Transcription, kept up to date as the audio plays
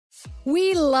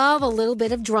We love a little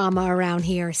bit of drama around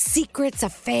here. Secrets,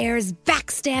 affairs,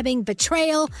 backstabbing,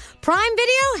 betrayal. Prime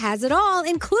Video has it all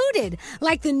included,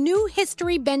 like the new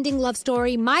history-bending love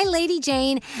story, My Lady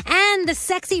Jane, and the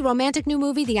sexy romantic new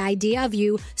movie, The Idea of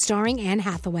You, starring Anne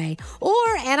Hathaway. Or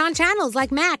add-on channels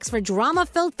like Max for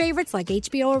drama-filled favorites like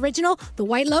HBO original, The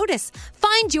White Lotus.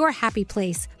 Find your happy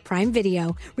place. Prime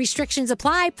Video. Restrictions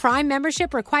apply. Prime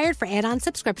membership required for add-on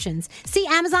subscriptions. See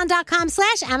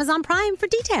Amazon.com/Amazon Prime for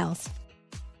details.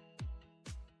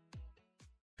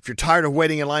 If you're tired of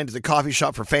waiting in line to the coffee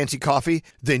shop for fancy coffee,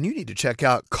 then you need to check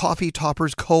out Coffee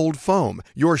Topper's Cold Foam,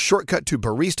 your shortcut to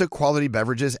barista quality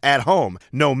beverages at home.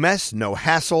 No mess, no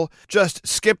hassle. Just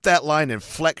skip that line and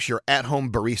flex your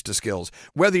at-home barista skills.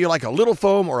 Whether you like a little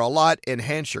foam or a lot,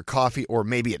 enhance your coffee, or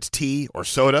maybe it's tea or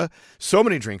soda. So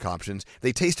many drink options.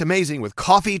 They taste amazing with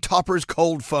Coffee Topper's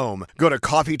Cold Foam. Go to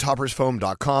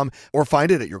coffeetoppersfoam.com or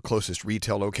find it at your closest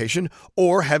retail location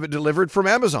or have it delivered from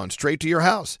Amazon straight to your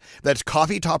house. That's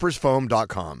coffeetoppersfoam.com.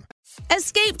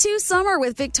 Escape to summer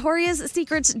with Victoria's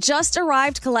Secret's just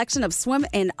arrived collection of swim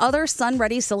and other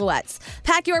sun-ready silhouettes.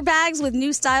 Pack your bags with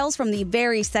new styles from the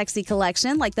Very Sexy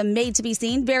collection, like the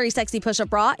made-to-be-seen Very Sexy push-up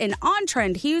bra, and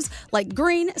on-trend hues like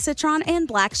green, citron, and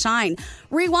black shine.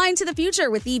 Rewind to the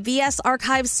future with the VS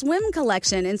Archive Swim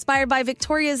collection, inspired by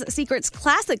Victoria's Secret's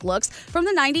classic looks from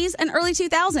the 90s and early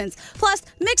 2000s. Plus,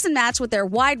 mix and match with their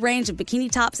wide range of bikini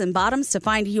tops and bottoms to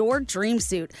find your dream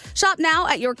suit. Shop now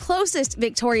at your closest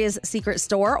Victoria's Secret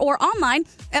store or online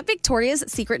at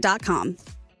victoriassecret.com.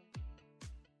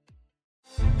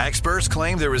 Experts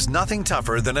claim there is nothing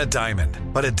tougher than a diamond.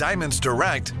 But at Diamonds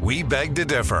Direct, we beg to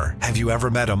differ. Have you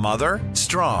ever met a mother?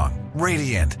 Strong,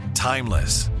 radiant,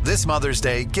 timeless. This Mother's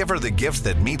Day, give her the gift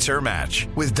that meets her match.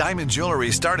 With diamond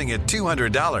jewelry starting at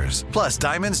 $200. Plus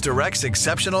Diamonds Direct's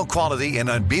exceptional quality and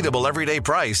unbeatable everyday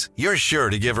price, you're sure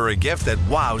to give her a gift that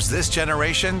wows this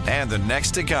generation and the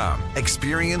next to come.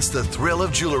 Experience the thrill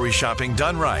of jewelry shopping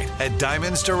done right at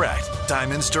Diamonds Direct.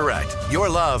 Diamonds Direct. Your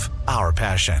love, our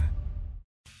passion.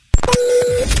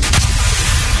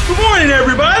 Good morning,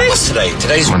 everybody. What's today?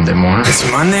 Today's Monday morning. It's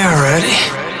Monday already?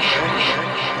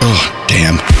 Oh,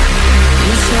 damn.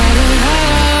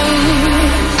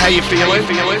 How you feeling?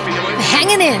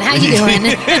 Hanging in. How you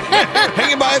doing?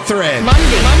 Hanging by a thread.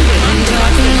 Monday.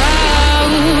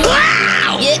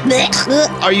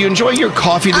 Are you enjoying your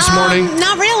coffee this morning?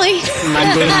 Not really.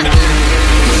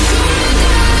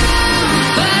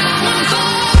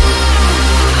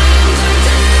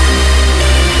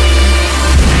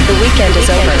 The weekend is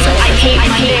over. I hate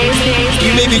Mondays.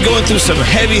 You may be going through some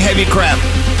heavy crap.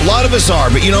 A lot of us are,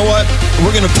 but you know what?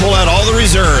 We're going to pull out all the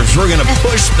reserves. We're going to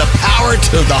push the power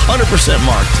to the 100%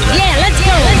 mark today. Yeah, let's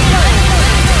go.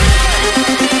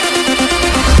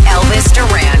 Elvis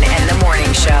Duran and the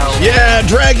Morning Show. Yeah,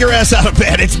 drag your ass out of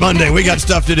bed. It's Monday. We got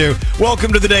stuff to do.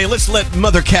 Welcome to the day. Let's let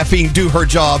Mother Caffeine do her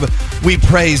job. We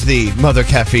praise thee, Mother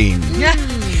Caffeine. Yeah.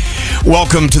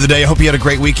 Welcome to the day. I hope you had a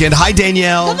great weekend. Hi,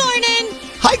 Danielle. Good morning.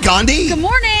 Hi, Gandhi. Good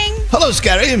morning. Hello,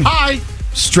 Scary. Hi.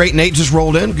 Straight Nate just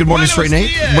rolled in. Good morning, Buenos Straight Nate.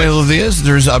 dias. Buenos dias.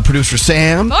 There's producer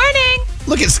Sam. Morning.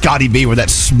 Look at Scotty B with that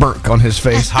smirk on his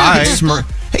face. Hi.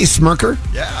 Hey, Smirker.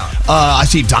 Yeah. I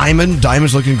see Diamond.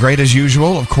 Diamond's looking great as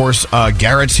usual. Of course,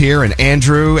 Garrett's here and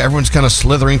Andrew. Everyone's kind of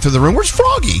slithering through the room. Where's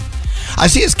Froggy? I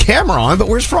see his camera on, but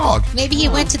where's Frog? Maybe he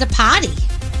went to the potty.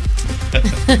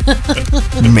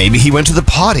 Maybe he went to the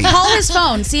potty. Call his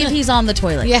phone. See if he's on the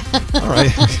toilet. Yeah. All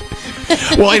right.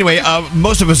 Well, anyway,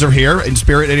 most of us are here in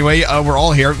spirit. Anyway, we're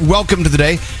all here. Welcome to the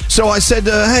day. So I said,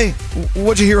 hey,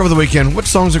 what'd you hear over the weekend? What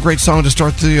song's a great song to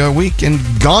start the week? And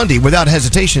Gandhi, without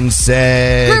hesitation,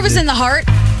 said... Groove is in the heart.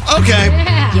 Okay.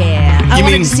 Yeah. I You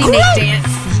wanted mean to see groove? Nate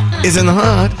dance. Is in the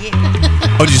heart.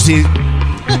 Oh, did you see...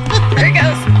 There he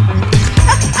goes.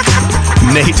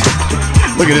 Nate,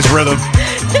 look at his rhythm.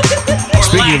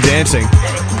 Speaking of dancing,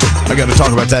 I got to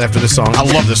talk about that after this song. I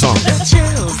love this song.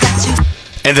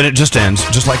 And then it just ends,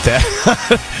 just like that.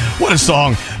 What a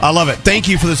song. I love it. Thank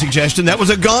you for the suggestion. That was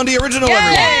a Gandhi original,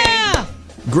 everyone.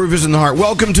 Groove is in the heart.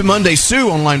 Welcome to Monday. Sue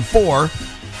on line 4.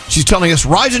 She's telling us,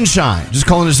 rise and shine. Just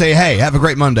calling to say, hey, have a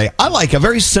great Monday. I like a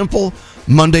very simple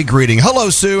Monday greeting.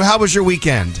 Hello, Sue. How was your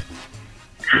weekend?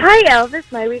 Hi,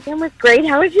 Elvis. My weekend was great.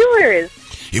 How was yours?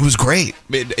 It was great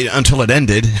until it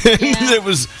ended.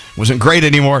 It wasn't great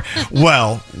anymore.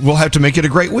 Well, we'll have to make it a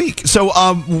great week. So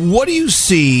what do you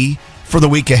see for the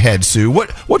week ahead, Sue?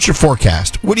 What's your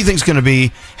forecast? What do you think is going to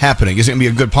be happening? Is it going to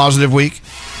be a good, positive week?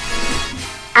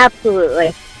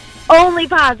 Absolutely. Only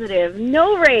positive.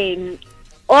 No rain.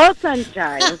 all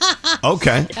sunshine.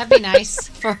 Okay. That'd be nice.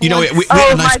 For You know, once. we had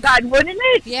Oh a nice, my God, wouldn't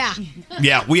it? Yeah.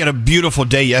 yeah, we had a beautiful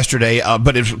day yesterday,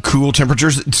 but it's cool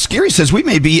temperatures. Scary says we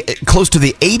may be close to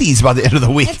the 80s by the end of the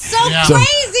week. It's so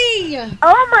crazy.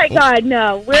 Oh my God,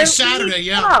 no. We're Saturday,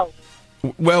 yeah. No.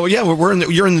 Well, yeah,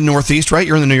 you're in the Northeast, right?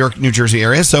 You're in the New Jersey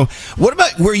area. So, what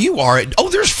about where you are? Oh,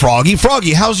 there's Froggy.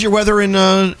 Froggy, how's your weather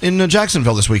in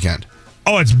Jacksonville this weekend?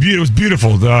 Oh, it was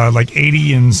beautiful. Like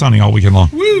 80 and sunny all weekend long.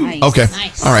 Nice. Okay.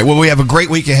 Nice. All right. Well, we have a great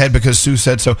week ahead because Sue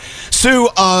said so. Sue,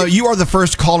 you are the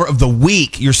first caller of the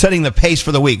week. You're setting the pace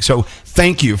for the week. So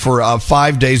thank you for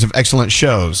 5 days of excellent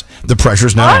shows. The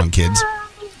pressure's now on, kids.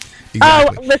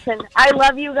 Exactly. Oh, listen, I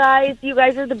love you guys. You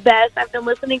guys are the best. I've been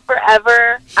listening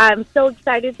forever. I'm so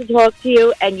excited to talk to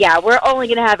you. And yeah, we're only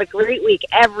going to have a great week,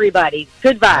 everybody.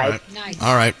 Good vibes. Nice.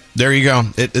 All right. There you go.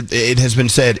 It has been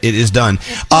said. It is done.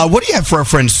 What do you have for our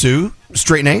friend Sue?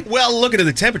 Straight Nate? Well, looking at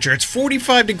the temperature, it's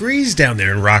 45 degrees down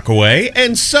there in Rockaway.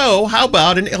 And so, how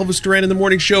about an Elvis Duran in the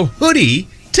Morning Show hoodie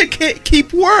to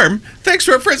keep warm? Thanks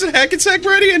to our friends at Hackensack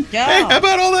Meridian. Yeah. Hey, how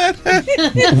about all that?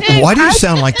 Why do you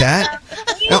sound like that?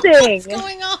 Amazing. What's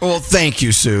going on? Well, thank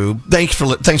you, Sue. Thanks for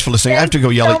listening. I have to go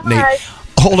Thank you yell so at Nate. much.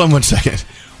 Hold on one second.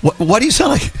 Why do you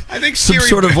sound like I think some Scary,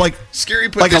 sort of like Scary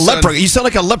put like a this on- leprechaun? You sound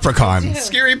like a leprechaun.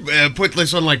 Scary put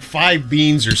this on like 5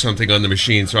 beans or something on the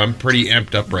machine, so I'm pretty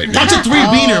amped up right now. That's a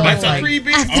 3-beaner, That's by a the way. 3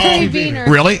 beans. Beaner.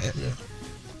 Really?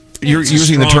 You're It's a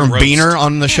using the strong term roast. beaner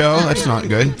on the show? That's not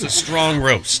good. It's a strong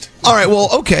roast. All right, well,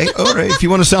 okay. All right. If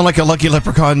you want to sound like a lucky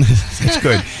leprechaun, that's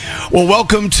good. Well,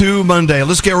 welcome to Monday.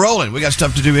 Let's get rolling. We got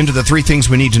stuff to do into the 3 things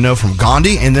we need to know from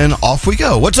Gandhi, and then off we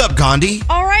go. What's up, Gandhi?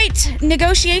 All right.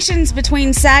 Negotiations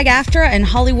between SAG-AFTRA and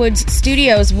Hollywood's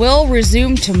studios will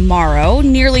resume tomorrow,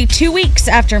 nearly 2 weeks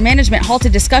after management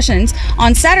halted discussions.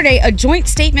 On Saturday, a joint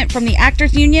statement from the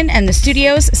Actors Union and the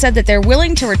studios said that they're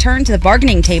willing to return to the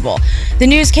bargaining table. The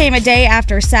news came a day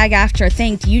after SAG-AFTRA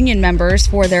thanked union members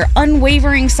for their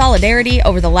unwavering solidarity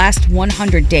over the last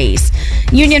 100 days.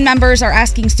 Union members are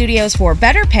asking studios for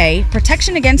better pay,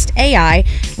 protection against AI,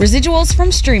 residuals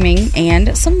from streaming,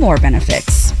 and some more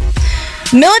benefits.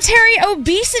 Military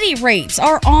obesity rates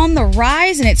are on the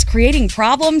rise, and it's creating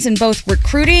problems in both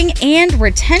recruiting and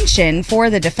retention for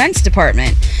the Defense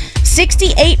Department.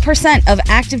 68% of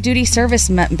active duty service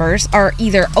members are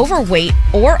either overweight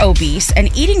or obese,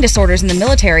 and eating disorders in the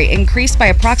military increased by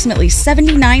approximately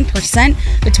 79%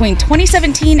 between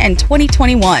 2017 and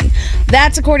 2021.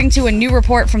 That's according to a new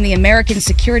report from the American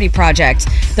Security Project.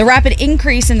 The rapid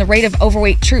increase in the rate of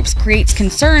overweight troops creates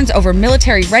concerns over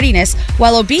military readiness,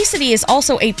 while obesity is also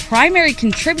a primary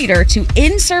contributor to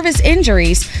in-service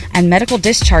injuries and medical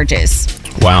discharges.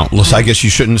 Wow. Well, so I guess you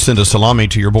shouldn't send a salami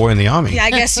to your boy in the army. Yeah,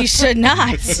 I guess you should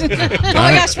not. Oh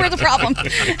my gosh, we're the problem.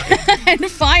 And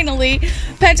finally,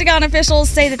 Pentagon officials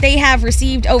say that they have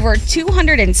received over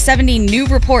 270 new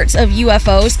reports of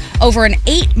UFOs over an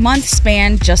 8-month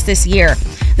span just this year.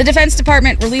 The Defense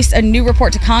Department released a new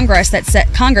report to Congress that said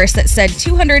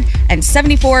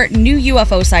 274 new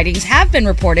UFO sightings have been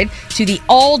reported to the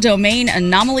All-Domain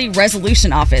Anomaly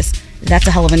Resolution Office. That's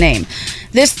a hell of a name.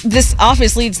 This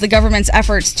office leads the government's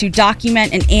efforts to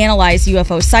document and analyze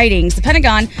UFO sightings. The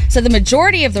Pentagon said the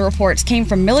majority of the reports came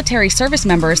from military service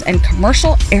members and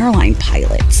commercial airline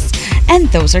pilots. And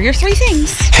those are your 3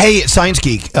 things. Hey, Science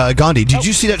Geek, Gandhi, did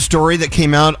you see that story that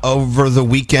came out over the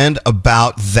weekend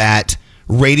about that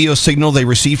radio signal they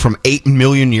received from 8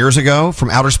 million years ago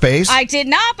from outer space? I did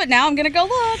not, but now I'm going to go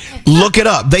look. Look it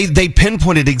up. They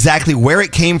pinpointed exactly where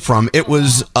it came from. It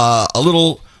was a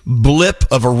little blip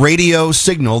of a radio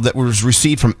signal that was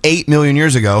received from 8 million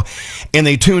years ago, and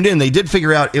they tuned in. They did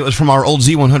figure out it was from our old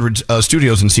Z100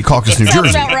 studios in Secaucus, New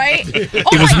Jersey. Sounds about right.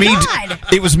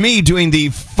 It was me doing the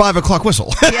 5 o'clock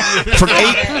whistle from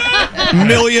 8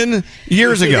 million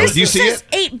years ago. This Do you see says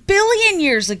it? 8 billion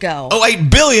years ago. Oh,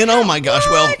 8 billion. Oh my gosh.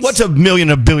 Well, what's a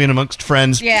billion amongst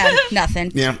friends? Yeah,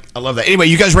 nothing. Yeah, I love that. Anyway,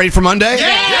 you guys ready for Monday?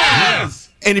 Yes!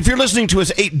 And if you're listening to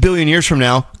us 8 billion years from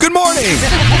now, good morning.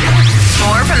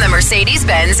 More from the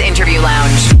Mercedes-Benz Interview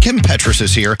Lounge. Kim Petras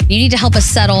is here. You need to help us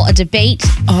settle a debate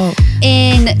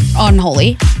in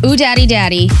Unholy. Ooh, daddy,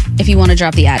 daddy, if you want to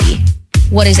drop the Addy.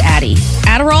 What is Addy?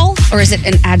 Adderall, or is it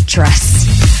an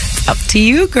address? Up to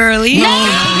you, girly. No.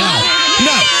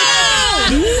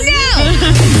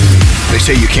 They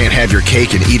say you can't have your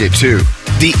cake and eat it too.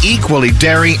 The equally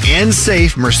daring and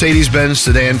safe Mercedes-Benz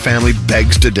sedan family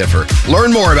begs to differ.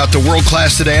 Learn more about the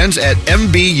world-class sedans at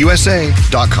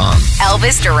MBUSA.com.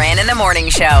 Elvis Duran in the Morning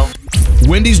Show.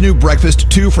 Wendy's new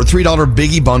breakfast 2 for $3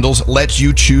 Biggie bundles lets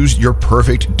you choose your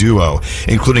perfect duo,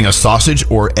 including a sausage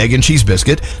or egg and cheese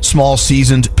biscuit, small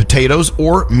seasoned potatoes,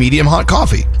 or medium hot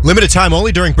coffee. Limited time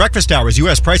only during breakfast hours.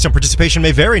 U.S. price and participation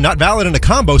may vary. Not valid in a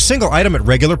combo, single item at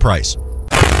regular price.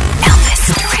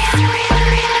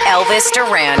 Elvis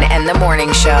Duran and the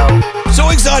Morning Show. So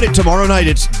excited. Tomorrow night,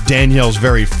 it's Danielle's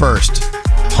very first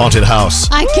haunted house.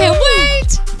 I can't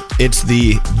wait. It's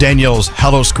the Danielle's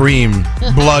Hello Scream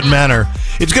Blood Manor.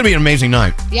 It's going to be an amazing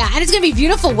night. Yeah, and it's going to be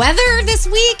beautiful weather this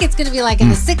week. It's going to be like in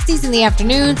the 60s in the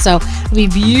afternoon, so it'll be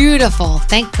beautiful.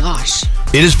 Thank gosh.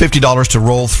 It is $50 to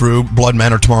roll through Blood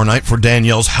Manor tomorrow night for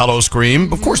Danielle's Hello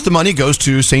Scream. Of course, the money goes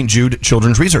to St. Jude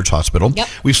Children's Research Hospital. Yep.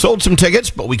 We've sold some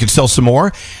tickets, but we could sell some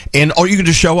more. Or you can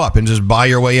just show up and just buy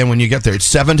your way in when you get there. It's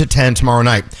 7 to 10 tomorrow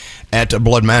night at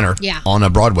Blood Manor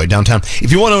on Broadway downtown.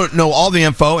 If you want to know all the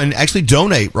info and actually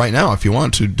donate right now, if you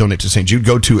want to donate to St. Jude,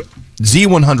 go to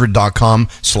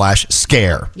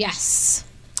z100.com/scare. Yes.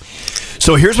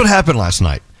 So here's what happened last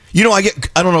night. You know, I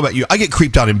don't know about you, I get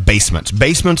creeped out in basements.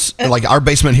 Basements, like our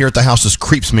basement here at the house, just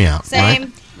creeps me out. Same.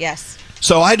 Right? Yes.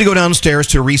 So I had to go downstairs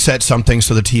to reset something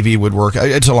so the TV would work.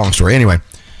 It's a long story. Anyway,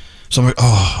 so I'm like,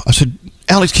 I said,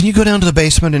 Alex, can you go down to the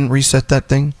basement and reset that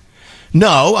thing?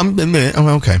 No, I'm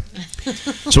okay.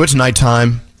 So it's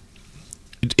nighttime.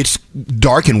 It's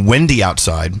dark and windy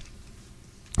outside.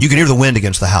 You can hear the wind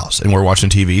against the house, and we're watching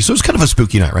TV. So it's kind of a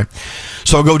spooky night, right?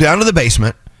 So I'll go down to the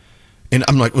basement, and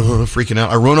I'm like, freaking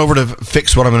out. I run over to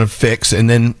fix what I'm going to fix, and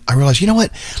then I realize, you know what?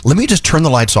 Let me just turn the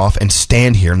lights off and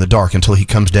stand here in the dark until he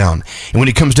comes down. And when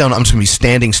he comes down, I'm just going to be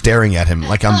standing staring at him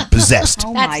like I'm possessed.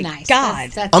 Oh, my nice.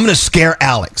 God. I'm going to scare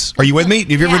Alex. Are you with me?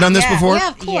 Have you ever done this before? Yeah,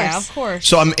 of course. Yeah, of course.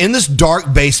 So I'm in this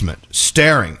dark basement,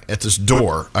 staring at this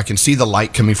door. I can see the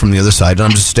light coming from the other side, and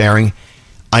I'm just staring.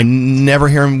 I never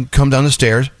hear him come down the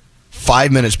stairs.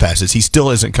 5 minutes passes. He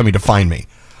still isn't coming to find me.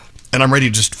 And I'm ready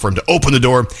just for him to open the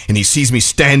door, and he sees me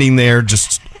standing there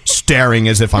just staring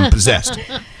as if I'm possessed.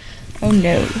 Oh,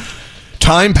 no.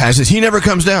 Time passes. He never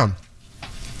comes down.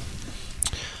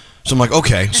 So I'm like,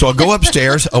 okay. So I'll go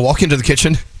upstairs. I'll walk into the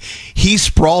kitchen. He's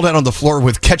sprawled out on the floor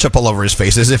with ketchup all over his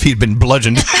face as if he'd been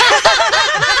bludgeoned.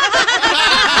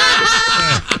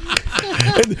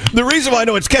 And the reason why I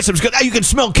know it's ketchup is because you can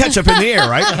smell ketchup in the air,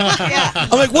 right? Yeah.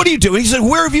 I'm like, what are you doing? He said,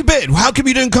 where have you been? How come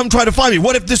you didn't come try to find me?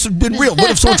 What if this had been real?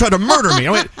 What if someone tried to murder me?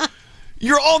 I went,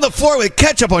 you're on the floor with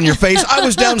ketchup on your face. I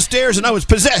was downstairs and I was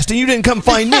possessed and you didn't come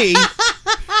find me.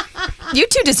 You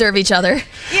two deserve each other.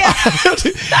 Yeah.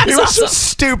 It was so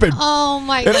stupid. Oh,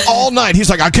 my God. God. And all night, he's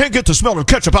like, I can't get the smell of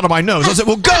ketchup out of my nose. I said,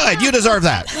 well, good. You deserve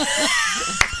that.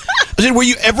 I said, were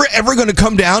you ever going to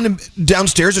come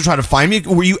downstairs and try to find me?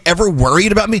 Were you ever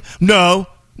worried about me? No.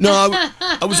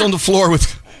 I was on the floor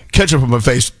with ketchup on my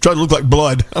face, trying to look like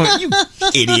blood. I'm like, you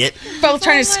idiot. Both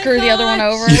trying to screw the other one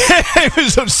over. Yeah, it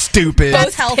was so stupid.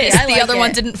 Both healthy. The other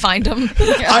one didn't find him.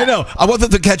 I know. I walked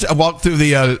through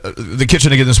the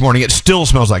kitchen again this morning. It still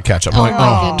smells like ketchup. I'm like,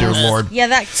 oh, dear Lord. Yeah,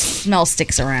 that smell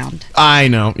sticks around. I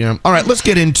know. Yeah. All right, let's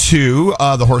get into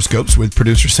the horoscopes with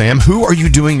producer Sam. Who are you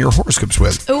doing your horoscopes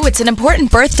with? Oh, it's an important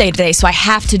birthday today, so I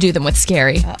have to do them with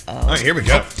Scary. All right, here we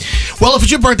go. Well, if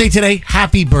it's your birthday today,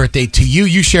 happy birthday to you.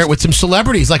 You share it with some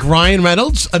celebrities like Ryan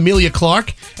Reynolds, Amelia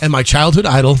Clark, and my childhood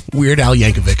idol, Weird Al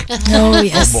Yankovic. Oh,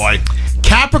 yes. Oh, boy.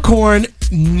 Capricorn,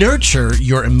 nurture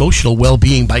your emotional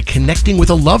well-being by connecting with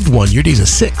a loved one. Your day's a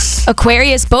 6.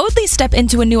 Aquarius, boldly step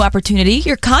into a new opportunity.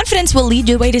 Your confidence will lead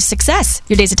your way to success.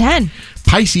 Your day's a 10.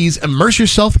 Pisces, immerse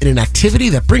yourself in an activity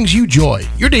that brings you joy.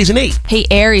 Your day's an 8. Hey,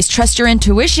 Aries, trust your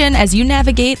intuition as you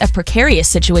navigate a precarious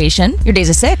situation. Your day's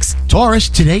a 6. Taurus,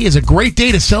 today is a great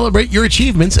day to celebrate your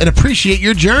achievements and appreciate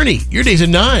your journey. Your day's a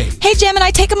 9. Hey,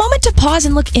 Gemini, take a moment to pause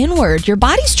and look inward. Your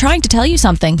body's trying to tell you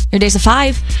something. Your day's a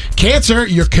 5. Cancer,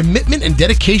 your commitment and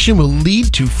dedication will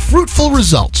lead to fruitful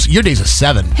results. Your day's a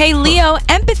 7. Hey, Leo,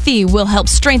 empathy will help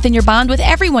strengthen your bond with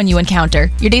everyone you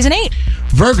encounter. Your day's an 8.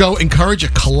 Virgo, encourage a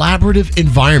collaborative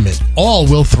environment. All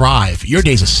will thrive. Your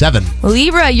day's a 7.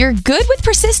 Libra, you're good with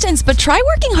persistence, but try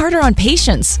working harder on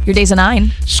patience. Your day's a 9.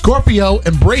 Scorpio,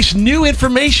 embrace new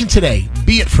information today,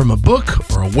 be it from a book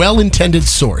or a well-intended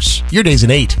source. Your day's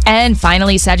an 8. And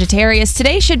finally, Sagittarius,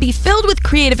 today should be filled with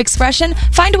creative expression.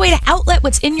 Find a way to outlet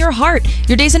what's in your heart.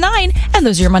 Your day's a 9, and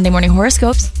those are your Monday morning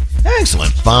horoscopes.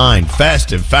 Excellent. Fine.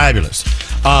 Festive. Fabulous.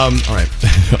 All right.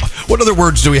 What other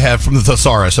words do we have from the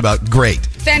thesaurus about great?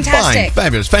 Fantastic. Fine.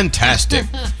 Fabulous. Fantastic.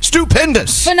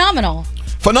 Stupendous. Phenomenal.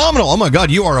 Phenomenal. Oh, my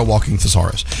God. You are a walking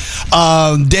thesaurus.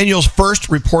 Danielle's first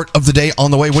report of the day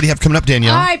on the way. What do you have coming up,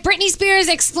 Danielle? All right. Britney Spears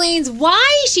explains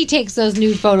why she takes those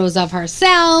nude photos of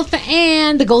herself,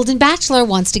 and the Golden Bachelor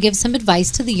wants to give some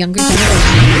advice to the younger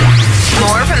generation.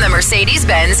 More from the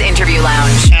Mercedes-Benz Interview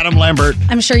Lounge. Adam Lambert.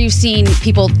 I'm sure you've seen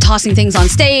people tossing things on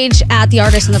stage at the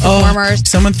artists and the performers.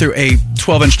 Someone threw a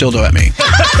 12-inch dildo at me.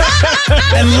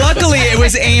 And luckily, it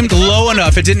was aimed low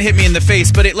enough. It didn't hit me in the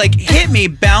face, but it hit me,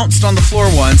 bounced on the floor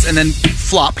once, and then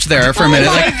flopped there for a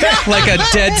minute, like a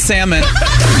dead salmon.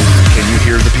 Can you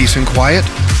hear the peace and quiet?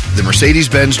 The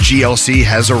Mercedes-Benz GLC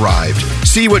has arrived.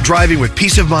 See what driving with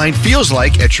peace of mind feels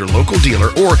like at your local dealer,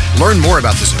 or learn more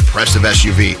about this impressive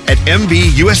SUV at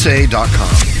MBUSA.com.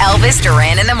 Elvis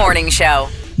Duran in the Morning Show.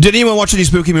 Did anyone watch any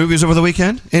spooky movies over the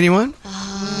weekend? Anyone?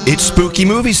 It's spooky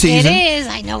movie season. It is.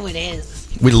 I know it is.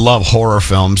 We love horror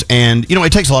films, and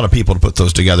it takes a lot of people to put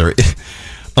those together,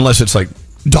 unless it's like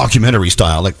documentary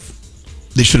style. Like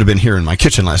they should have been here in my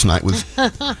kitchen last night with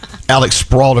Alex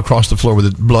sprawled across the floor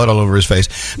with blood all over his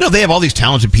face. No, they have all these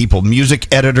talented people, music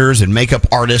editors and makeup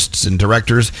artists and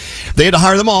directors. They had to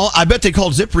hire them all. I bet they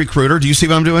called ZipRecruiter. Do you see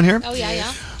what I'm doing here? Oh,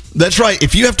 yeah. That's right.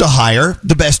 If you have to hire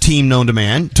the best team known to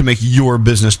man to make your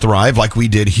business thrive, like we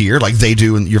did here, like they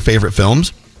do in your favorite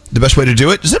films, the best way to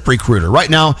do it, ZipRecruiter. Right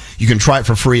now, you can try it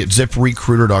for free at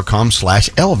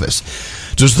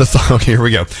ZipRecruiter.com/Elvis. Here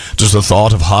we go. Does the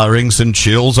thought of hiring send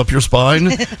chills up your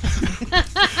spine?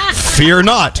 Fear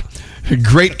not.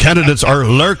 Great candidates are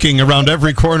lurking around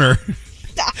every corner.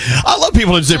 I love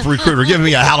people at ZipRecruiter giving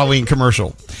me a Halloween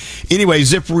commercial. Anyway,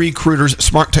 ZipRecruiter's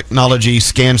smart technology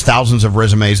scans thousands of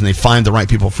resumes and they find the right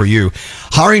people for you.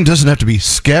 Hiring doesn't have to be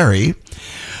scary.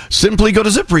 Simply go to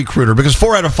ZipRecruiter, because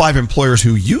 4 out of 5 employers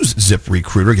who use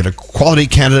ZipRecruiter get a quality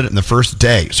candidate in the first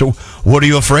day. So what are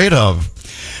you afraid of?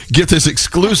 Get this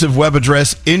exclusive web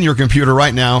address in your computer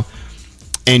right now,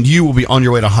 and you will be on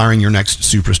your way to hiring your next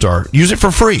superstar. Use it for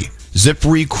free.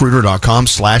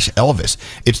 ZipRecruiter.com/Elvis.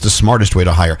 It's the smartest way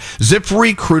to hire.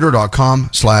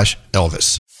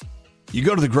 ZipRecruiter.com/Elvis. You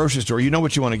go to the grocery store, you know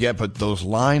what you want to get, but those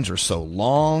lines are so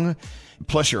long.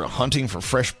 Plus, you're hunting for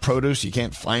fresh produce. You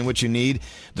can't find what you need.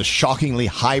 The shockingly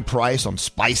high price on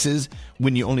spices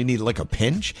when you only need like a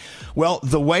pinch. Well,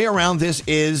 the way around this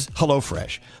is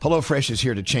HelloFresh. HelloFresh is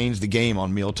here to change the game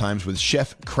on mealtimes with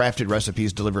chef-crafted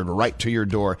recipes delivered right to your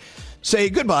door. Say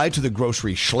goodbye to the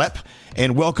grocery schlep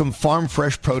and welcome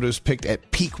farm-fresh produce picked at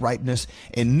peak ripeness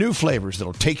and new flavors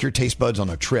that'll take your taste buds on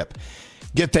a trip.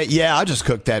 Get that, I just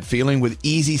cooked that feeling with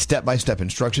easy step-by-step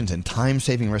instructions and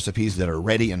time-saving recipes that are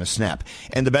ready in a snap.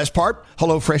 And the best part?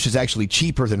 HelloFresh is actually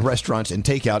cheaper than restaurants and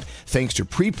takeout thanks to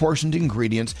pre-portioned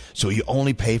ingredients, so you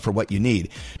only pay for what you need.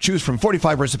 Choose from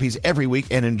 45 recipes every week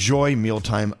and enjoy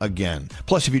mealtime again.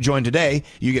 Plus, if you join today,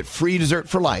 you get free dessert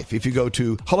for life if you go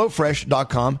to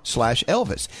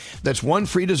HelloFresh.com/Elvis. That's one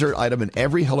free dessert item in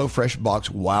every HelloFresh box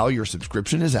while your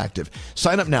subscription is active.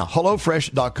 Sign up now,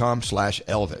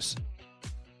 HelloFresh.com/Elvis.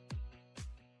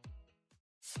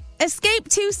 Escape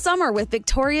to summer with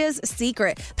Victoria's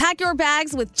Secret. Pack your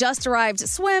bags with just-arrived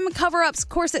swim, cover-ups,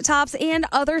 corset tops, and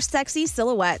other sexy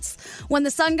silhouettes. When the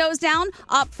sun goes down,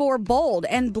 opt for bold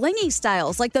and blingy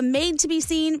styles like the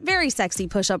made-to-be-seen Very Sexy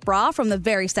push-up bra from the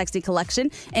Very Sexy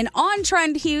collection, and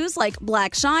on-trend hues like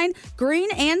Black Shine, Green,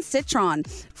 and Citron.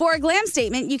 For a glam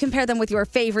statement, you can pair them with your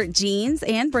favorite jeans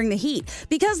and bring the heat.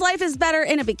 Because life is better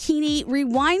in a bikini,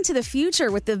 rewind to the future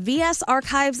with the VS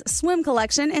Archives swim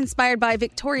collection inspired by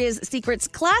Victoria's Secret's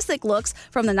classic looks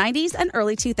from the 90s and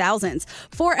early 2000s.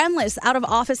 For endless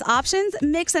out-of-office options,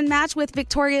 mix and match with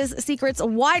Victoria's Secret's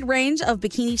wide range of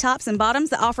bikini tops and bottoms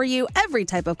that offer you every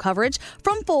type of coverage,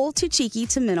 from full to cheeky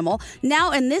to minimal,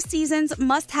 now in this season's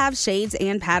must-have shades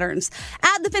and patterns.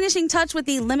 Add the finishing touch with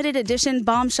the limited edition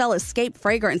Bombshell Escape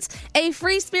fragrance, a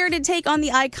free-spirited take on the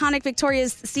iconic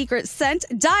Victoria's Secret scent.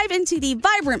 Dive into the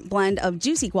vibrant blend of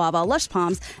juicy guava, lush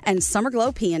palms, and summer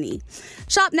glow peony.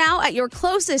 Shop now at your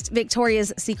closest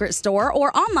Victoria's Secret store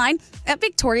or online at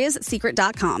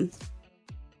victoriassecret.com.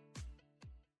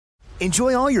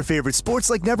 Enjoy all your favorite sports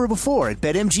like never before at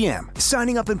BetMGM.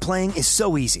 Signing up and playing is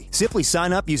so easy. Simply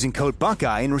sign up using code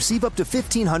Buckeye and receive up to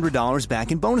 $1,500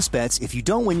 back in bonus bets if you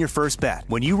don't win your first bet.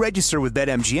 When you register with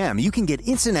BetMGM, you can get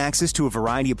instant access to a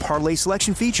variety of parlay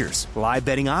selection features, live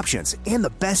betting options, and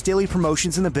the best daily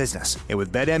promotions in the business. And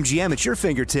with BetMGM at your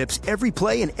fingertips, every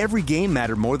play and every game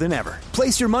matter more than ever.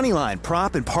 Place your moneyline,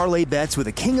 prop, and parlay bets with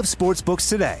the king of sportsbooks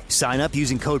today. Sign up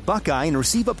using code Buckeye and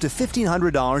receive up to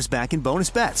 $1,500 back in bonus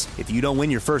bets if you don't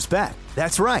win your first bet.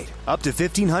 That's right, up to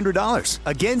 $1,500.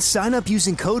 Again, sign up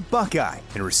using code Buckeye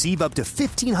and receive up to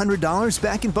 $1,500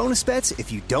 back in bonus bets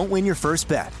if you don't win your first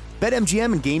bet.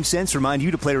 BetMGM and GameSense remind you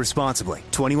to play responsibly.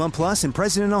 21 plus and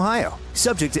present in Ohio.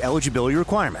 Subject to eligibility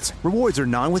requirements. Rewards are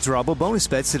non-withdrawable bonus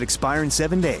bets that expire in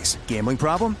 7 days. Gambling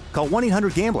problem? Call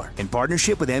 1-800-GAMBLER in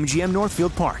partnership with MGM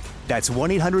Northfield Park. That's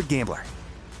 1-800-GAMBLER.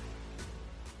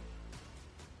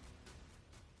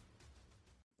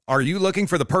 Are you looking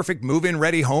for the perfect move-in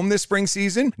ready home this spring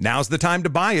season? Now's the time to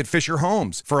buy at Fisher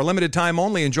Homes. For a limited time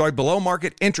only, enjoy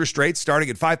below-market interest rates starting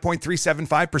at 5.375%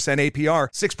 APR,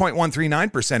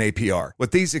 6.139% APR. With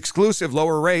these exclusive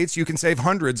lower rates, you can save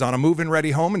hundreds on a move-in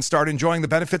ready home and start enjoying the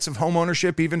benefits of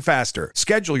homeownership even faster.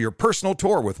 Schedule your personal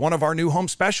tour with one of our new home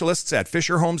specialists at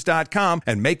FisherHomes.com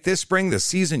and make this spring the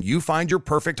season you find your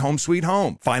perfect home sweet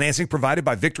home. Financing provided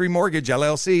by Victory Mortgage,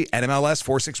 LLC, NMLS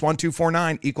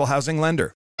 461249, Equal Housing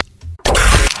Lender.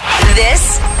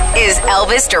 This is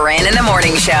Elvis Duran in the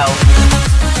Morning Show.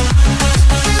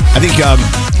 I think,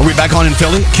 are we back on in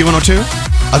Philly? Q102?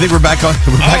 I think we're back on.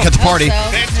 We're back at the party.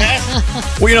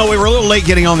 Fantastic. Well, you know, we were a little late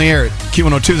getting on the air at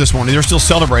Q102 this morning. They're still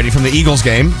celebrating from the Eagles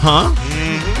game, huh?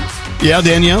 Mm-hmm. Yeah,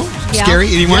 Danielle? Yeah. Scary?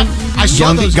 Anyone? Yeah. I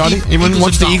saw those Anyone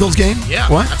watch the Eagles game?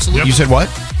 Yeah, what? absolutely. You said what?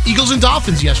 Eagles and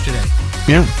Dolphins yesterday.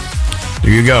 Yeah.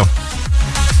 There you go.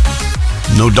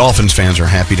 No Dolphins fans are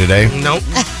happy today. Nope.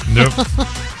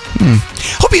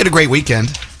 Hope you had a great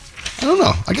weekend. I don't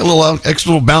know. I got a little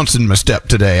extra little bounce in my step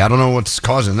today. I don't know what's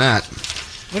causing that.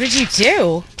 What did you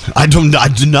do? I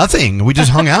did nothing. We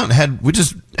just hung out and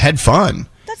had fun.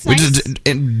 That's We nice. just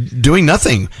doing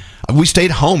nothing. We stayed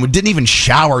home. We didn't even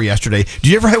shower yesterday. Do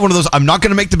you ever have one of those? I'm not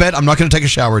going to make the bed. I'm not going to take a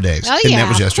shower days. Oh, And yeah, that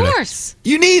was yesterday. of course.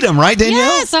 You need them, right, Danielle?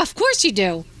 Yes, of course you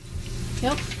do.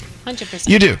 Yep, 100%.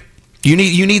 You do.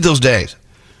 You need those days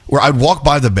where I'd walk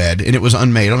by the bed and it was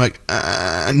unmade. I'm like,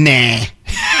 nah.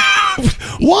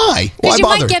 Why? Why Because you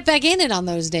bother? might get back in it on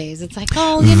those days. It's like,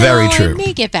 oh, Very true. I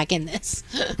may get back in this.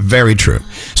 Very true.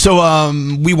 So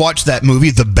we watched that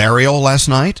movie, The Burial, last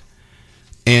night.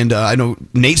 And I know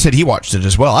Nate said he watched it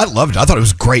as well. I loved it. I thought it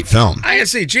was a great film. I gotta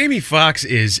say, Jamie Foxx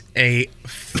is a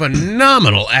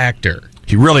phenomenal actor.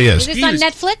 He really is. Is this on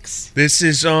Netflix? This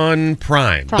is on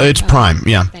Prime. It's Prime,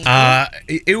 yeah.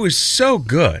 It was so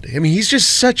good. I mean, he's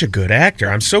just such a good actor.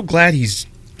 I'm so glad he's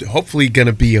hopefully going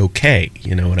to be okay.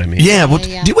 You know what I mean? Yeah. Well,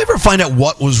 did you ever find out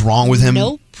what was wrong with him?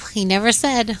 Nope. He never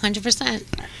said 100%.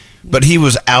 But he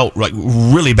was out like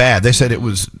really bad. They said it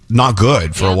was not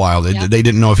good for a while. They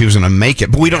didn't know if he was going to make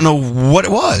it, but we don't know what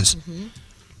it was.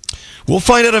 We'll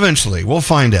find out eventually. We'll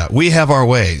find out. We have our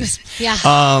ways. Yeah.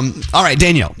 All right,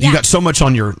 Danielle, you got so much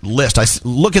on your list.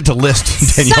 Look at the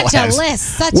list Danielle Such a has.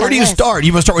 list. Where do you start?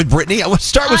 You want to start with Brittany? Let's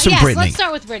start with some yes, Brittany. let's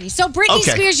start with Brittany. So Britney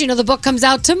Okay. Spears, you know, the book comes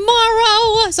out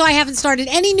tomorrow. So I haven't started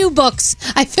any new books.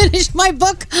 I finished my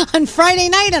book on Friday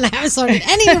night and I haven't started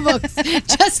any new books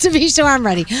just to be sure I'm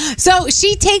ready. So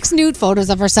she takes nude photos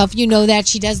of herself. You know that.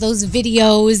 She does those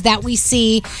videos that we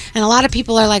see. And a lot of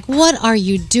people are like, what are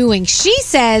you doing? She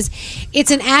says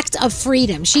it's an act of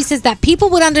freedom. She says that people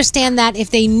would understand that if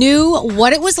they knew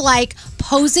what it was like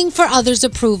posing for others'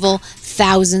 approval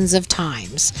thousands of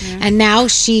times. And now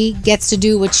she gets to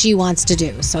do what she wants to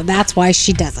do. So that's why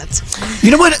she does it. You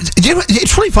know what?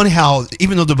 It's really funny how,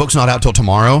 even though the book's not out till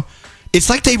tomorrow, it's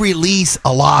like they release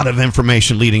a lot of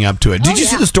information leading up to it. Did you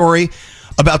see the story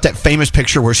about that famous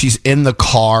picture where she's in the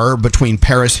car between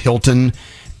Paris Hilton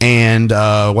and,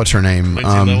 what's her name?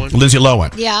 Lindsay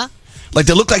Lohan. Yeah. Like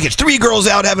they look like it's three girls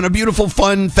out having a beautiful,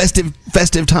 fun, festive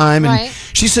time. And Right.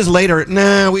 she says later,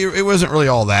 nah, it wasn't really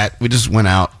all that. We just went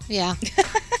out. Yeah.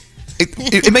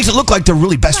 It makes it look like they're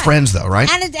really best friends, though, right?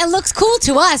 And it looks cool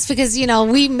to us because, you know,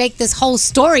 we make this whole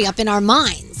story up in our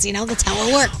minds. You know, that's how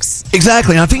it works.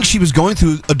 Exactly. And I think she was going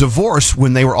through a divorce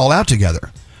when they were all out together,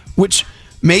 which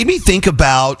made me think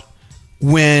about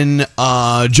when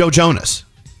Joe Jonas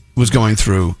was going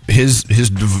through his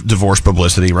divorce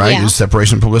publicity, right? Yeah. His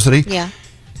separation publicity. Yeah.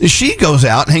 She goes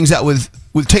out and hangs out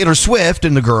with Taylor Swift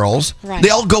and the girls. Right. They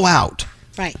all go out.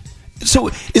 Right. So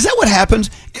is that what happens?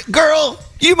 Girl,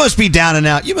 you must be down and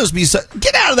out. You must be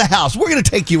get out of the house. We're going to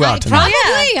take you out tonight.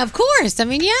 Probably, of course. I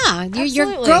mean, yeah. Your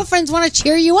girlfriends want to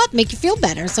cheer you up, make you feel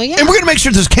better. So, yeah. And we're going to make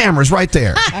sure there's cameras right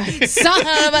there. So,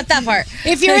 about that part.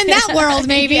 If you're in that world,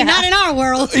 maybe. Not in our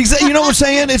world. Exactly. You know what I'm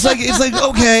saying? It's like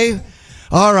okay.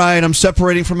 All right, I'm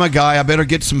separating from my guy. I better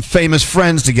get some famous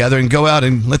friends together and go out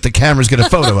and let the cameras get a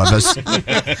photo of us.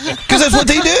 Because that's what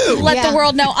they do. Let the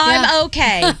world know I'm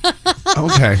okay. Okay. All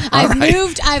I've right.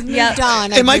 moved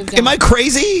on. Am I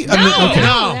crazy? No, okay.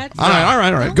 no. All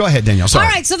right. Go ahead, Danielle. Sorry.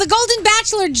 All right, so the Golden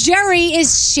Bachelor, Jerry,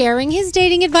 is sharing his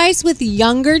dating advice with the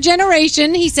younger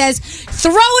generation. He says,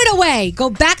 throw it away. Go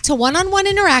back to one-on-one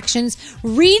interactions.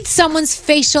 Read someone's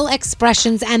facial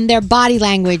expressions and their body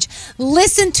language.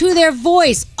 Listen to their voice.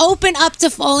 Open up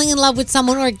to falling in love with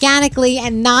someone organically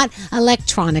and not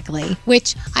electronically,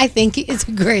 which I think is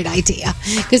a great idea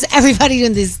because everybody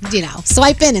doing this,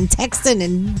 swiping and texting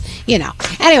and,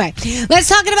 Anyway, let's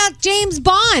talk about James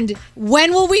Bond.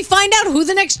 When will we find out who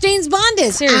the next James Bond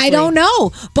is? Seriously. I don't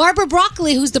know. Barbara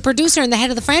Broccoli, who's the producer and the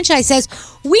head of the franchise, says,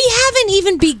 we haven't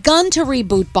even begun to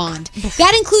reboot Bond.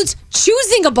 That includes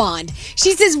choosing a Bond.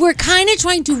 She says we're kind of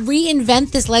trying to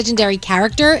reinvent this legendary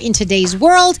character in today's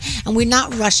world, and we're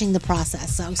not rushing the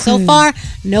process. So far,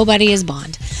 nobody is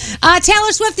Bond.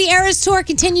 Taylor Swift, the Eras Tour,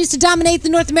 continues to dominate the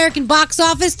North American box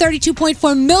office,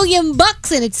 $32.4 million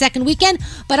in its second weekend.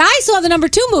 But I saw the number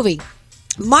 2 movie.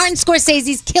 Martin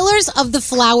Scorsese's Killers of the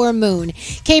Flower Moon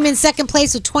came in second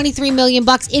place with $23 million.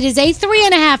 It is a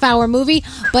 3.5-hour movie,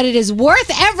 but it is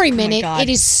worth every minute. It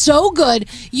is so good.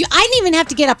 I didn't even have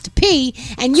to get up to pee,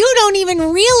 and you don't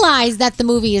even realize that the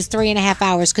movie is 3.5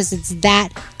 hours because it's that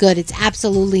good. It's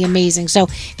absolutely amazing. So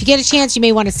if you get a chance, you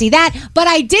may want to see that. But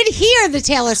I did hear the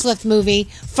Taylor Swift movie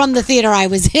from the theater I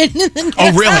was in.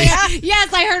 Oh, really?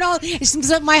 Yes, I heard all.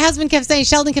 So my husband kept saying,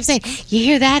 Sheldon kept saying, you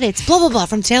hear that? It's blah, blah, blah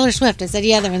from Taylor Swift. I said,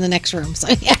 yeah, they're in the next room. So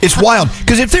yeah. It's wild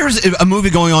because if there's a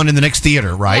movie going on in the next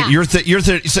theater, right? Yeah. You're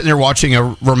sitting there watching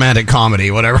a romantic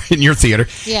comedy, whatever, in your theater,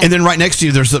 and then right next to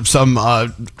you there's some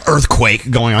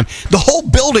earthquake going on. The whole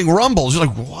building rumbles. You're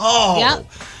like, whoa. Yep.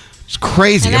 It's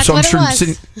crazy. And that's so I'm what sure it was.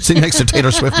 sitting next to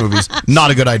Taylor Swift movies, not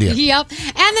a good idea. Yep.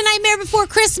 And the Nightmare Before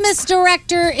Christmas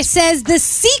director says the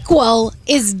sequel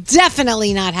is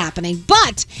definitely not happening,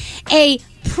 but a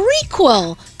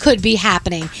prequel could be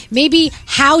happening. Maybe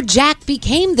how Jack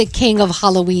became the king of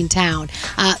Halloween Town.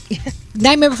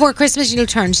 Nightmare Before Christmas,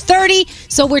 turns 30,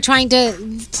 so we're trying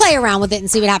to play around with it and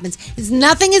see what happens.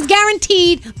 Nothing is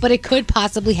guaranteed, but it could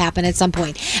possibly happen at some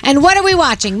point. And what are we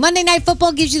watching? Monday Night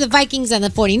Football gives you the Vikings and the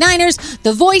 49ers.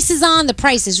 The Voice is on. The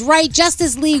Price is Right.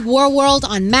 Justice League War World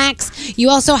on Max. You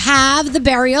also have The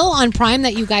Burial on Prime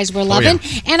that you guys were loving. Oh,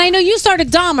 yeah. And I know you started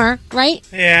Dahmer, right?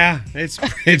 Yeah,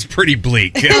 it's pretty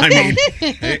bleak. I mean,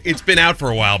 it's been out for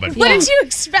a while, but What did you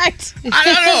expect? I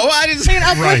don't know. I just An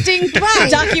uplifting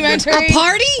documentary. A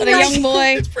party? With a young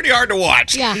boy. It's pretty hard to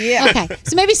watch. Yeah. Okay.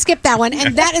 So maybe skip that one.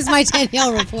 And that is my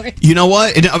Danielle report. You know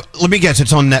what? Let me guess.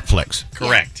 It's on Netflix.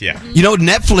 Correct. Yeah.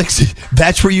 Netflix.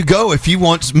 That's where you go if you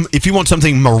want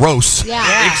something morose.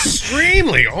 Yeah.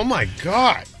 Extremely. Oh my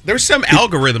God. There's some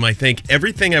algorithm. I think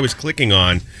everything I was clicking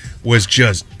on was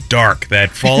just dark.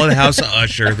 That Fall of the House of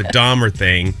Usher, the Dahmer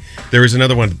thing. There was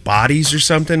another one, Bodies or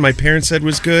something. My parents said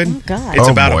was good. Oh God. It's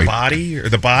Oh, about boy. a body or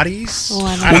the bodies.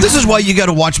 Well, this is why you got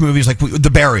to watch movies like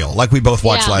The Burial, like we both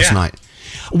watched last night.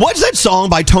 What's that song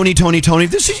by Tony?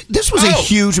 This was a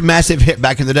huge, massive hit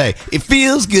back in the day. It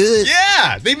feels good.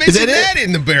 Yeah, they mentioned that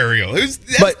in The Burial.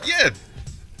 Yeah.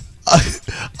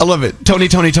 I love it. Tony.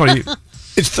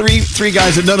 It's three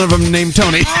guys and none of them named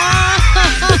Tony.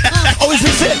 Oh, is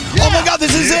this it? Yeah. Oh my God,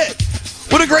 this is it.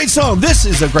 What a great song. This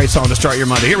is a great song to start your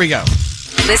Monday. Here we go.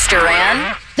 Elvis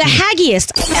Duran. The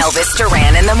haggiest. Elvis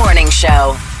Duran in the Morning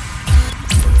Show.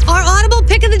 Our Audible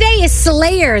pick of the day is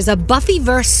Slayers, a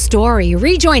Buffyverse story.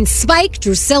 Rejoin Spike,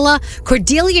 Drusilla,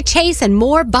 Cordelia Chase, and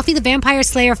more Buffy the Vampire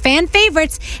Slayer fan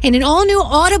favorites in an all-new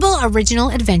Audible original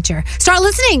adventure. Start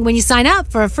listening when you sign up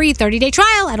for a free 30-day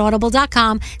trial at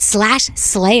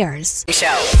audible.com/slayers.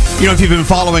 If you've been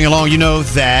following along, you know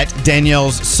that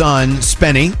Danielle's son,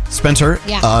 Spencer,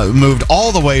 moved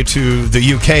all the way to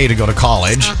the UK to go to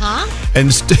college.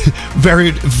 And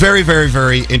very, very, very,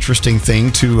 very interesting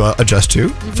thing to adjust to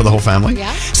for the whole family.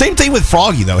 Yeah. Same thing with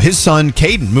Froggy, though. His son,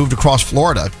 Caden, moved across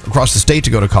Florida, across the state to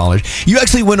go to college. You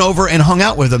actually went over and hung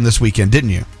out with him this weekend,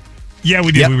 didn't you? Yeah,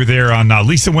 we did. We were there on,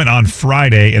 Lisa went on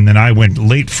Friday, and then I went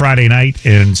late Friday night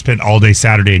and spent all day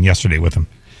Saturday and yesterday with him.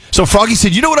 So Froggy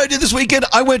said, you know what I did this weekend?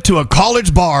 I went to a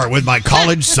college bar with my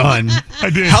college son. I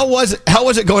did. How was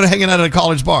it going to hanging out at a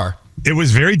college bar? It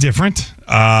was very different.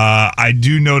 I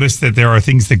do notice that there are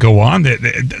things that go on that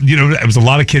it was a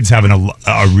lot of kids having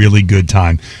a really good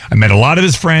time. I met a lot of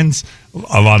his friends,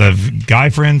 a lot of guy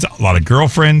friends, a lot of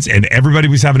girlfriends, and everybody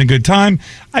was having a good time.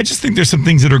 I just think there's some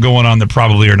things that are going on that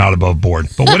probably are not above board.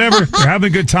 But whatever, they're having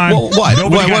a good time. Well, what?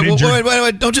 Nobody got injured.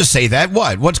 Wait, don't just say that.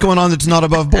 What? What's going on that's not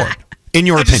above board, in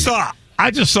your opinion? I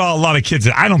just saw a lot of kids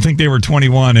that I don't think they were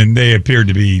 21 and they appeared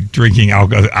to be drinking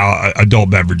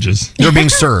adult beverages. They're being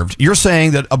served. You're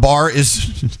saying that a bar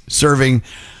is serving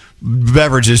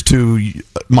beverages to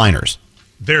minors.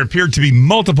 There appeared to be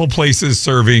multiple places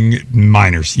serving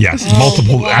minors. Yes,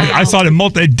 multiple. Wow. I saw it in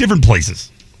different places.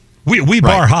 We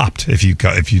bar hopped if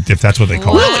that's what they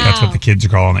call it. That's what the kids are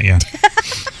calling it. Yeah.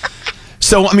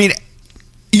 So I mean,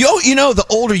 the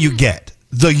older you get,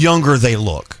 the younger they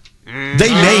look. They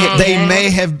may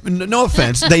have, no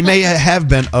offense, they may have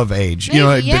been of age.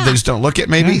 Maybe, they just don't look it.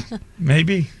 Maybe.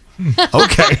 Maybe.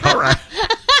 Okay. All right.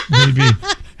 Maybe.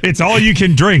 It's all you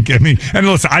can drink. I mean, and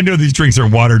listen, I know these drinks are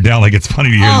watered down. Like, it's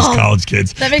funny to hear these college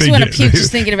kids. That makes me want to puke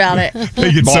just thinking about it.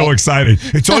 They get so excited.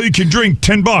 It's all you can drink,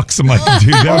 $10. I'm like,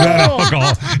 dude, that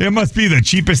alcohol. It must be the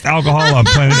cheapest alcohol on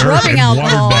planet Earth and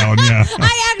watered down. Yeah.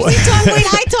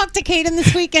 I talked to Caden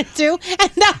this weekend too, and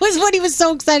that was what he was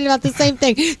so excited about. The same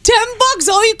thing. $10,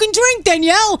 all you can drink,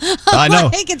 Danielle. I know.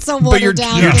 Like, it's so watered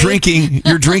down. You're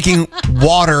drinking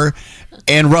water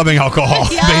and rubbing alcohol.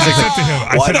 Yeah. Basically. I said to him,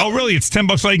 I said, "Oh, really? It's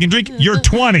 $10 all you can drink? You're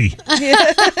 20."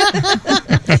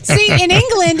 See, in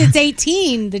England, it's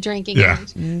 18 the drinking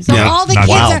age. So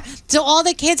all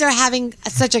the kids are having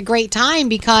such a great time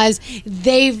because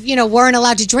they've weren't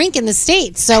allowed to drink in the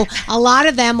States. So a lot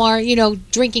of them are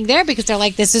drinking there because they're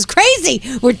like, this is crazy.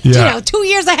 We're 2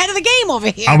 years ahead of the game over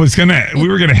here. We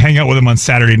were gonna hang out with him on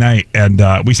Saturday night, and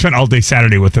we spent all day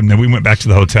Saturday with him. Then we went back to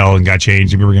the hotel and got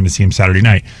changed, and we were going to see him Saturday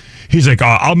night. He's like,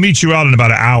 I'll meet you out in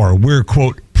about an hour. We're,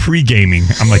 quote, pre-gaming.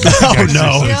 I'm like, oh,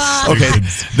 no. Okay,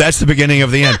 that's the beginning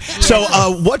of the end. So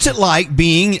what's it like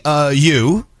being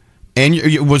you,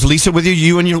 and was Lisa with you?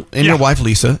 You and your wife,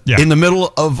 Lisa, in the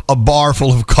middle of a bar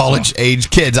full of college-age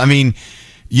kids? I mean,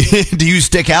 do you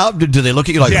stick out? Do they look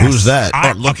at you like, who's that?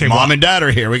 Mom and Dad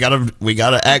are here. We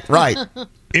gotta act right.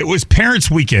 It was parents'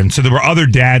 weekend, so there were other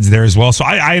dads there as well. So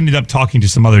I ended up talking to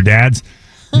some other dads.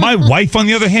 My wife, on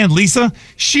the other hand, Lisa,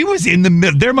 she was in the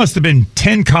middle. There must have been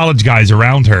 10 college guys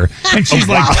around her, and she's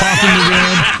like talking to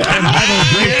them and having a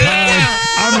great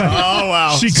time.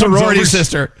 Wow! She comes sorority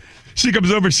sister. She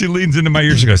comes over. She leans into my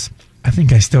ear. She goes, "I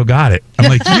think I still got it." I'm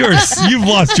like, "You've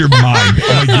lost your mind."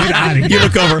 I'm like, "Get out of here." You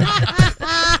look over.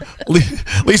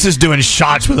 Lisa's doing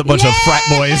shots with a bunch of frat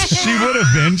boys. She would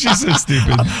have been. She's so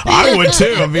stupid. I would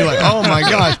too. I'd be like, "Oh my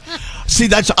gosh." See,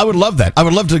 I would love that. I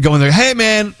would love to go in there. Hey,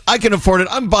 man, I can afford it.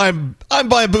 I'm buying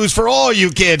booze for all you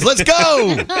kids. Let's go.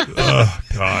 Oh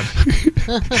God.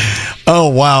 Oh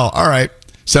wow. All right.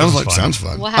 Sounds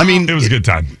fun. Wow. I mean, it was a good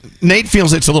time. Nate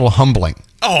feels it's a little humbling.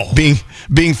 Oh, being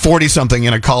 40-something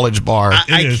in a college bar.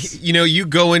 You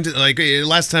go into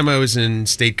last time I was in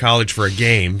State College for a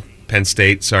game, Penn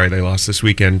State. Sorry, they lost this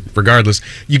weekend. Regardless,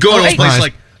 you go to a place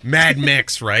like Mad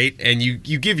Mix, right? And you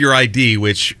give your ID,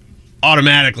 which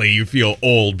automatically you feel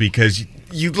old because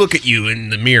you look at you in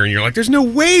the mirror and you're like, there's no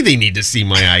way they need to see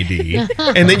my ID.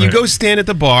 And then you go stand at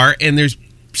the bar and there's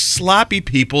sloppy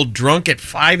people drunk at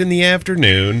 5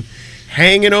 p.m.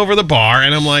 hanging over the bar,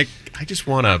 and I'm like, I just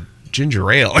want a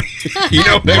ginger ale. You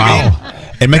know what I mean?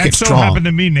 And make it strong. So happened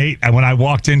to me, Nate, when I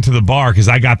walked into the bar because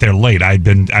I got there late.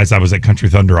 As I was at Country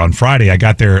Thunder on Friday, I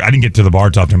got there. I didn't get to the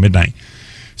bar till after midnight.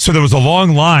 So there was a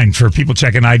long line for people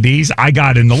checking IDs. I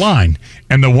got in the line,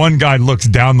 and the one guy looks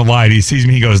down the line. He sees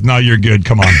me. He goes, "No, you're good.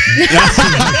 Come on."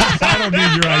 I don't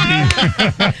need your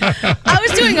ID. I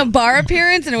was doing a bar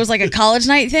appearance, and it was like a college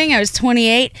night thing. I was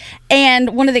 28,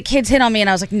 and one of the kids hit on me, and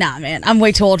I was like, "Nah, man, I'm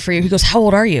way too old for you." He goes, "How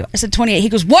old are you?" I said, 28. He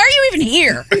goes, "Why are you even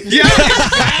here?"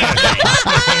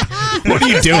 What are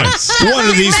you doing? One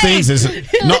of these things is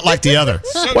not like the other.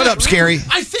 What up, Scary?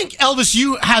 I think, Elvis,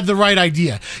 you had the right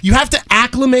idea. You have to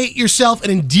acclimate yourself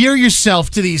and endear yourself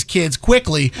to these kids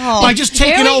quickly by just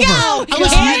taking over.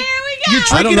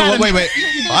 I don't know. Wait.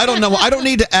 I don't know. I don't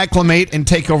need to acclimate and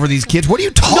take over these kids. What are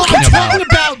you talking I'm about? talking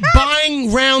about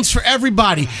buying rounds for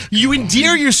everybody. You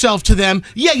endear yourself to them.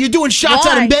 Yeah, you're doing shots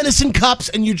out of medicine cups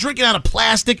and you're drinking out of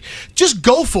plastic. Just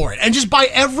go for it and just buy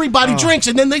everybody drinks,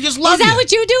 and then they just love you. Is that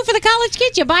what you do for the college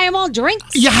kids? You buy them all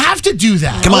drinks? You have to do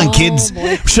that. Come on, kids.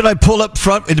 Boy. Should I pull up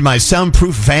front into my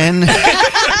soundproof van? I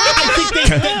think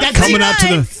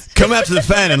come out to the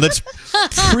fan and let's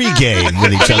pre-game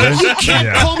with each other. You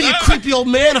can't call me a creepy old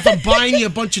man if I'm buying you a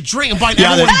bunch of drinks. I'm buying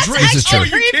everyone drinks. This is true.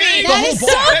 That is so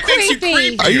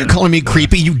creepy. Are you calling me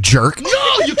creepy, you jerk? No,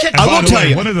 you can't. I will tell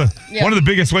you. One of the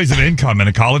biggest ways of income in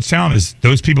a college town is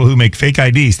those people who make fake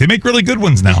IDs. They make really good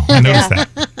ones now. I noticed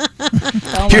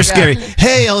that. Here's Scary.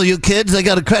 Hey, all you kids, I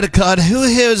got a credit card. Who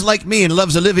here is like me and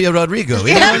loves Olivia Rodrigo?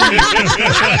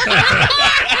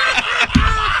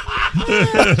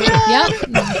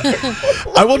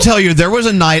 I will tell you, there was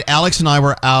a night Alex and I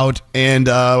were out and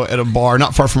at a bar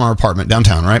not far from our apartment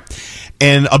downtown, right?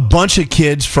 And a bunch of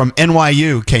kids from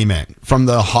NYU came in from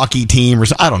the hockey team or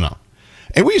something. I don't know.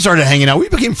 And we started hanging out. We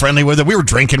became friendly with them. We were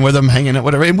drinking with them, hanging out,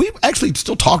 whatever. And we actually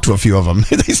still talk to a few of them.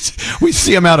 We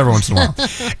see them out every once in a while.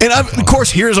 And of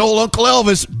course, here's old Uncle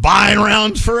Elvis buying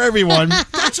rounds for everyone.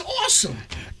 That's awesome.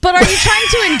 But are you trying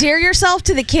to endear yourself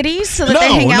to the kiddies so that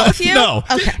they hang out with you? No.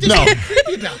 Okay.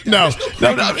 No.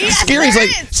 Scary's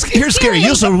like, here's Scary. You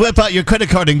also whip out your credit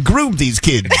card and groom these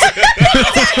kids.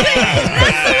 That's the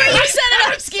way you set it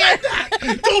up, Scare.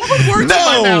 Don't put words in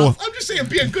my mouth. I'm just saying,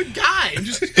 be a good guy and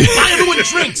just buy everyone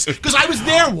drinks. Because I was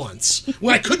there once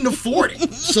when I couldn't afford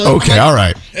it. So Okay, all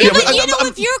right. Yeah, but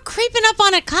if you're creeping up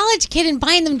on a college kid and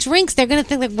buying them drinks, they're going to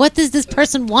think, like, what does this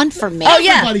person want from me? Oh,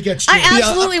 yeah. Everybody gets I drinks.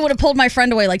 absolutely would have pulled my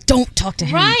friend away, like, don't talk to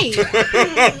him. Right.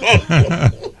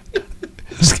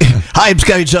 Hi, I'm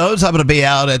Scotty Jones. I'm going to be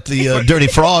out at the Dirty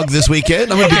Frog this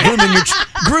weekend. I'm going to be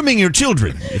grooming your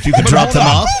children. If you could drop them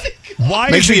off.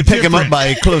 Make sure you pick them up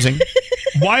by closing.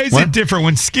 Why is it different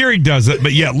when Scary does it,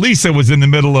 but yet Lisa was in the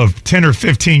middle of 10 or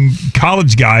 15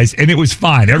 college guys, and it was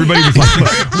fine. Everybody was like, we were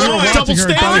watching her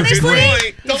and thought it was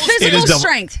great. Physical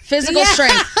strength. Physical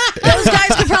strength. Those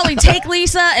guys could probably take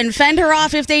Lisa and fend her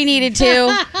off if they needed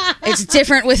to. It's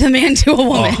different with a man to a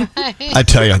woman. I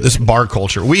tell you, this bar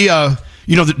culture. We, down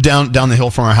the hill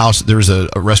from our house, there's a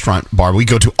restaurant bar we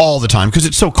go to all the time because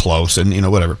it's so close and,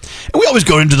 whatever. And we always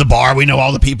go into the bar. We know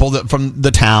all the people from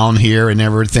the town here and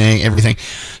everything.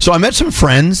 So I met some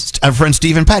friends, our friend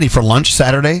Steve and Patty, for lunch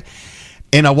Saturday.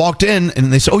 And I walked in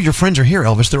and they said, "Oh, your friends are here,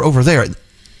 Elvis. They're over there."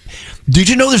 Did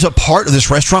you know there's a part of this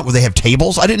restaurant where they have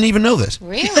tables? I didn't even know this.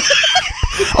 Really?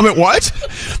 I mean, what?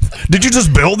 Did you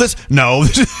just build this? No.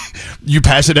 You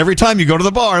pass it every time you go to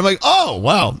the bar. I'm like, oh,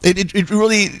 wow. It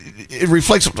really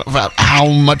reflects about how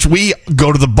much we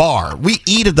go to the bar. We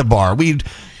eat at the bar. We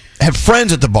have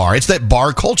friends at the bar. It's that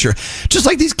bar culture. Just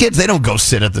like these kids, they don't go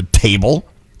sit at the table.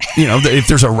 If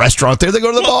there's a restaurant there, they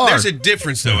go to the bar. There's a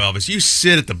difference, though, Elvis. You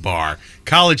sit at the bar.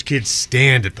 College kids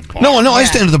stand at the bar. No, I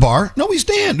stand at the bar. No, we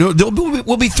stand.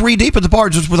 We'll be three deep at the bar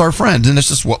just with our friends, and it's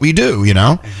just what we do,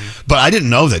 But I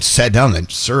didn't know that sat down and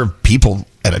served people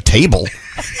at a table.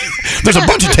 There's a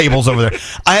bunch of tables over there.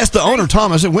 I asked the owner,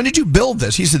 Tom, I said, "When did you build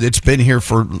this?" He said, "It's been here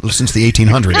since the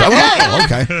 1800s.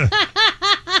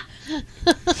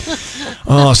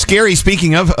 Okay. Scary.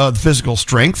 Speaking of physical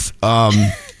strength,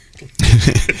 aren't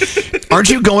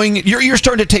you going? You're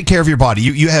starting to take care of your body.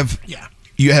 You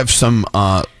have some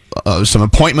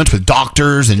appointments with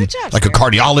doctors and a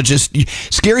cardiologist.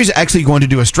 Scary's actually going to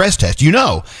do a stress test.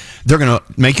 They're going to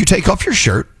make you take off your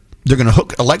shirt. They're going to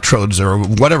hook electrodes or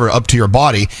whatever up to your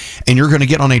body, and you're going to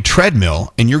get on a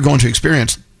treadmill, and you're going to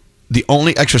experience the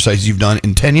only exercise you've done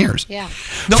in 10 years. Yeah.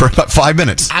 For about 5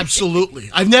 minutes. Absolutely.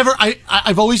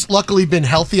 I've always luckily been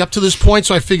healthy up to this point,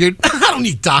 so I figured I don't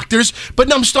need doctors. But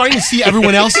now I'm starting to see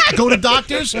everyone else go to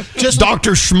doctors. Just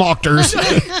Dr. Schmochters.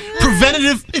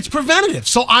 Preventative. It's preventative.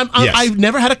 So I've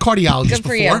never had a cardiologist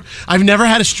before. You. I've never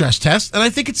had a stress test, and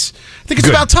I think it's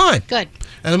about time. Good.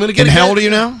 And I'm going to get. And how old are you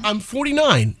now? I'm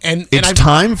 49, and it's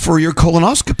time for your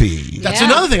colonoscopy. That's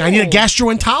another thing. I need a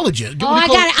gastroenterologist. Oh,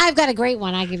 I've got a great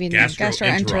one. I give you the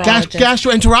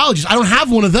gastroenterologist. I don't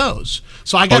have one of those,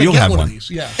 so I got to get one of these.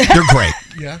 Yeah, they're great.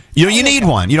 Yeah, you need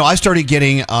one. I started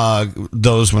getting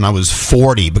those when I was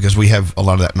 40 because we have a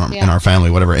lot of that in our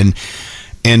family, whatever. And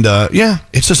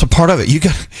it's just a part of it. You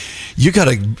got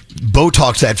to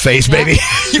Botox that face, baby.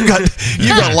 you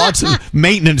got lots of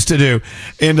maintenance to do,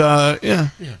 and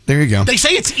there you go. They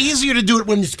say it's easier to do it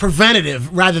when it's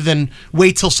preventative rather than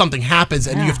wait till something happens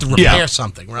and you have to repair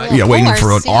something, right? Yeah, waiting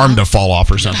for an arm to fall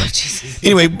off or something.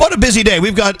 Anyway, what a busy day.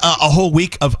 We've got a whole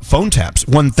week of phone taps,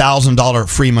 $1,000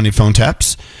 free money phone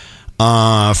taps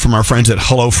from our friends at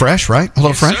HelloFresh, right?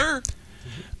 HelloFresh. Yes, sir.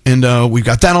 And we've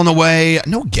got that on the way.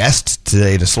 No guests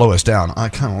today to slow us down. I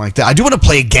kind of like that. I do want to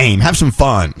play a game, have some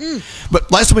fun.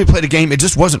 But last time we played a game, it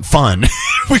just wasn't fun.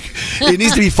 It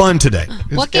needs to be fun today.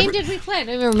 What game did we play? I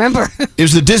don't even remember. It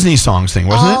was the Disney songs thing,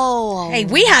 wasn't it? Hey,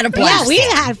 we had a blast. Yeah, we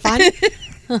had fun.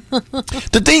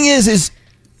 The thing is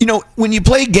when you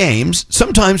play games,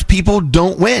 sometimes people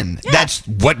don't win. Yeah. That's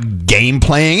what game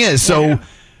playing is. So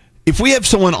if we have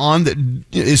someone on that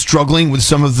is struggling with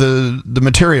some of the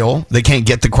material, they can't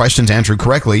get the questions answered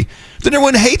correctly, then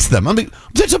everyone hates them. I mean,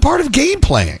 that's a part of game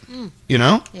playing.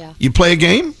 Yeah. You play a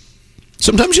game,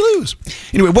 sometimes you lose.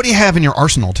 Anyway, what do you have in your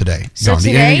arsenal today? So Gandhi?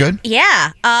 today, anything good?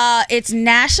 Yeah, it's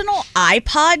National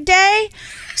iPod Day.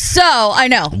 So, I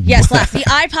know. Yes, the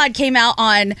iPod came out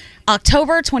on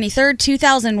October 23rd,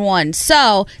 2001.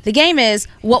 So, the game is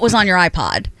What Was on Your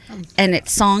iPod? And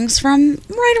it's songs from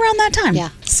right around that time. Yeah.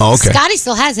 Oh, okay. Scotty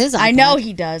still has his iPod. I know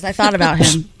he does. I thought about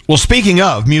him. Well, speaking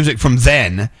of music from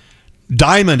then,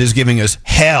 Diamond is giving us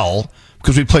hell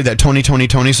because we played that Tony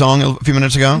song a few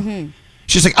minutes ago. Mm-hmm.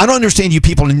 She's like, I don't understand you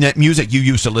people in that music you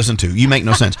used to listen to. You make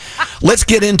no sense. Let's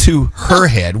get into her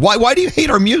head. Why do you hate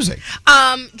our music?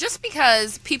 Just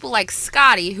because people like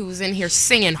Scotty, who's in here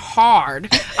singing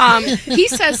hard, he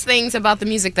says things about the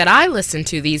music that I listen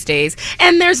to these days,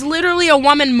 and there's literally a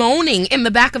woman moaning in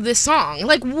the back of this song.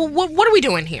 Like, what are we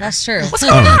doing here? That's true. What's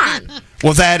going on?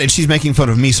 Well, that, and she's making fun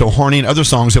of Me So Horny and other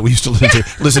songs that we used to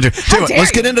listen to. Tell you what,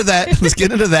 let's get into that. Let's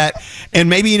get into that. And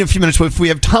maybe in a few minutes, if we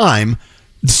have time,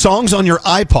 songs on your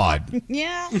iPod.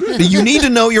 Yeah. You need to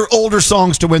know your older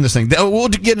songs to win this thing. We'll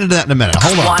get into that in a minute.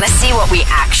 Hold on. Want to see what we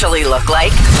actually look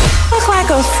like? Look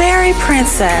like a fairy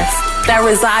princess that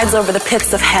resides over the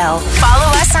pits of hell.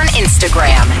 Follow us on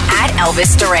Instagram at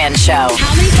Elvis Duran Show.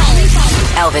 How many followers?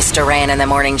 Elvis Duran in the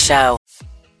Morning Show.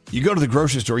 You go to the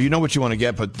grocery store, you know what you want to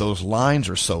get, but those lines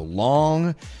are so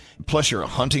long. Plus, you're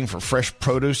hunting for fresh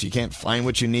produce. You can't find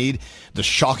what you need. The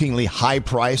shockingly high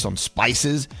price on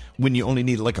spices when you only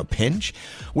need like a pinch.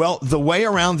 Well, the way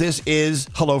around this is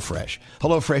HelloFresh.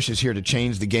 HelloFresh is here to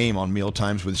change the game on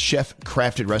mealtimes with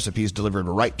chef-crafted recipes delivered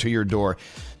right to your door.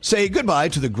 Say goodbye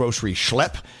to the grocery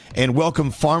schlep and welcome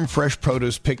farm-fresh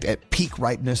produce picked at peak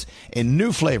ripeness and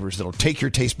new flavors that'll take your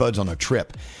taste buds on a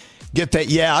trip. Get that,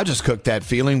 yeah, I just cooked that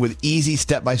feeling with easy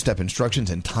step-by-step instructions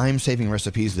and time-saving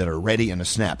recipes that are ready in a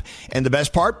snap. And the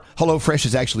best part? HelloFresh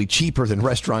is actually cheaper than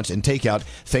restaurants and takeout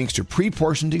thanks to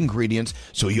pre-portioned ingredients,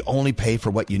 so you only pay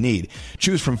for what you need.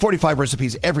 Choose from 45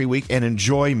 recipes every week and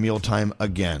enjoy mealtime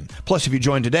again. Plus, if you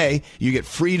join today, you get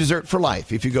free dessert for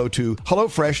life if you go to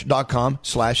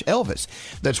HelloFresh.com/Elvis.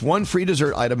 That's one free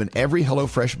dessert item in every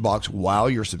HelloFresh box while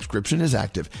your subscription is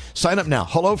active. Sign up now,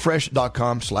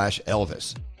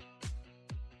 HelloFresh.com/Elvis.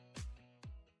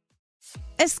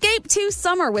 Escape to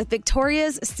summer with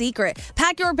Victoria's Secret.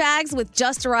 Pack your bags with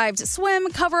just-arrived swim,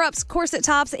 cover-ups, corset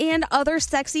tops, and other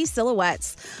sexy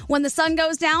silhouettes. When the sun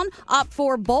goes down, opt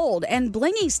for bold and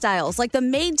blingy styles like the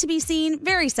made-to-be-seen,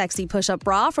 very sexy push-up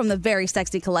bra from the Very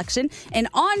Sexy collection, and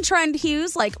on-trend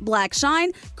hues like black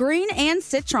shine, green, and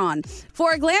citron.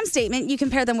 For a glam statement, you can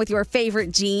pair them with your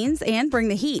favorite jeans and bring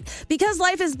the heat. Because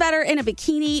life is better in a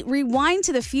bikini, rewind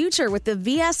to the future with the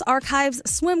VS Archives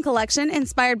swim collection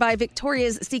inspired by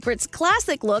Victoria's Secret's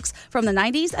classic looks from the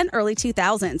 90s and early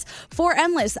 2000s. For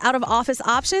endless out-of-office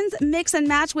options, mix and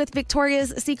match with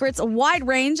Victoria's Secret's wide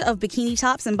range of bikini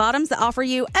tops and bottoms that offer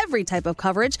you every type of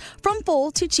coverage, from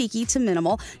full to cheeky to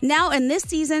minimal, now in this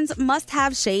season's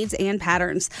must-have shades and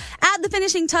patterns. Add the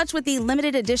finishing touch with the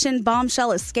limited edition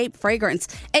Bombshell Escape fragrance,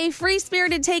 a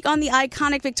free-spirited take on the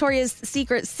iconic Victoria's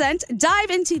Secret scent. Dive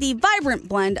into the vibrant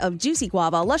blend of juicy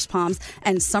guava, lush palms,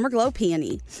 and summer glow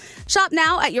peony. Shop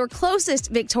now at your closest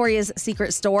Victoria's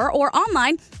Secret store or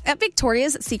online at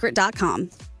victoriassecret.com.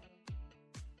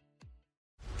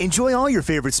 Enjoy all your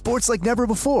favorite sports like never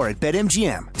before at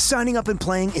BetMGM. Signing up and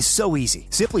playing is so easy.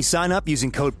 Simply sign up using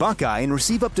code Buckeye and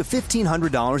receive up to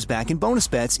 $1,500 back in bonus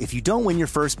bets if you don't win your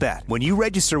first bet. When you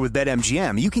register with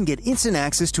BetMGM, you can get instant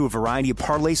access to a variety of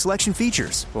parlay selection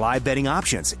features, live betting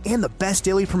options, and the best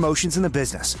daily promotions in the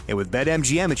business. And with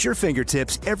BetMGM at your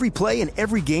fingertips, every play and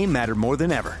every game matter more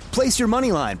than ever. Place your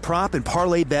moneyline, prop, and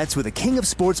parlay bets with the king of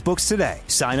sportsbooks today.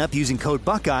 Sign up using code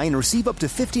Buckeye and receive up to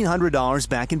 $1,500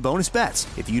 back in bonus bets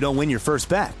if you don't win your first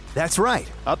bet. That's right,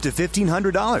 up to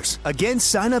 $1,500. Again,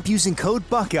 sign up using code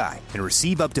Buckeye and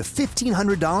receive up to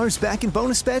 $1,500 back in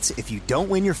bonus bets if you don't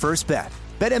win your first bet.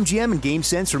 BetMGM and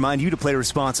GameSense remind you to play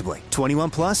responsibly. 21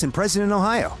 plus and present in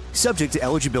Ohio. Subject to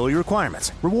eligibility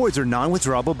requirements. Rewards are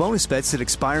non-withdrawable bonus bets that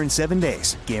expire in 7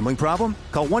 days. Gambling problem?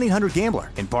 Call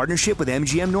 1-800-GAMBLER in partnership with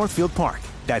MGM Northfield Park.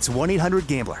 That's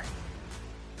 1-800-GAMBLER.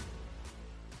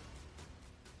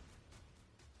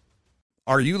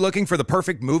 Are you looking for the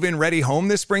perfect move-in ready home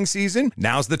this spring season?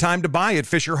 Now's the time to buy at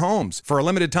Fisher Homes. For a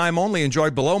limited time only, enjoy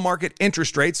below-market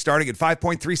interest rates starting at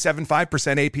 5.375%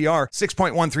 APR,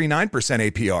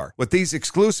 6.139% APR. With these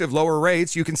exclusive lower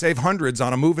rates, you can save hundreds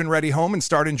on a move-in ready home and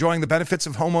start enjoying the benefits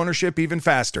of home ownership even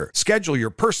faster. Schedule your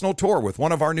personal tour with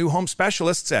one of our new home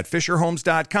specialists at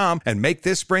FisherHomes.com and make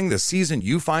this spring the season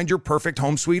you find your perfect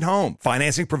home sweet home.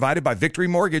 Financing provided by Victory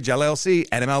Mortgage, LLC,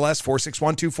 NMLS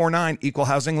 461249, Equal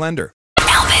Housing Lender.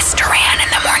 Elvis Duran in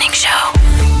the Morning Show.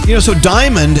 You know, so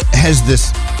Diamond has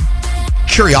this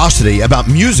curiosity about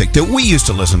music that we used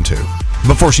to listen to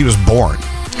before she was born.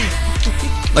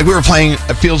 Like we were playing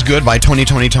It Feels Good by Tony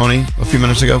a few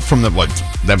minutes ago from that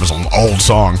was an old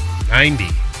song. 90.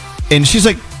 And she's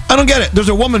like, I don't get it. There's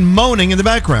a woman moaning in the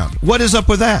background. What is up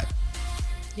with that?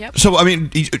 Yep. So, I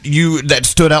mean, you that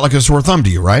stood out like a sore thumb to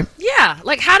you, right? Yeah.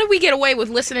 Like, how did we get away with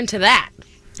listening to that?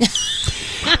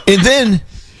 And then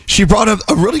she brought up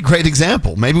a really great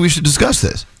example. Maybe we should discuss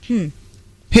this. Hit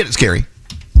it, Scary.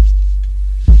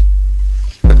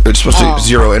 It's supposed to be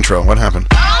zero intro. What happened?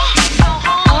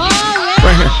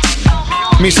 Right here.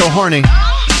 Me so horny.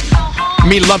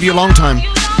 Me love you long time.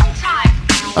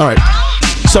 All right.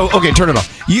 So, okay, turn it off.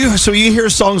 So you hear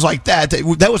songs like that.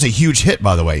 That was a huge hit,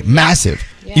 by the way. Massive.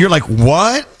 Yeah. You're like,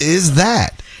 what is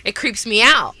that? It creeps me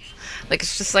out. Like,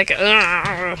 it's just like,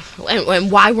 and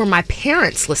why were my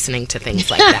parents listening to things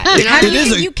like that? You know? How do you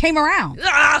think you came around?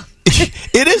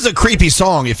 It is a creepy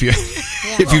song if you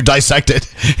dissect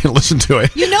it and listen to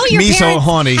it. You know your Me so parents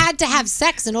horny. had to have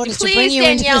sex in order to Please, bring you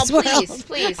Danielle, into this world.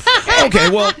 please. Okay,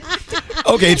 well,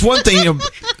 it's one thing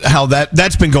how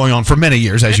that's been going on for many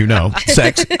years, as you know,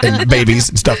 sex and babies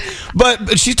and stuff.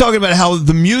 But she's talking about how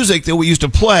the music that we used to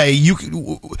play,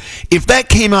 if that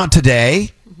came out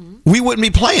today, we wouldn't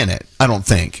be playing it. I don't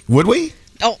think, would we?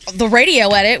 Oh, the radio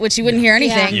edit, which you wouldn't hear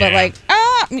anything, but like,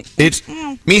 it's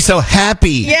me so happy.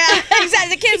 Yeah,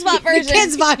 exactly. The Kids Bop version. The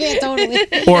Kids Bop, yeah, totally.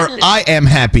 Or I am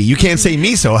happy. You can't say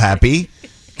me so happy.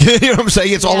 You know what I'm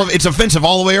saying? It's offensive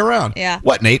all the way around. Yeah.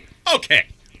 What, Nate? Okay.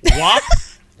 WAP?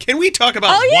 Can we talk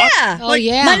about WAP? Yeah. Like,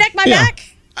 My neck, my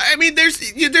back. I mean,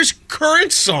 there's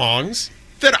current songs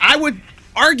that I would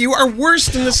argue are worse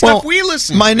than the stuff we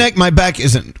listen to. My neck, my back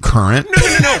isn't current.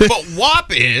 No. But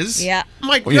WAP is. Yeah.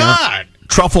 My God.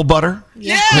 Truffle butter.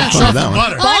 Yeah. Truffle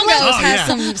butter. Bongos has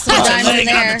some dimes in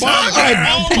there.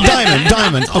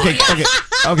 Diamond. Okay,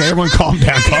 everyone calm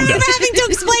down. I'm having to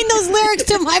explain those lyrics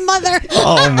to my mother.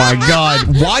 Oh my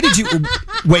God! Why did you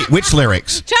wait? Which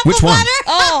lyrics? Truffle Which one? butter?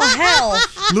 Oh hell!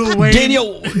 Lil Wayne.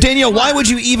 Danielle, why would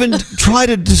you even try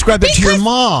to describe it to your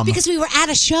mom? Because we were at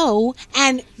a show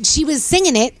and she was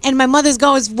singing it, and my mother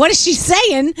goes, "What is she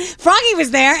saying?" Froggy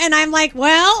was there, and I'm like,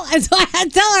 "Well," and so I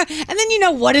had to tell her. And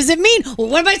then what does it mean? Well,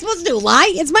 what am I supposed to do?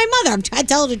 Lie? It's my mother. I'm trying to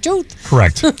tell her the truth.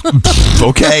 Correct. Okay. So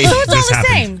it's all the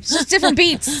same. It's just different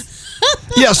beats.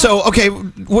 Yeah. So okay,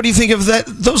 what do you think of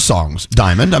those songs,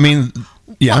 Diamond? I mean,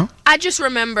 yeah. I just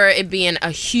remember it being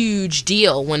a huge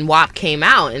deal when WAP came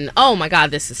out, and oh my God,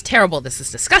 this is terrible, this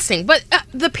is disgusting. But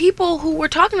the people who were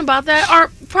talking about that are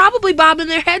probably bobbing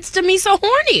their heads to Me So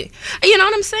Horny. You know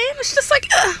what I'm saying? It's just like,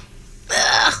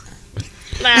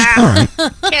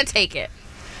 can't take it.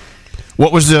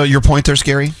 What was your point there,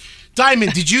 Scary?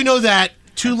 Diamond, did you know that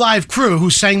Two Live Crew, who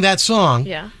sang that song,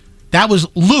 Yeah. that was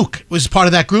Luke, was part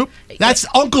of that group? That's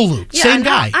Uncle Luke, Yeah, same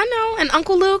guy. I know. And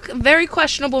Uncle Luke, very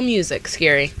questionable music,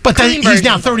 Scary. But then Clean he's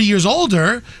now version. 30 years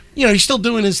older. He's still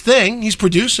doing his thing. He's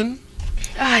producing.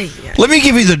 Yeah. Let me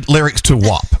give you the lyrics to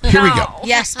WAP. Here we go.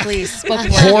 Yes, please.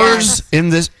 Whores in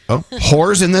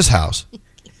this house.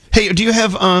 Hey, do you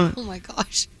have Oh my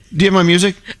gosh. do you have my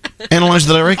music? Analyze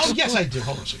the lyrics? Oh, yes, I do.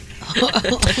 Hold on a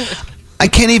second. I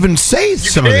can't even say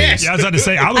some of these. Yeah, I was about to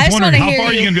say, I was just wondering wanna how far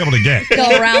are hear you going to be able to get?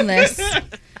 Go around this. I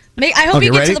hope Okay,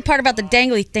 you get ready? to the part about the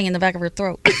dangly thing in the back of her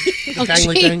throat. Oh,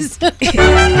 Dangly jeez.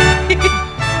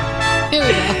 Here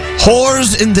we go.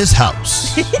 Whores in this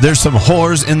house. There's some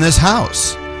whores in this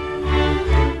house.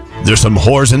 There's some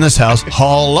whores in this house.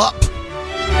 Haul up.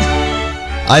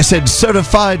 I said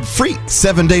certified freak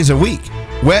 7 days a week.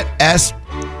 Wet ass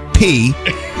pee.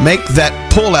 Make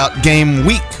that pull-out game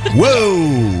weak.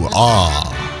 Whoa.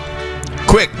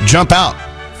 Quick, jump out,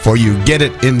 for you get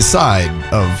it inside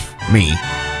of me.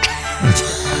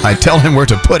 I tell him where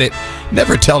to put it.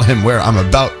 Never tell him where I'm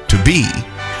about to be.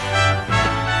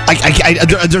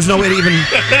 There's no way to even.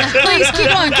 Please keep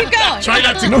going. Keep going. Try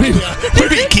not to No, you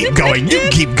keep going. You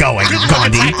keep going,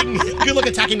 Gandhi. Good luck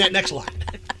attacking that next line.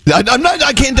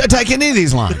 I can't attack any of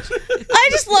these lines. I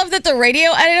just love that the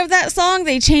radio edit of that song,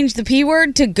 they changed the P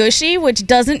word to gushy, which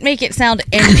doesn't make it sound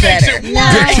any better.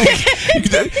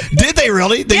 Did they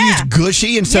really? They used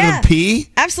gushy instead of pee?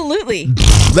 Absolutely.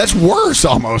 That's worse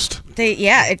almost.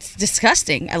 It's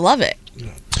disgusting. I love it.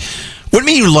 What do you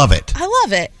mean you love it? I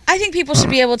love it. I think people should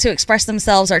be able to express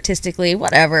themselves artistically,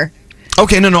 whatever.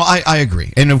 Okay, no, I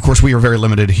agree. And of course, we are very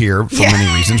limited here for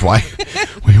many reasons why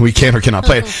we can or cannot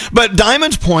play it. But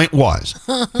Diamond's point was,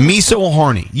 me so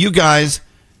horny. You guys,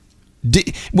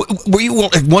 were you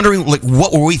wondering, like,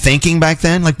 what were we thinking back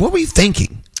then? Like, what were you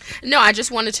thinking? No, I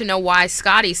just wanted to know why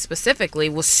Scotty specifically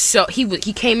was so he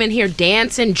came in here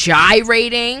dancing,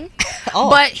 gyrating,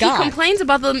 but he complains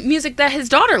about the music that his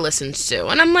daughter listens to,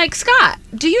 and I'm like, Scott,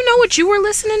 do you know what you were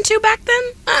listening to back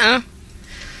then?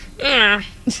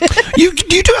 You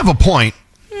do have a point.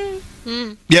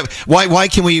 Yeah. Why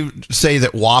can we say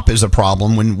that WAP is a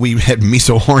problem when we had Me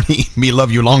So Horny, Me Love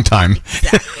You Long Time?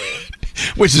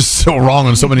 Which is so wrong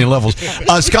on so many levels.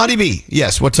 Scotty B,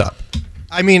 yes, what's up?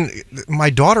 I mean, my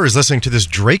daughter is listening to this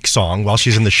Drake song while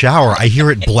she's in the shower. I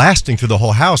hear it blasting through the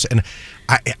whole house, and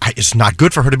it's not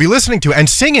good for her to be listening to and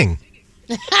singing.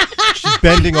 She's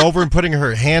bending over and putting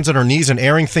her hands on her knees and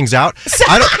airing things out.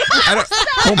 I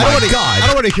don't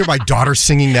want to hear my daughter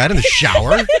singing that in the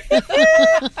shower.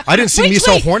 I didn't sing Me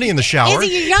So Horny in the shower. Is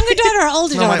it your younger daughter or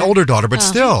older daughter? No, my older daughter, but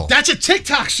still. That's a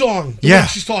TikTok song. The Yeah. one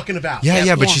she's talking about.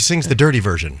 Yeah, but she sings the dirty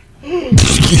version.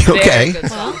 Okay.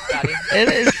 It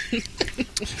is.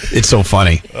 It's so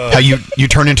funny how you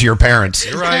turn into your parents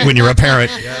when you're a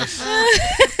parent. Yes.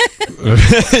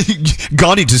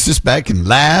 Gandhi just sits back and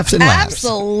laughs and laughs.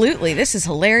 Absolutely. This is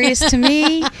hilarious to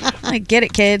me. I get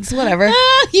it, kids. Whatever.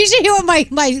 You should hear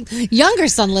what my younger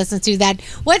son listens to.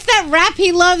 What's that rap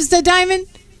he loves, the Diamond?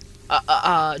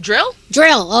 Drill?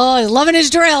 Drill. Oh, loving his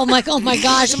drill. I'm like, oh my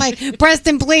gosh. I'm like,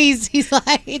 Preston, please. He's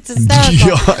like, it's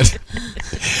hysterical. God.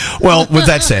 Well, with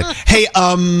that said, hey,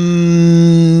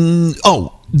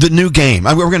 the new game.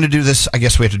 We're going to do this. I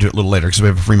guess we have to do it a little later because we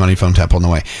have a free money phone tap on the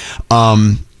way.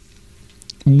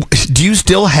 Do you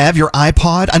still have your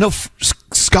iPod? I know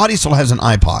Scotty still has an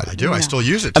iPod. I do. I still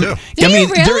use it, too. Do you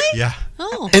really? Yeah.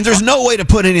 Oh. And there's no way to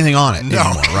put anything on it anymore,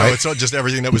 right? No, it's all just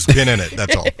everything that was been in it.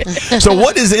 That's all. So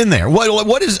what is in there?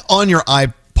 What is on your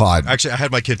iPod? Actually, I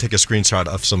had my kid take a screenshot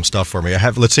of some stuff for me. I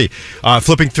have, let's see,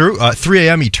 flipping through 3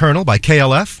 a.m. Eternal by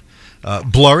KLF.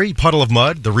 Blurry, Puddle of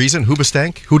Mud, The Reason,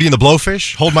 Hoobastank, Hootie and the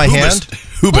Blowfish, Hold My Hand.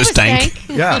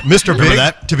 Hoobastank. Yeah, Mr. Big,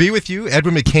 that? To Be With You,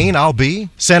 Edwin McCain, I'll Be,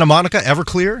 Santa Monica,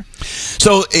 Everclear.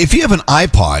 So if you have an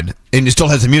iPod and it still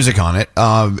has the music on it,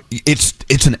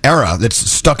 it's an era that's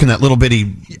stuck in that little bitty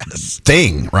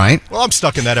thing, right? Well, I'm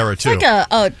stuck in that era, too. It's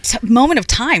like a moment of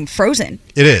time, frozen.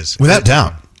 It is. Without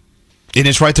doubt. And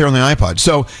it's right there on the iPod.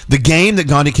 So the game that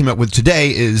Gandhi came up with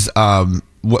today is...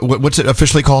 what's it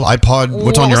officially called? iPod?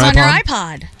 What's on your iPod? What's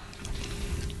on your iPod?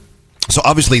 So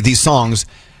obviously these songs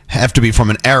have to be from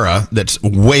an era that's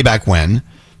way back when.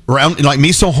 Around, like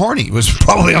Me So Horny was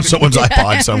probably on someone's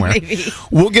iPod somewhere. Maybe.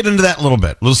 We'll get into that in a little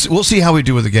bit. We'll see how we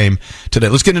do with the game today.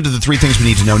 Let's get into the 3 things we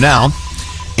need to know now.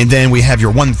 And then we have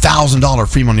your $1,000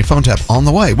 free money phone tap on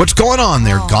the way. What's going on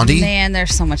there, Gandhi? Man,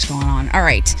 there's so much going on. All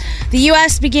right. The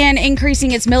U.S. began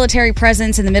increasing its military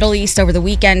presence in the Middle East over the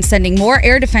weekend, sending more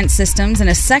air defense systems and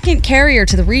a second carrier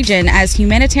to the region as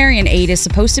humanitarian aid is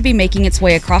supposed to be making its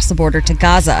way across the border to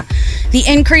Gaza. The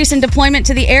increase in deployment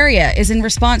to the area is in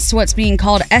response to what's being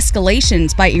called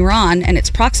escalations by Iran and its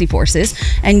proxy forces.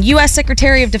 And U.S.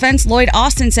 Secretary of Defense Lloyd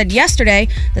Austin said yesterday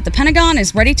that the Pentagon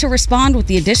is ready to respond with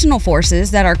the additional forces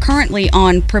that are currently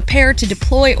on prepare to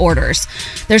deploy orders.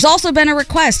 There's also been a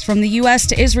request from the U.S.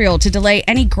 to Israel to delay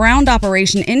any ground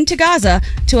operation into Gaza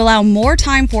to allow more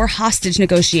time for hostage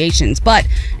negotiations. But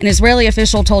an Israeli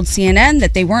official told CNN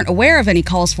that they weren't aware of any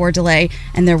calls for a delay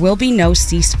and there will be no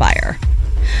ceasefire.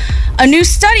 A new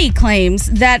study claims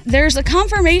that there's a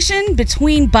confirmation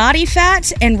between body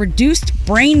fat and reduced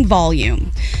brain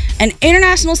volume. An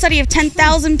international study of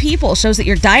 10,000 people shows that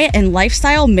your diet and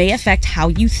lifestyle may affect how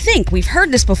you think. We've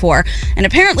heard this before. And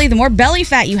apparently, the more belly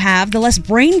fat you have, the less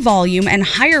brain volume and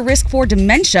higher risk for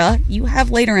dementia you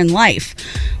have later in life.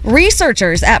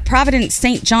 Researchers at Providence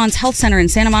St. John's Health Center in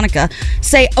Santa Monica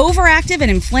say overactive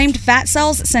and inflamed fat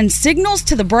cells send signals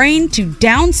to the brain to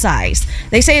downsize.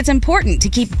 They say it's important to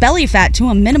keep belly fat to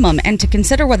a minimum and to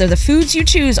consider whether the foods you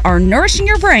choose are nourishing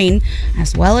your brain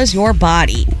as well as your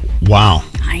body. Wow.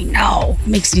 I know.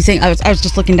 Makes you think. I was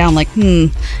just looking down like,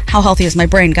 how healthy is my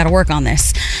brain? Got to work on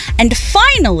this. And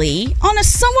finally, on a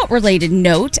somewhat related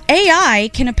note,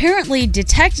 AI can apparently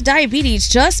detect diabetes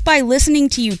just by listening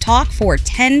to you talk for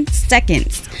 10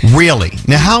 seconds. Really?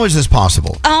 Now, how is this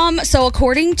possible? So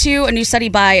according to a new study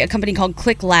by a company called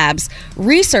Click Labs,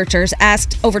 researchers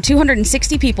asked over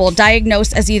 260 people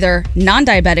diagnosed as either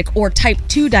non-diabetic or type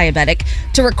 2 diabetic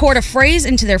to record a phrase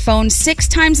into their phone 6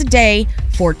 times a day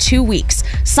for 2 weeks.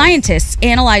 Scientists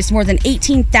analyzed more than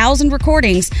 18,000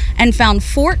 recordings and found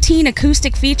 14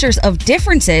 acoustic features of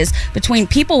differences between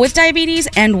people with diabetes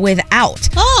and without.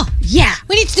 Oh, yeah.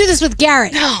 We need to do this with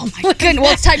Garrett. Oh, my goodness.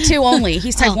 Well, it's type 2 only.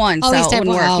 He's type 1, so he's type it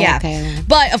wouldn't 1. work. Oh, yeah. okay.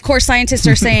 But, of course, scientists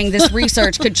are saying this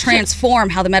research could transform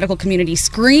how the medical community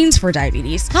screens for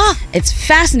diabetes. It's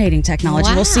fascinating technology.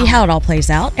 Wow. We'll see how it all plays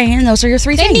out. And those are your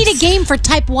 3 They things. need a game for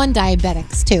type 1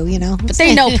 diabetics, too, you know. But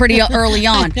they know pretty early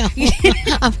on.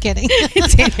 I'm kidding.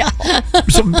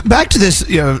 So back to this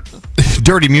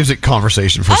dirty music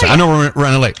conversation for a second. I know we're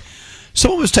running late.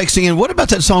 Someone was texting in, what about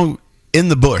that song In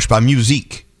the Bush by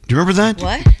Musique? Do you remember that?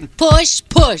 What? Push,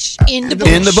 push, in the bush.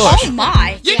 In the bush. Oh,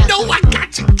 my. You know I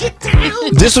got to get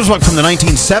down. This was from the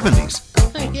 1970s.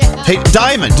 Yeah. Hey,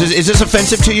 Diamond, is this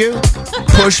offensive to you?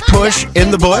 Push, push,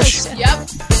 in the bush? Yep.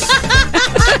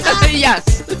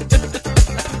 Yes.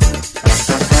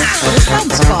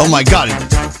 Oh, my God.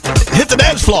 Hit the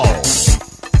dance floor.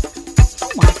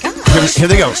 Oh, my God. Here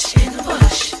they go.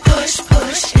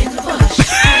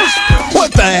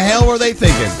 What the hell were they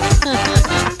thinking?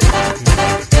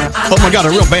 Oh my God, a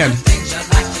real band.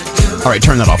 All right,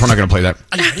 turn that off. We're not going to play that.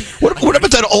 What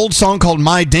about that old song called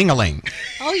My Ding-a-Ling?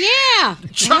 Oh, yeah.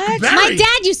 Chuck Berry. My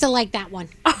dad used to like that one.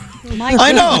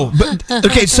 I know. But,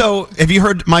 okay, so have you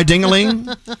heard My Ding-a-Ling,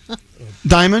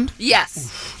 Diamond?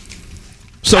 Yes.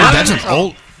 So that's an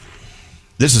old...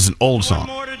 This is an old song.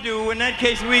 More to do. In that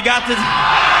case, we got to...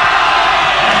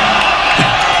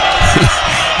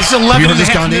 It's 11 you heard and a this,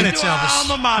 half Gandhi? minutes, Elvis.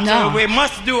 Alma mater. No. We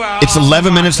must do our It's alma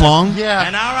 11 minutes mater. long? Yeah.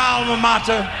 And our alma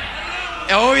mater...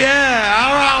 Oh, yeah.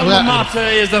 Our alma mater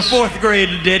is a 4th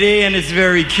grade ditty, and it's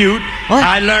very cute. What?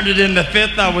 I learned it in the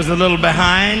 5th. I was a little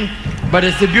behind. But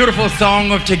it's a beautiful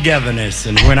song of togetherness.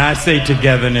 And when I say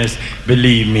togetherness,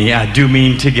 believe me, I do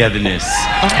mean togetherness.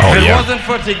 Oh, if it yeah. wasn't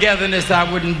for togetherness, I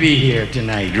wouldn't be here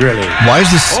tonight, really. Why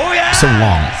is this Oh, yeah. so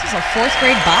long? This is a 4th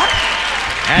grade bop?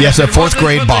 And Yes, if a it 4th wasn't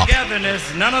grade for bop.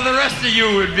 Togetherness, none of the rest of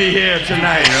you would be here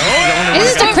tonight. Oh, Is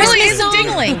this a Christmas song?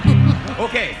 Ding-a-ling.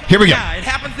 Okay. Here we go. Yeah, it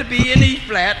happens to be in E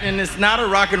flat, and it's not a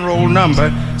rock and roll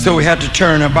number, so we had to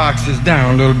turn our boxes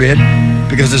down a little bit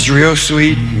because it's real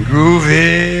sweet and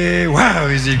groovy. Wow,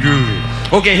 is it groovy?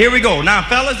 Okay, here we go. Now,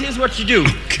 fellas, here's what you do.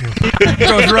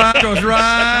 goes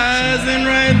rising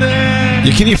right there.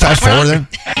 Can you fast forward then?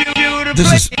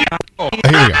 This is... Oh, here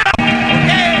we go.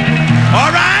 All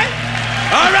right.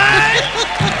 All right.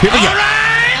 Here we go. All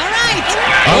right.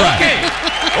 All right.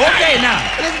 Okay, now.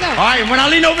 Let's go. All right, when I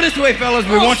lean over this way, fellas,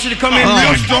 we want you to come in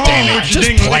real strong. Damn it. with your Just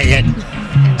ding-a-ling. play it.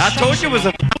 I told you it was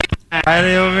a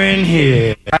right over in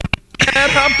here.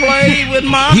 I play with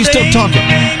my He's still talking.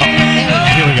 ding-a-ling. Oh,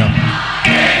 here we go.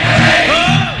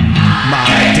 My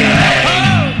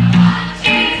Ding-a-ling.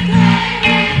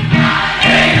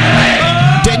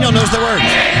 Daniel knows the words.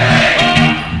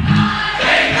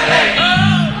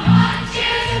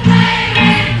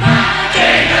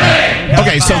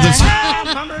 Okay, so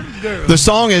the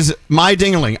song is My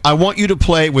Ding-a-ling. I want you to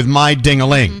play with My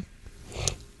Ding-a-ling.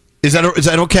 Is that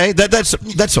okay?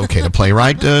 That's okay to play,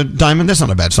 right, Diamond? That's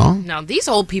not a bad song. Now, these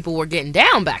old people were getting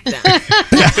down back then.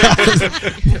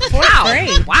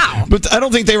 Wow. But I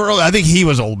don't think they were old. I think he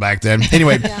was old back then.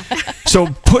 Anyway, so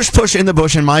push in the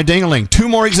bush and My Ding-a-ling. 2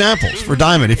 more examples for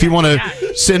Diamond. If you want to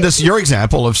send us your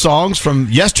example of songs from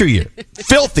yesteryear,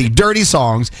 filthy, dirty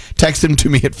songs, text them to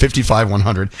me at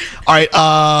 55100. All right,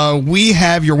 we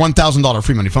have your $1,000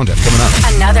 free money phone tap coming up.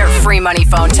 Another free money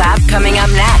phone tap coming up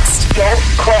next. Just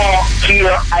call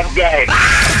here again.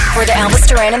 For the Elvis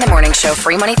Duran in the Morning Show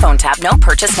free money phone tap, no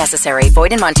purchase necessary.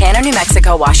 Void in Montana, New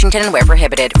Mexico, Washington, and where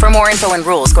prohibited. For more info and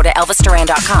rules, go to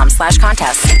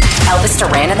elvisduran.com/contest. Elvis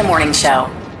Duran in the Morning Show.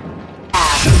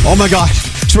 Oh my gosh.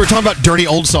 So we're talking about dirty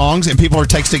old songs, and people are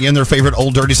texting in their favorite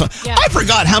old dirty songs. Yeah. I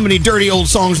forgot how many dirty old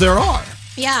songs there are.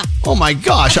 Yeah. Oh my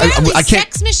gosh. Apparently, I can't.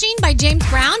 Sex Machine by James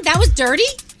Brown. That was dirty.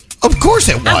 Of course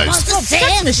it I was. a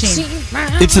sex machine.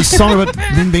 It's a song about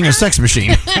them being a sex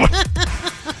machine.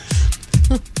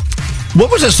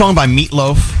 What was that song by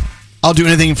Meatloaf? I'll do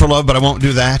anything for love, but I won't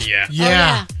do that.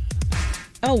 Yeah.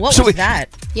 Oh, what So was it- that?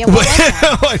 Yeah, what was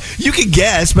that? You can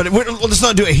guess, but let's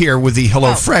not do it here with the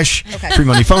HelloFresh okay. free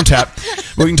money phone tap.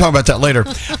 We can talk about that later.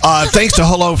 Thanks to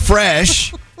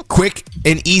HelloFresh, quick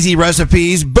and easy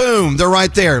recipes. Boom, they're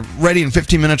right there, ready in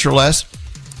 15 minutes or less.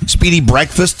 Speedy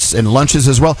breakfasts and lunches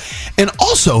as well. And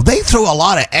also, they throw a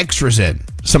lot of extras in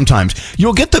sometimes.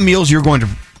 You'll get the meals you're going to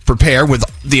prepare with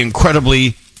the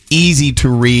incredibly easy to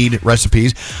read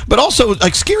recipes, but also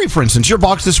like Scary, for instance, your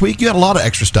box this week, you had a lot of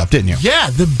extra stuff, didn't you?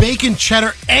 Yeah, the bacon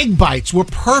cheddar egg bites were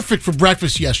perfect for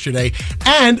breakfast yesterday.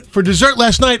 And for dessert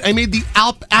last night, I made the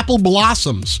apple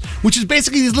blossoms, which is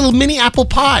basically these little mini apple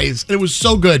pies. And it was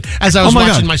so good as I was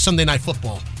watching my Sunday Night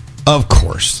Football. Of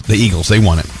course, the Eagles, they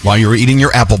won it while you were eating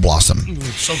your apple blossom.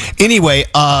 So good. Anyway,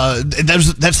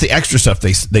 that's the extra stuff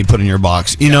they put in your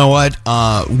box. You know what?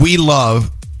 We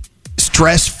love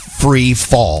stress-free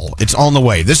fall. It's on the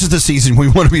way. This is the season we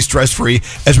want to be stress-free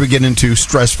as we get into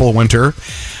stressful winter.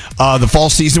 The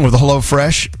fall season with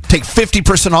HelloFresh. Take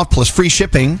 50% off plus free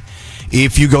shipping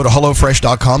if you go to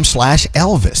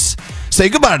HelloFresh.com/Elvis. Say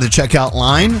goodbye to the checkout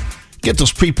line. Get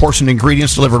those pre-portioned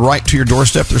ingredients delivered right to your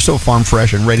doorstep. They're so farm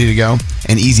fresh and ready to go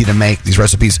and easy to make. These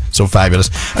recipes, so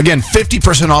fabulous. Again,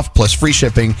 50% off plus free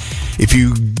shipping if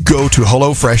you go to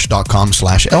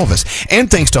HelloFresh.com/Elvis.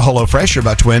 And thanks to HelloFresh, you're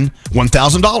about to win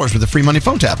 $1,000 with a free money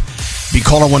phone tap. Be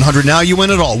caller 100 now. You win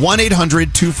it all.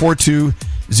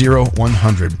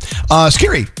 1-800-242-0100.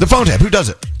 Scary, the phone tap. Who does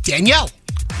it? Danielle.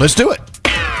 Let's do it.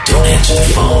 Don't answer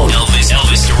the phone.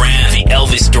 Elvis Duran. The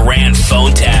Elvis Duran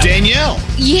phone tap. Danielle.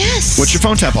 Yes. What's your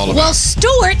phone tap all about? Well,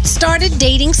 Stuart started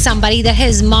dating somebody that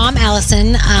his mom,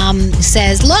 Allison,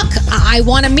 says, look, I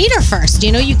want to meet her first.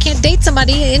 You know, you can't date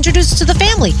somebody, introduce to the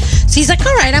family. So he's like,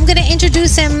 all right, I'm going to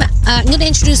introduce him. I'm going to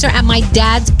introduce her at my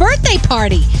dad's birthday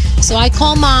party. So I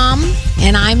call mom,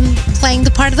 and I'm playing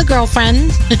the part of the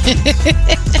girlfriend.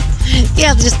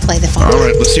 Yeah, just play the phone. All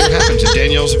right, let's see what happens in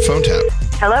Danielle's phone tap.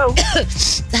 Hello.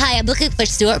 Hi, I'm looking for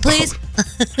Stuart, please.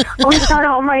 He's not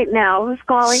home right now. Who's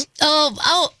calling?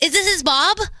 Oh, is this his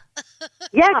Bob?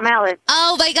 Yeah, I'm Alice.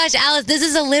 Oh my gosh, Alice, this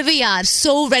is Olivia. I'm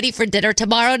so ready for dinner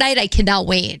tomorrow night. I cannot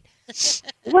wait.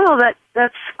 Well,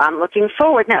 that's. I'm looking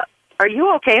forward. Now, are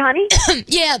you okay, honey?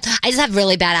 Yeah, I just have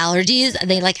really bad allergies.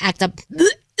 They act up.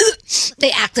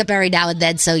 They act up every now and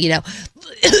then. So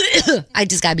I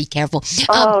just gotta be careful.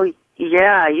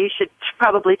 Yeah, you should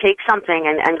probably take something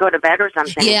and go to bed or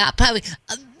something. Yeah, probably.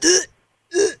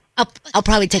 I'll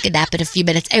probably take a nap in a few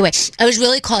minutes. Anyway, I was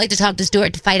really calling to talk to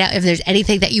Stuart to find out if there's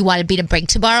anything that you wanted me to bring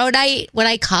tomorrow night when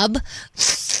I come. Do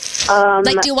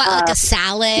you want a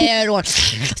salad or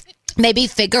maybe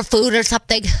finger food or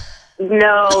something?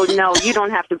 No, you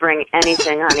don't have to bring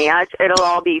anything, honey. It'll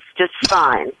all be just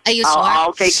fine. Are you sure?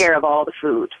 I'll take care of all the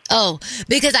food. Oh,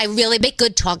 because I really make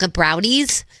good chocolate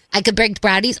brownies. I could bring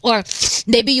brownies, or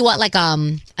maybe you want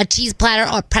a cheese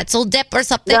platter or pretzel dip or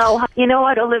something. No, you know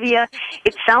what, Olivia?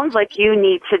 It sounds like you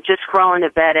need to just crawl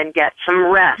into bed and get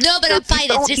some rest. No, but I'm fine.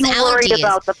 It's just allergies. Don't be worried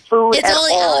about the food at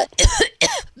all.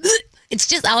 It's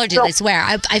just allergies, I swear.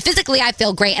 I physically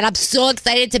feel great, and I'm so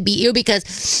excited to meet you because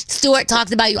Stuart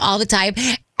talks about you all the time.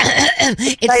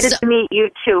 Excited to meet you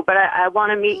too, but I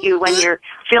want to meet you when you're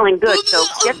feeling good. So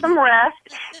get some rest,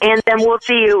 and then we'll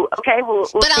see you. Okay, we'll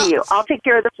see you. I'll take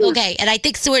care of the food. Okay, and I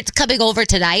think Stuart's coming over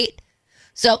tonight.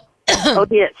 So. Oh,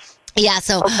 yes. Yeah.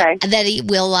 So. Okay. And then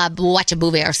we'll watch a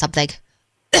movie or something.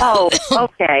 Oh,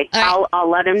 okay. Right. I'll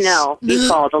let him know. You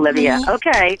called, Olivia.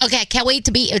 Okay. Okay. Can't wait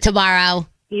to meet you tomorrow.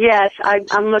 Yes,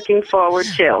 I'm looking forward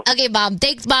to. Okay, Mom.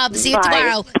 Thanks, Mom. See you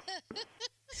tomorrow.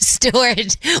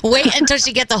 Stuart, wait until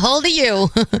she gets a hold of you.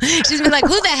 She's gonna be like,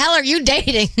 who the hell are you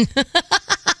dating?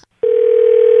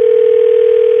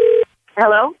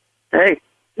 Hello? Hey.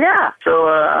 Yeah. So,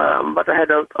 I'm about to head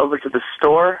over to the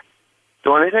store.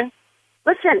 Do anything?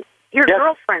 Listen, your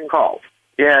girlfriend called.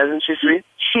 Yeah, isn't she sweet?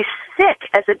 She's sick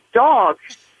as a dog.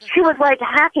 She was,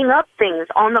 hacking up things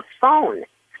on the phone.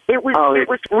 It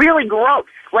was really gross.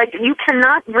 You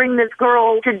cannot bring this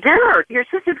girl to dinner. Your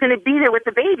sister's going to be there with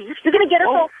the baby. You're going to get us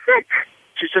all sick.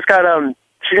 She's just got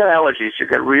allergies. She's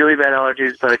got really bad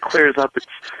allergies, but it clears up.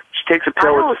 She takes a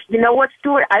pill. You know what,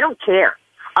 Stuart? I don't care.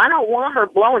 I don't want her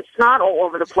blowing snot all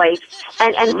over the place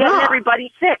and getting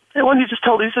everybody sick. Hey, why don't you just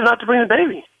tell Lisa not to bring the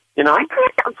baby? You know? I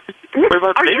can't.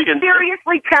 Are you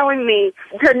seriously telling me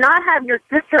to not have your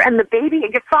sister and the baby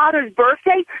at your father's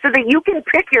birthday so that you can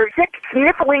pick your sick,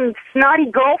 sniffling,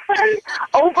 snotty girlfriend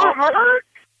over her?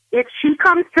 If she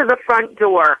comes to the front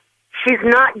door, she's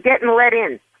not getting let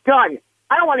in. Done.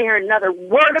 I don't want to hear another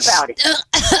word about it.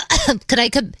 Can I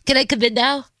come in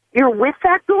now? You're with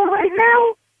that girl right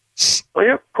now? Oh,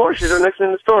 yeah, of course. She's next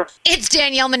in the store. It's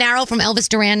Danielle Monaro from Elvis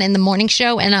Duran in the Morning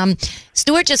Show, and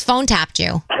Stuart just phone tapped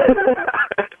you.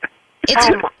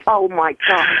 Oh my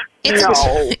God!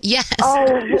 No. Yes.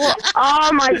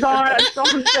 Oh my God! I'm so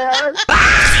embarrassed.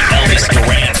 Elvis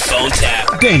Duran phone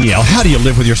tap. Danielle, how do you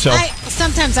live with yourself?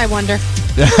 Sometimes I wonder.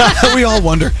 We all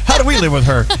wonder. How do we live with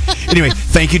her? Anyway,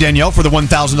 thank you, Danielle, for the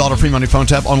 $1,000 free money phone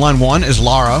tap. On line 1 is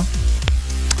Laura.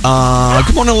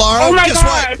 Good morning, Laura. Oh my Guess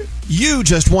God! What? You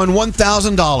just won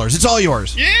 $1,000. It's all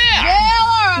yours.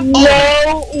 Yeah!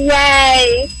 No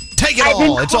way. Take it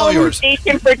all. It's all yours. I've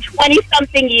been calling the station for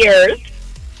 20-something years.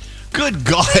 Good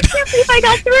God. I can't believe I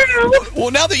got through.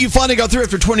 Well, now that you finally got through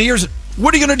after 20 years,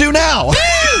 what are you going to do now?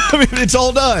 I mean, it's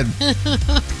all done.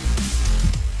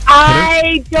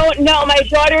 I don't know. My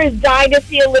daughter is dying to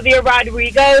see Olivia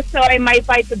Rodrigo, so I might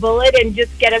bite the bullet and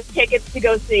just get us tickets to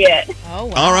go see it. Oh,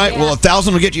 wow. All right. Yeah. Well,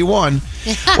 1,000 will get you one.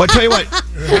 Well, I tell you what.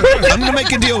 I'm going to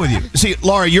make a deal with you. See,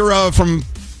 Laura, you're from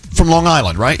Long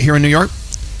Island, right? Here in New York?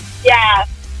 Yeah.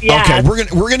 Yeah. Okay,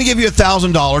 we're gonna give you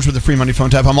 $1,000 with the free money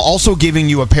phone tap. I'm also giving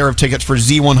you a pair of tickets for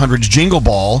Z100's Jingle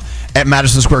Ball at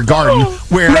Madison Square Garden,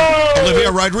 where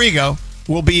Olivia Rodrigo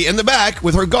will be in the back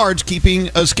with her guards keeping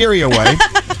a scary away.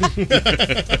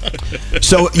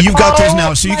 So you've got those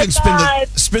now, so you can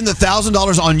spend the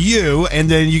 $1,000 on you, and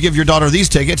then you give your daughter these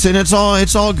tickets, and it's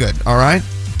all good. All right.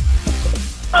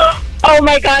 Oh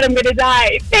my God, I'm gonna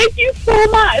die! Thank you so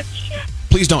much.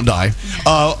 Please don't die.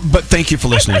 But thank you for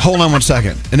listening. Hold on one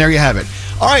second. And there you have it.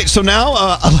 All right, so now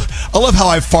I love how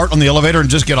I fart on the elevator and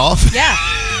just get off. Yeah.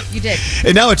 You did.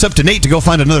 And now it's up to Nate to go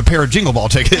find another pair of Jingle Ball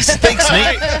tickets. Thanks,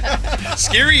 Nate.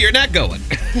 Scary, you're not going.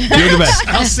 You're the best.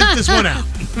 I'll sit this one out.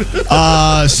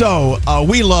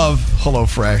 We love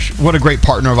HelloFresh. What a great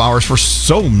partner of ours for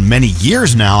so many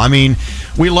years now. I mean,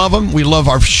 we love them. We love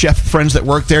our chef friends that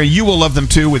work there. You will love them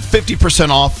too, with 50%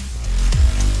 off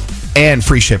and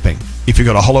free shipping if you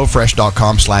go to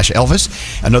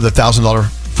HelloFresh.com/Elvis. Another $1,000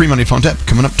 free money phone tap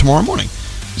coming up tomorrow morning.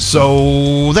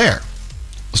 So there.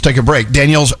 Let's take a break.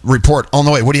 Danielle's report on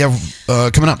the way. What do you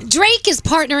have coming up? Drake is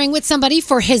partnering with somebody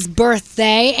for his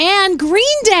birthday, and Green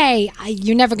Day.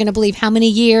 You're never going to believe how many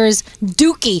years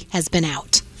Dookie has been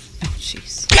out. Oh,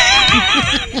 jeez.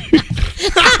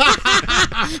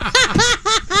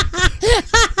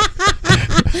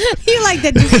 You like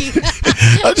the Dookie.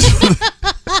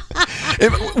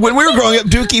 When we were growing up,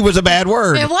 Dookie was a bad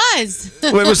word. It was.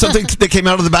 It was something that came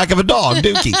out of the back of a dog,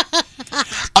 Dookie.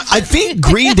 I think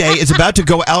Green Day is about to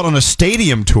go out on a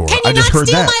stadium tour. Can you I just not heard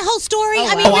steal that. my whole story?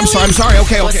 I'm sorry.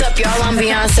 Okay. What's up, y'all? I'm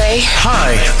Beyonce.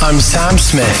 Hi, I'm Sam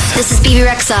Smith. This is BB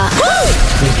Rexa.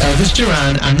 With Elvis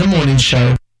Duran and The Morning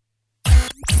Show.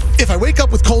 If I wake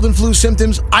up with cold and flu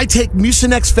symptoms, I take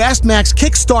Mucinex Fast Max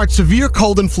Kickstart Severe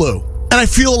Cold and Flu, and I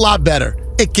feel a lot better.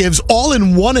 It gives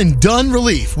all-in-one and done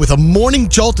relief with a morning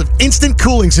jolt of instant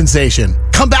cooling sensation.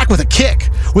 Come back with a kick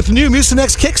with the new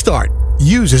Mucinex Kickstart.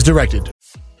 Use as directed.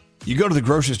 You go to the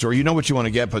grocery store, you know what you want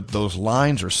to get, but those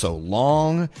lines are so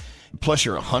long. Plus,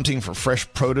 you're hunting for fresh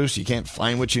produce. You can't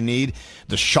find what you need.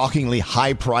 The shockingly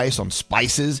high price on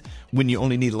spices when you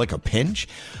only need like a pinch.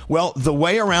 Well, the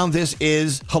way around this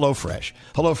is HelloFresh.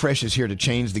 HelloFresh is here to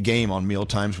change the game on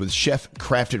mealtimes with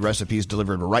chef-crafted recipes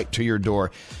delivered right to your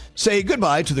door. Say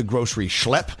goodbye to the grocery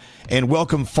schlep and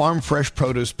welcome farm fresh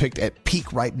produce picked at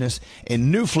peak ripeness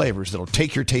and new flavors that'll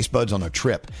take your taste buds on a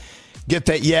trip. Get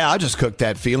that, I just cooked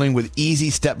that feeling with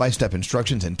easy step-by-step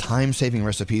instructions and time-saving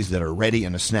recipes that are ready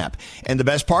in a snap. And the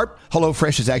best part?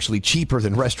 HelloFresh is actually cheaper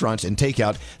than restaurants and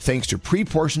takeout thanks to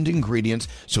pre-portioned ingredients,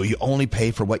 so you only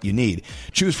pay for what you need.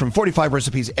 Choose from 45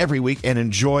 recipes every week and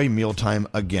enjoy mealtime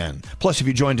again. Plus, if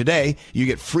you join today, you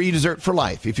get free dessert for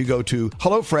life if you go to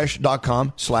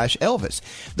HelloFresh.com/Elvis.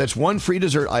 That's one free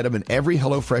dessert item in every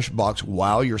HelloFresh box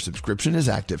while your subscription is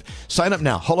active. Sign up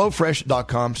now,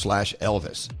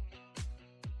 HelloFresh.com/Elvis.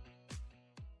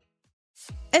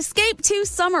 Escape to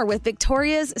summer with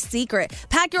Victoria's Secret.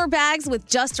 Pack your bags with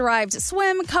just arrived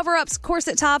swim, cover-ups,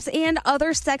 corset tops, and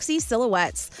other sexy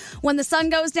silhouettes. When the sun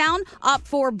goes down, opt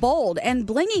for bold and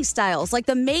blingy styles like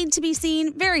the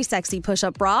made-to-be-seen, very sexy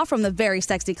push-up bra from the Very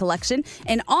Sexy collection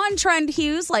and on-trend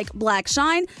hues like black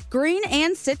shine, green,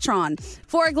 and citron.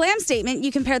 For a glam statement,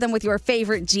 you can pair them with your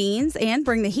favorite jeans and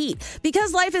bring the heat.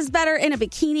 Because life is better in a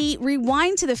bikini,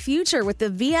 rewind to the future with the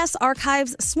VS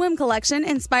Archives swim collection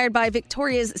inspired by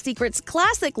Victoria's Secret's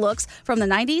classic looks from the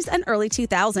 90s and early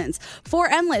 2000s. For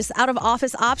endless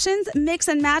out-of-office options, mix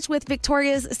and match with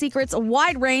Victoria's Secret's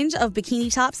wide range of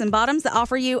bikini tops and bottoms that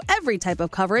offer you every type of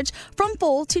coverage, from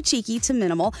full to cheeky to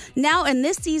minimal, now in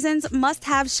this season's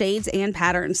must-have shades and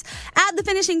patterns. Add the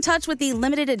finishing touch with the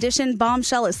limited edition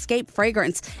Bombshell Escape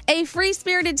fragrance, a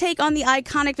free-spirited take on the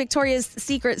iconic Victoria's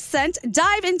Secret scent.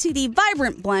 Dive into the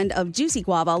vibrant blend of juicy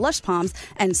guava, lush palms,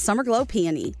 and summer glow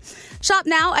peony. Shop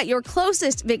now at your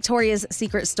closest Victoria's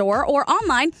Secret store or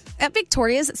online at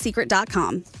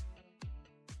victoriassecret.com.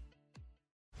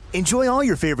 Enjoy all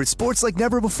your favorite sports like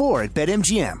never before at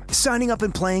BetMGM. Signing up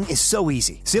and playing is so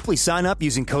easy. Simply sign up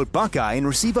using code Buckeye and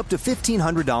receive up to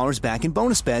 $1,500 back in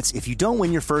bonus bets if you don't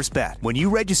win your first bet. When you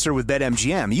register with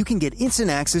BetMGM, you can get instant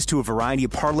access to a variety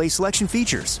of parlay selection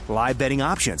features, live betting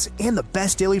options, and the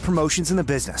best daily promotions in the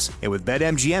business. And with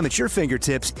BetMGM at your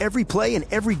fingertips, every play and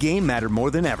every game matter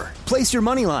more than ever. Place your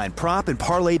moneyline, prop, and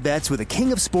parlay bets with the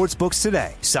king of sportsbooks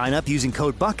today. Sign up using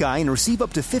code Buckeye and receive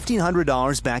up to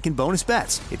 $1,500 back in bonus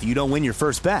bets if you don't win your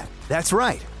first bet. That's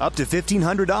right, up to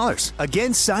 $1,500.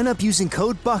 Again, sign up using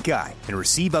code Buckeye and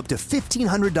receive up to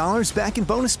 $1,500 back in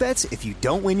bonus bets if you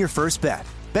don't win your first bet.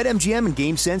 BetMGM and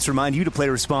GameSense remind you to play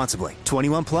responsibly.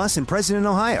 21 plus and present in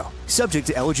Ohio. Subject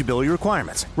to eligibility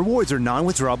requirements. Rewards are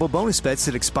non-withdrawable bonus bets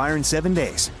that expire in 7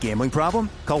 days. Gambling problem?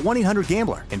 Call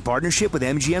 1-800-GAMBLER in partnership with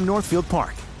MGM Northfield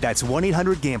Park. That's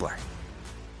 1-800-GAMBLER.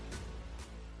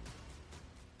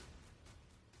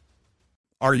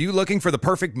 Are you looking for the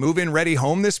perfect move-in ready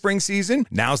home this spring season?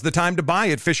 Now's the time to buy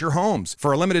at Fisher Homes.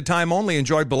 For a limited time only,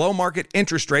 enjoy below-market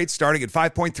interest rates starting at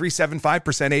 5.375%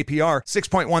 APR,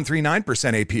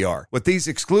 6.139% APR. With these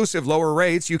exclusive lower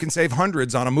rates, you can save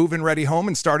hundreds on a move-in ready home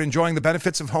and start enjoying the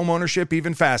benefits of homeownership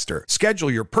even faster.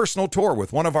 Schedule your personal tour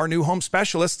with one of our new home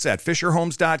specialists at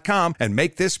FisherHomes.com and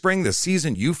make this spring the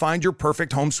season you find your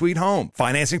perfect home sweet home.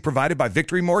 Financing provided by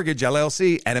Victory Mortgage,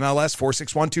 LLC, NMLS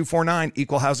 461249,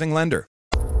 Equal Housing Lender.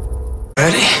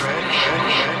 Ready?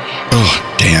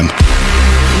 Oh, damn.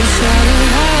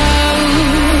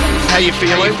 How you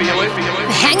feeling?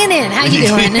 Hanging in. How you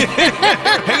doing?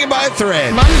 Hanging by a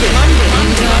thread.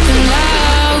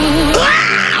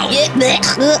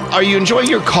 Are you enjoying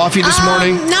your coffee this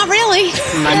morning? Not really.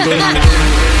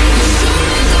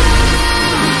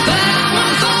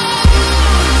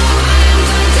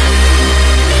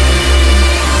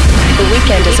 The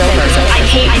weekend is over. I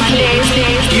hate Mondays.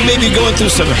 You may be going through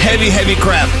some heavy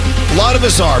crap. A lot of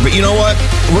us are, but you know what?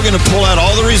 We're going to pull out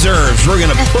all the reserves. We're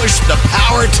going to push the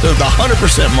power to the 100%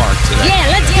 mark today. Yeah,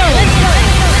 let's go.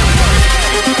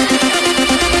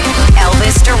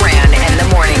 Elvis Duran and the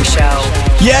Morning Show.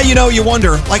 Yeah, you know, you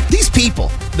wonder, like these people,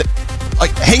 that,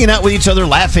 like hanging out with each other,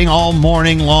 laughing all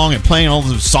morning long and playing all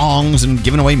the songs and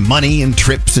giving away money and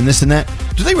trips and this and that.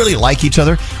 Do they really like each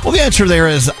other? Well, the answer there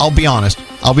is, I'll be honest.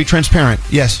 I'll be transparent.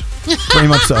 Yes, very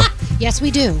much so. Yes, we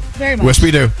do. Very much. Yes,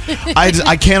 we do.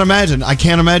 I can't imagine. I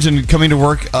can't imagine coming to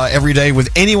work every day with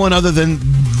anyone other than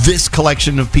this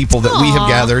collection of people that we have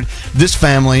gathered, this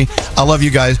family. I love you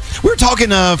guys. We were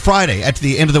talking Friday at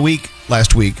the end of the week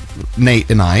last week, Nate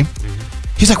and I.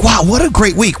 He's like, wow, what a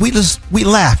great week. We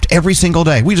laughed every single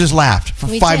day. We just laughed for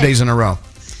 5 days in a row.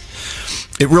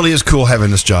 It really is cool having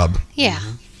this job. Yeah.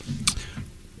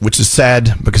 Which is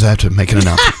sad because I have to make an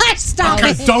announcement. Stop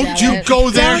it. Don't you go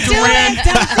there, Duran.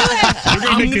 You're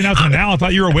going to make the announcement now. I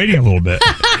thought you were waiting a little bit.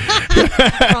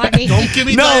 Don't give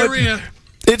me diarrhea.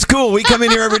 It's cool. We come in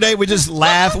here every day. We just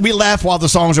laugh. We laugh while the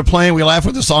songs are playing. We laugh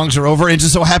when the songs are over. And it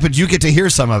just so happens you get to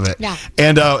hear some of it. Yeah.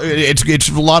 And it's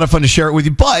a lot of fun to share it with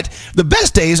you. But the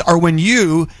best days are when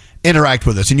you interact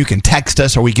with us and you can text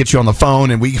us or we get you on the phone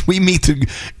and we meet the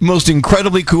most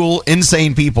incredibly cool,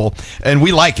 insane people and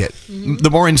we like it.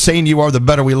 The more insane you are, the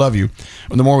better we love you.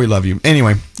 And the more we love you.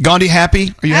 Anyway, Gandhi,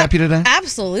 happy? Are you happy today?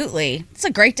 Absolutely. It's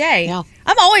a great day. Yeah.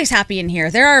 I'm always happy in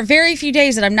here. There are very few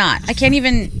days that I'm not. I can't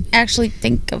even actually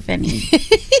think of any.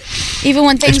 Even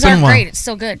when things aren't great, it's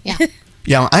still good. Yeah.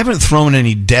 Yeah, I haven't thrown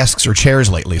any desks or chairs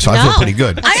lately, so I feel pretty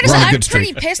good. I gotta say, I'm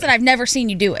pretty pissed that I've never seen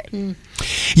you do it.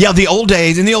 Yeah, in the old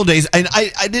days, and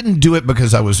I didn't do it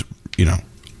because I was,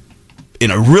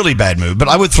 in a really bad mood, but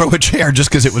I would throw a chair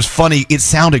just because it was funny. It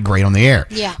sounded great on the air.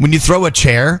 Yeah. When you throw a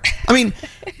chair, I mean,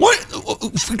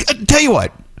 tell you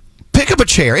what, pick up a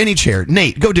chair, any chair.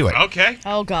 Nate, go do it. Okay.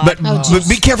 Oh, God. But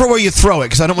be careful where you throw it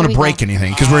because I don't want to break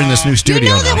anything because we're in this new studio. You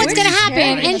know that now. what's going to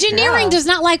happen. Engineering does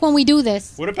not like when we do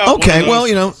this. What about Okay, well,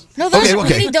 No, those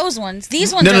okay. we need those ones.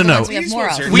 These ones are the ones we have more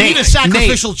of. We need a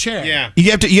sacrificial chair. Yeah. You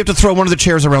have to throw one of the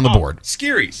chairs around the board.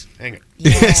 Scary's. Hang on.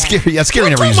 Scary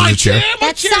never uses a chair.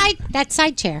 That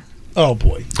side chair. Oh,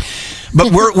 boy.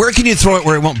 But where can you throw it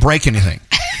where it won't break anything?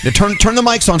 Now, turn the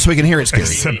mics on so we can hear it, Scary.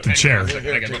 Except the chair.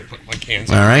 I gotta put my cans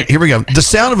All right, here we go. The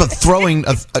sound of a throwing,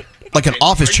 like an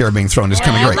office chair being thrown is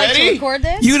kind of great. Like to record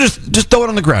this? You just throw it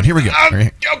on the ground. Here we go.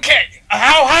 Right. Okay.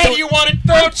 How high do you want it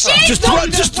thrown? Just throw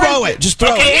it. Just throw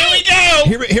it. Okay, here we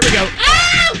go. Here we go.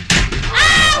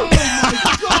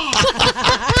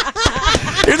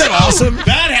 Isn't that awesome?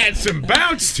 That had some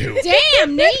bounce to it.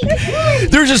 Damn,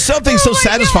 Nate. There's just something so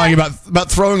satisfying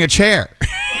about throwing a chair.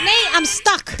 Nate, I'm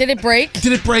stuck. Did it break?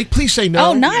 Did it break? Please say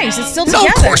no. Oh, nice. It's still No,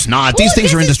 together. of course not. These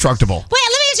things are indestructible. Wait, let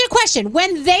me ask you a question.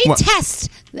 When they What? test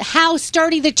how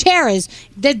sturdy the chair is,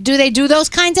 do they do those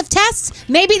kinds of tests?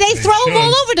 Maybe they throw them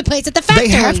all over the place at the factory.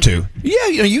 They have to. Yeah,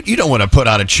 you don't want to put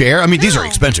out a chair. I mean, these are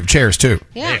expensive chairs too.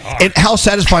 Yeah. And how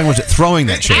satisfying was it throwing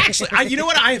that chair? Actually, you know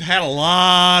what? I've had a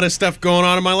lot of stuff going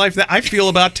on in my life that I feel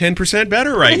about 10%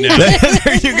 better right now.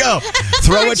 There you go.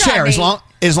 Throw a chair as long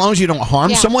as you don't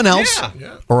harm someone else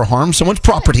or harm someone's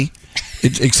property.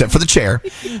 Except for the chair.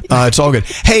 It's all good.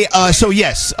 Hey, so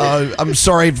yes, I'm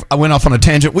sorry I went off on a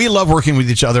tangent. We love working with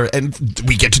each other, and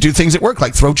we get to do things at work,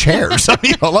 like throw chairs. I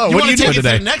mean, hello, what are you doing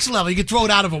today? To the next level, you can throw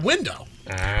it out of a window.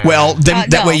 Well,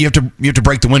 then that way you have to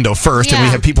break the window first, and we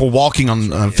have people walking on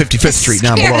 55th Street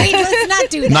down below. Let's not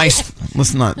do that. Nice.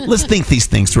 Let's think these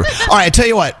things through. All right, I tell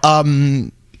you what.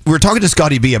 We were talking to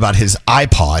Scotty B about his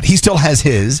iPod. He still has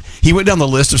his. He went down the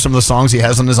list of some of the songs he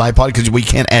has on his iPod because we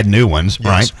can't add new ones,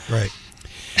 right? Right.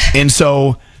 And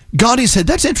so Gandhi said,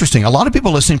 that's interesting. A lot of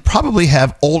people listening probably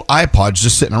have old iPods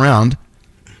just sitting around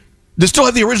They still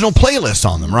have the original playlist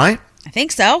on them, right? I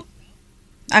think so.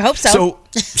 I hope so.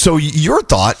 So your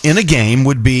thought in a game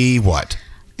would be what?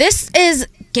 This is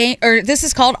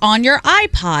called On Your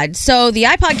iPod. So the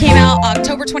iPod came out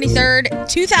October 23rd,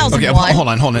 2001. Okay,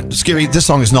 hold on. Scary, this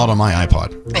song is not on my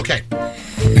iPod. Okay.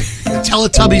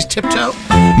 Teletubbies Tiptoe?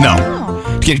 No.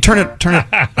 Okay, turn it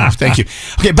off. Thank you.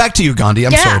 Okay, back to you, Gandhi.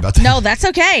 I'm sorry about that. No, that's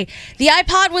okay. The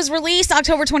iPod was released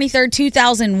October 23rd,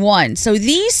 2001. So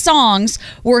these songs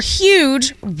were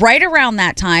huge right around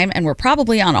that time and were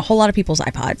probably on a whole lot of people's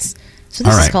iPods. So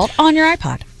this is called On Your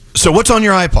iPod. So what's on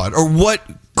your iPod? Or what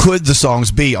could the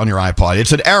songs be on your iPod?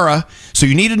 It's an era, so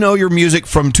you need to know your music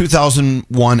from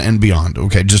 2001 and beyond.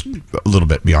 Okay, just a little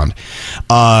bit beyond.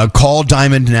 Call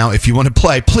Diamond now if you want to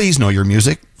play. Please know your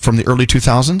music from the early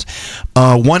 2000s.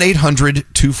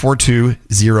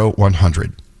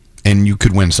 1-800-242-0100. And you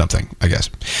could win something, I guess.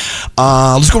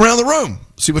 Let's go around the room,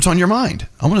 see what's on your mind.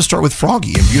 I'm going to start with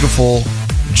Froggy in beautiful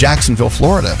Jacksonville,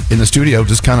 Florida, in the studio,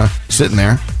 just kind of sitting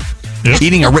there,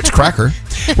 eating a Ritz cracker.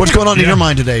 What's going on in your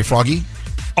mind today, Froggy?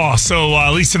 Oh, so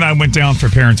Lisa and I went down for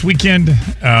Parents Weekend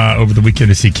over the weekend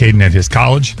to see Caden at his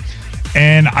college.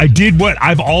 And I did what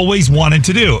I've always wanted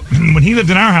to do. When he lived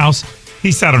in our house, he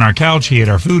sat on our couch, he ate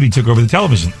our food, he took over the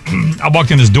television. I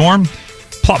walked in his dorm,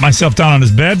 plopped myself down on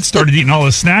his bed, started eating all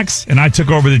his snacks, and I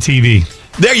took over the TV.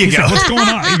 There you go. Said, what's going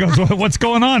on? He goes, what's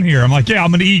going on here? I'm like, yeah,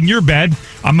 I'm going to eat in your bed.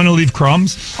 I'm going to leave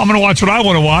crumbs. I'm going to watch what I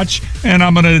want to watch, and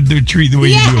I'm going to treat the way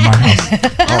you do in my house. All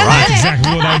right. That's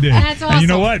exactly what I did. That's awesome. And you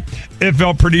know what? It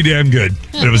felt pretty damn good.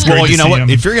 But it was great Well, to you know see what? him.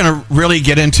 If you're going to really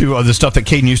get into the stuff that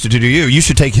Caden used to do to you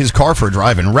should take his car for a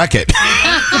drive and wreck it.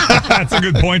 That's a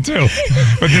good point, too.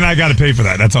 But then I got to pay for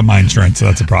that. That's on my insurance, so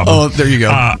that's a problem. Oh, there you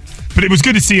go. But it was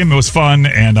good to see him. It was fun.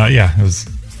 And, it was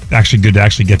actually good to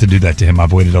actually get to do that to him.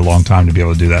 I've waited a long time to be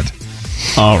able to do that.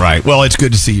 All right. Well, it's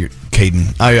good to see you,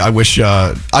 Caden. I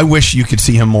wish you could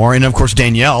see him more. And, of course,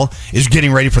 Danielle is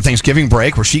getting ready for Thanksgiving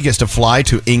break where she gets to fly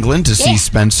to England to see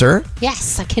Spencer.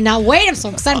 Yes, I cannot wait. I'm so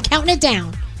excited. I'm counting it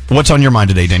down. What's on your mind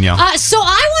today, Danielle? So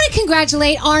I want to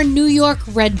congratulate our New York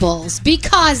Red Bulls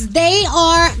because they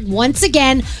are, once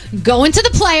again, going to the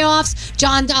playoffs.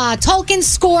 John Tolkien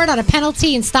scored on a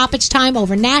penalty in stoppage time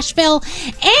over Nashville.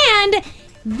 And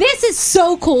this is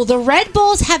so cool. The Red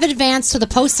Bulls have advanced to the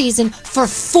postseason for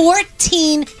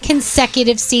 14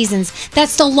 consecutive seasons.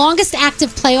 That's the longest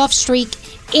active playoff streak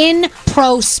in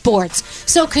pro sports.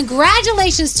 So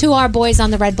congratulations to our boys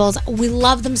on the Red Bulls. We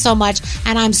love them so much,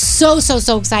 and I'm so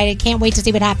excited. Can't wait to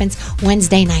see what happens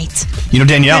Wednesday night. You know,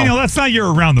 Danielle, that's not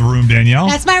your around the room, Danielle.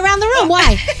 That's my around the room.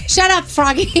 Why? Shut up,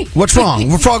 Froggy. What's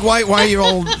wrong? Frog, why are you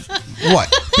all...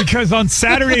 What? Because on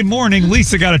Saturday morning,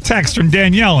 Lisa got a text from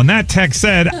Danielle, and that text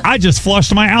said, I just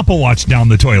flushed my Apple Watch down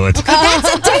the toilet. Okay,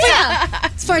 that's a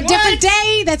different... It's for a different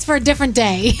day. That's for a different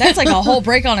day. That's like a whole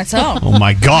break on its own. Oh,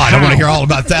 my God. I want to hear all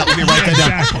about that. Let me write that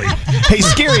down. Exactly. Hey,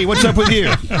 Scary, what's up with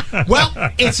you? Well,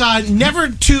 it's never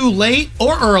too late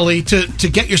or early to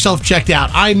get yourself checked out.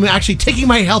 I'm actually taking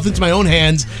my health into my own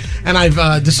hands, and I've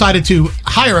decided to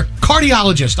hire a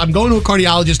cardiologist. I'm going to a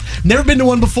cardiologist. Never been to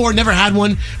one before, never had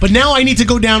one, but now I need to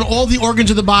go down all the organs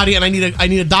of the body, and I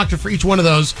need a doctor for each one of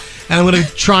those, and I'm going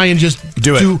to try and just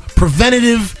do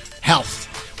preventative health,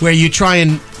 where you try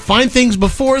and find things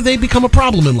before they become a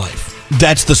problem in life.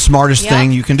 That's the smartest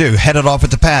thing you can do. Head it off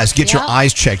at the pass. Get your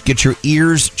eyes checked. Get your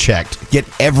ears checked. Get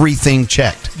everything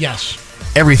checked. Yes.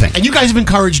 Everything. And you guys have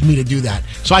encouraged me to do that.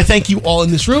 So I thank you all in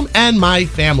this room and my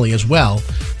family as well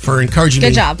for encouraging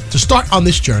me to start on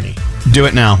this journey. Do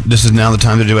it now. This is now the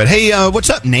time to do it. Hey, what's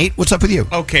up, Nate? What's up with you?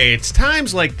 Okay, it's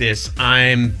times like this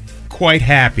I'm quite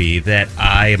happy that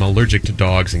I am allergic to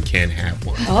dogs and can't have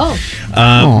one.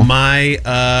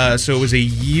 So it was a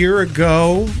year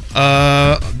ago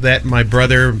that my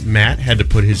brother Matt had to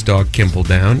put his dog Kimball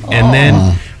down, and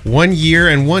then 1 year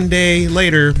and 1 day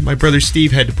later, my brother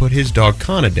Steve had to put his dog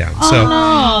Kana down.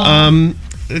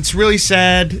 It's really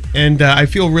sad, and I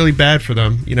feel really bad for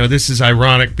them. You know, this is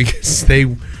ironic because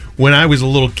when I was a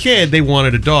little kid, they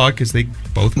wanted a dog because they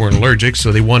both weren't allergic,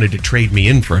 so they wanted to trade me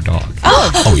in for a dog.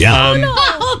 Oh yeah.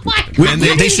 Oh my God.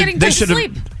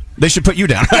 They should put you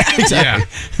down. Exactly.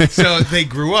 Yeah. So they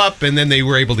grew up, and then they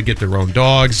were able to get their own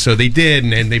dogs. So they did,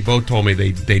 and they both told me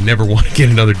they never want to get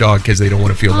another dog because they don't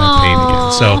want to feel that pain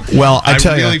again. So I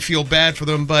really feel bad for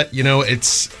them, but you know,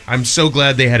 I'm so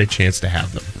glad they had a chance to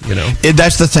have them. You know,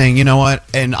 that's the thing. You know what?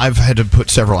 And I've had to put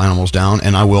several animals down,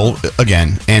 and I will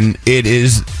again. And it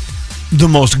is the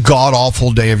most god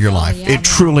awful day of your life. Yeah, it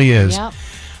truly is. Yep.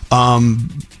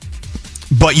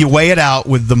 But you weigh it out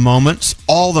with the moments,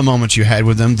 all the moments you had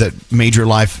with them that made your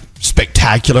life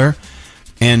spectacular,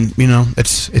 and you know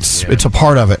it's a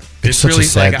part of it. It's such really a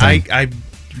sad thing. I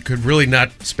could really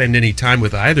not spend any time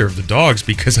with either of the dogs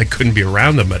because I couldn't be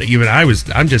around them. But even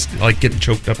I'm just like getting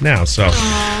choked up now. So,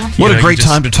 what a great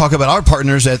time to talk about our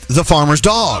partners at The Farmer's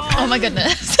Dog. Oh my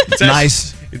goodness.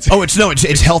 Nice.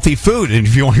 It's healthy food, and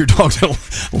if you want your dog to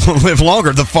live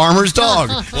longer, The Farmer's Dog.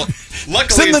 Well,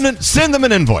 luckily, send them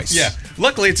an invoice. Yeah,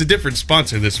 luckily it's a different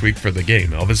sponsor this week for the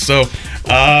game, Elvis. So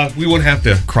we won't have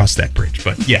to cross that bridge.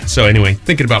 But yeah, so anyway,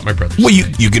 thinking about my brothers. Well,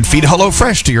 you could feed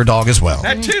HelloFresh to your dog as well.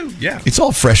 That too. Yeah, it's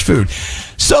all fresh food.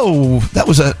 So that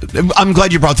was I'm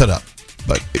glad you brought that up.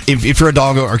 But if you're a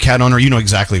dog or cat owner, you know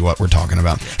exactly what we're talking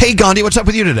about. Hey, Gandhi, what's up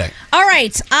with you today? All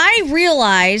right. I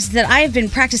realized that I've been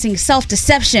practicing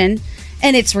self-deception,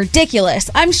 and it's ridiculous.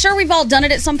 I'm sure we've all done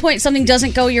it at some point. Something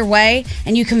doesn't go your way,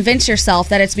 and you convince yourself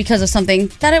that it's because of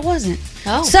something that it wasn't.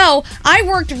 Oh. So I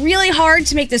worked really hard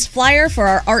to make this flyer for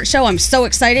our art show. I'm so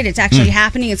excited. It's actually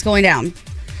happening. It's going down.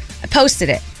 I posted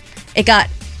it. It got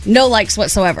no likes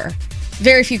whatsoever.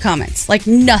 Very few comments, like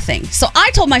nothing. So I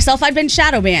told myself I'd been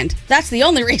shadow banned. That's the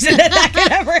only reason that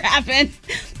could ever happen.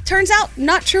 Turns out,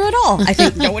 not true at all. I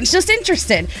think no one's just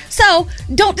interested. So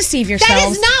don't deceive yourselves.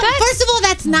 That is not, first of all,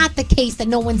 that's not the case that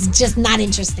no one's just not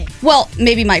interested. Well,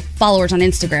 maybe my followers on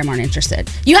Instagram aren't interested.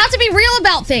 You have to be real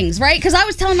about things, right? Because I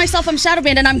was telling myself I'm shadow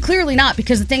banned, and I'm clearly not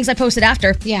because the things I posted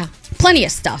after. Yeah. Plenty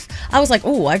of stuff. I was like,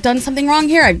 oh, I've done something wrong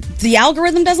here. The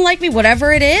algorithm doesn't like me,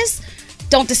 whatever it is.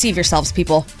 Don't deceive yourselves,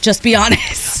 people. Just be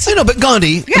honest. I know, but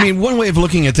Gandhi, I mean, one way of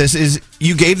looking at this is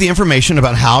you gave the information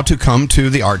about how to come to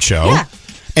the art show. Yeah.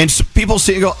 And people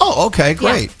see it and go, oh, okay,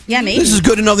 great. Yeah, maybe. This is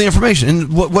good to know the information.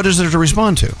 And what is there to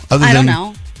respond to? I don't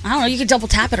know. You could double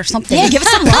tap it or something. Yeah, give us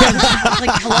some love.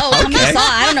 Like, hello, come Okay. to saw.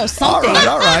 I don't know, something.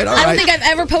 All right. I don't think I've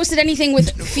ever posted anything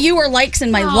with fewer likes in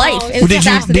my life. It's Well, did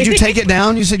you fascinating. take it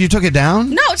down? You said you took it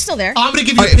down? No, it's still there. I'm going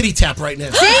to give you a pity tap right now.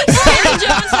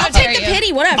 I'll take the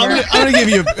pity, whatever. I'm going to give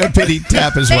you a pity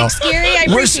tap as well. Thanks, Gary. I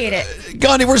appreciate it.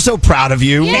 Gandhi, we're so proud of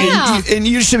you. Yeah. And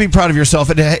you should be proud of yourself.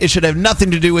 It should have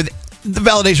nothing to do with the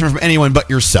validation from anyone but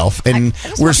yourself. And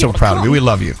we're so proud of you. We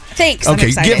love you. Thanks. I'm Okay,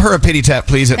 excited. give her a pity tap,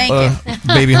 please, at Thank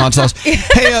Baby Hot Sauce.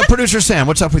 Hey, producer Sam,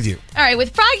 what's up with you? All right,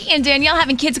 with Froggy and Danielle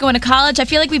having kids going to college, I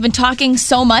feel like we've been talking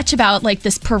so much about like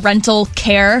this parental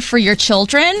care for your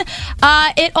children.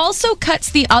 It also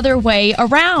cuts the other way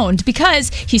around because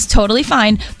he's totally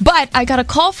fine. But I got a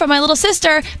call from my little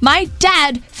sister. My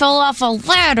dad fell off a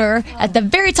ladder at the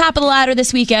very top of the ladder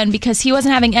this weekend because he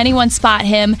wasn't having anyone spot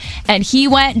him, and he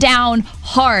went down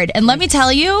hard. And let me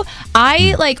tell you,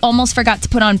 I like almost forgot to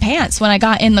put on pants when I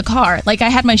got in the car. Like I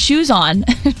had my shoes on.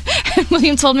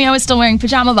 William told me I was still wearing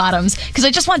pajama bottoms because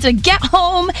I just wanted to get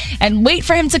home and wait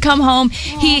for him to come home.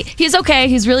 He's okay.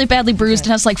 He's really badly bruised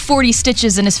and has like 40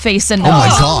 stitches in his face and Oh my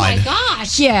nose. God. Oh my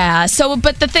gosh. Yeah. So,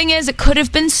 but the thing is, it could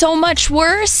have been so much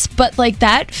worse. But like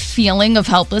that feeling of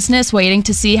helplessness, waiting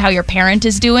to see how your parent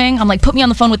is doing. I'm like, put me on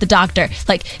the phone with the doctor.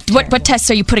 Like, what tests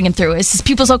are you putting him through? Is his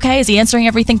pupils okay? Is he answering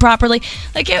everything properly?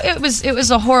 Like, it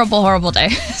was a horrible, horrible day.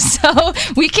 So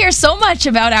we care so much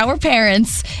about our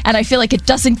parents, and I feel like it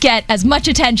doesn't get as much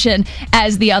attention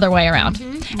as the other way around.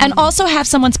 And also have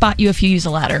someone spot you if you use a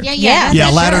ladder. Yeah,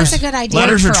 ladders. That's a good idea.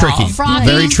 Ladders are tricky. Froggy,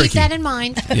 Very keep tricky. that in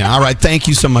mind. Yeah, all right. Thank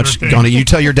you so much, Gandhi. You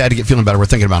tell your dad to get feeling better. We're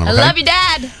thinking about him, I okay? love you,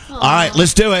 Dad. All right,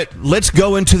 let's do it. Let's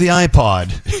go into the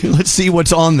iPod. Let's see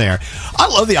what's on there. I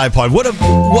love the iPod. What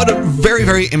a very,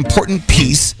 very important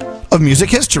piece of music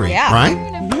history,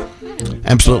 right?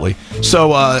 Absolutely. So,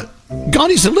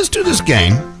 Gandhi said, let's do this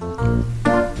game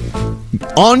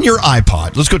on your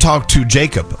iPod. Let's go talk to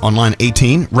Jacob on line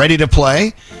 18. Ready to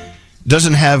play?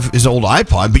 Doesn't have his old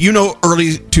iPod, but you know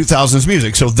early 2000s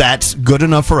music, so that's good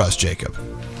enough for us, Jacob.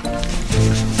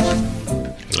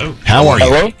 Hello. How are you?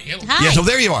 Hello? Yeah, so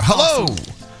there you are. Hello.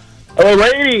 Hello,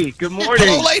 lady. Good morning.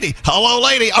 Hello, lady. Hello,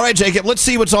 lady. All right, Jacob, let's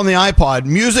see what's on the iPod.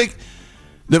 Music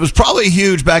that was probably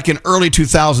huge back in early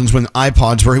 2000s when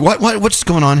iPods were... What's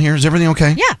going on here? Is everything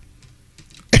okay? Yeah.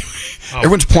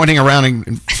 Everyone's pointing around and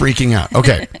freaking out.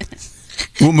 Okay.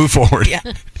 We'll move forward. Yeah.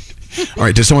 All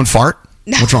right, did someone fart?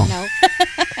 What's wrong?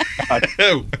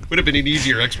 No. Would have been an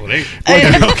easier explanation. All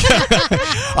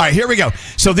right, here we go.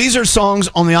 So these are songs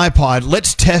on the iPod.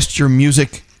 Let's test your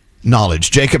music knowledge.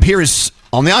 Jacob, here is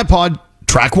on the iPod,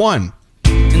 track 1.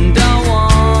 And I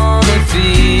wanna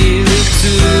feel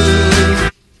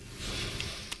it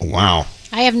too. Wow.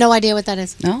 I have no idea what that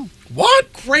is. No.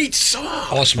 What? Great song.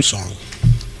 Awesome song.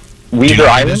 Do you Weezer know what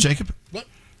it Island? is, Jacob? What?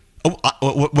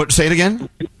 Oh, what? Say it again.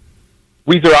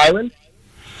 Weezer Island?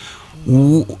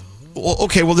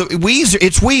 Okay, well, Weezer.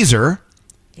 It's Weezer.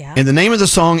 Yeah. And the name of the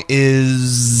song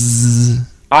is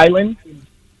Island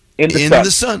in the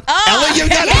Sun. Oh, Ella, you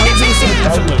got it. Islands in the Sun.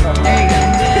 Absolutely. There you go.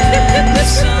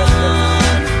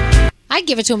 I'd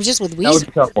give it to him just with That was Weezer.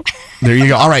 a tough one. There you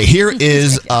go. All right, here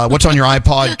is what's on your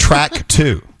iPod, track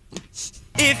 2.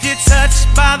 If you're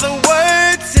touched by the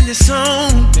words in the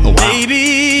song, then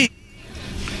maybe.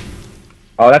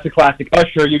 Oh, that's a classic.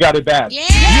 Usher, You Got It Bad.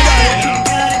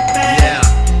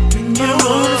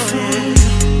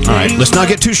 All right, let's not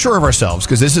get too sure of ourselves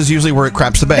because this is usually where it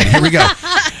craps the bed. Here we go.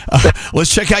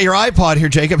 Let's check out your iPod here,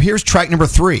 Jacob. Here's track number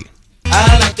 3.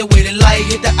 I like the way the light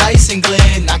hit the ice and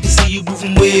glen. I can see you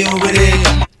moving way over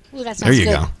there. Ooh, that sounds There you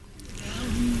good. go.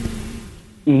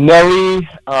 Nelly,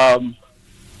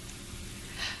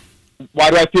 Why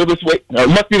Do I Feel This Way? No,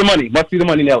 Must Be the Money. Must Be the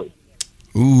Money, Nelly.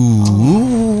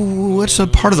 Ooh, what's a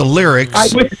part of the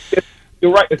lyrics?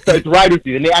 You're right. It's Ride With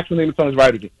You. And the actual name of the song is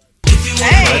Ride With You.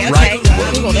 Hey, okay.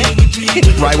 Googled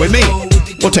it. Right with me.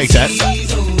 We'll take that. I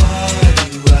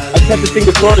just have to sing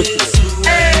the chorus.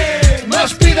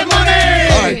 Must be the money.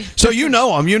 All right, so you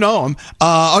know them.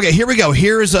 Okay, here we go.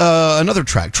 Here's another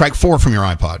track, track 4 from your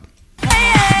iPod.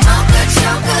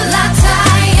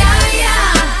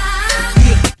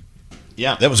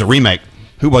 Yeah, that was a remake.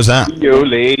 Who was that? Yo,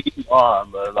 Lady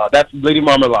Marmalade. That's Lady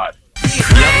Marmalade.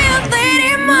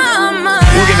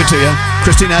 We'll give it to you.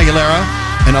 Christina Aguilera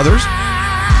and others.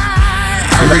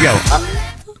 Here we go.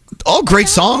 All great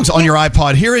songs on your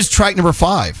iPod. Here is track number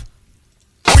 5.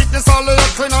 Witness all of your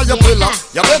clean on your pillar.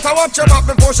 You better watch your back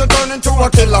before she turn into a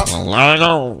killer.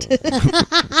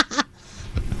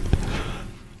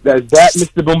 Is that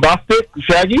Mr. Bombastic,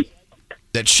 Shaggy?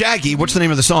 That's Shaggy. What's the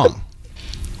name of the song?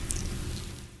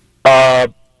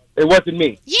 It Wasn't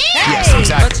Me. Yes,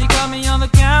 exactly. But she got me on the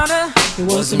counter. It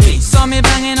wasn't me. Saw me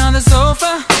banging on the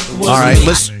sofa. All right,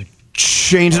 let's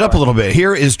change it up a little bit.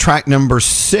 Here is track number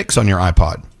 6 on your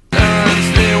iPod. Oh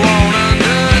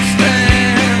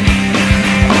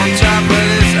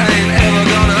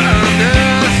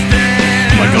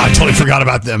my God, I totally forgot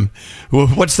about them.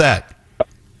 What's that?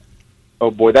 Oh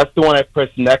boy, that's the one I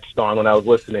pressed next on when I was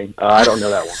listening. I don't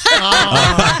know that one.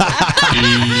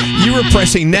 You were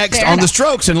pressing next on the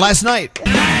Strokes and Last Night.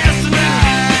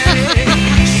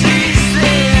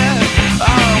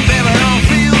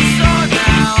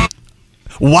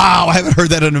 Wow, I haven't heard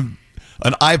that in an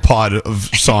iPod of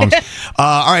songs.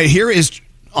 All right, here is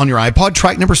on your iPod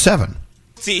track number 7.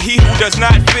 See, he who does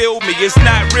not feel me is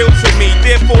not real to me,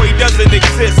 therefore he doesn't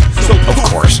exist. So of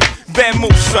course.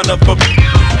 Vamoose, son of a.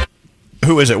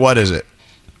 Who is it? What is it?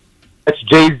 That's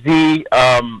Jay-Z,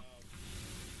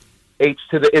 H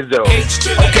to the Izzo. H to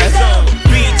the Izzo,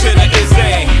 B to the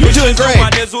Izzy. You're doing great.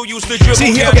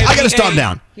 See, here, okay, I got to stop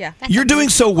down. Yeah. You're doing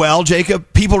so well,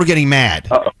 Jacob. People are getting mad.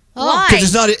 Why?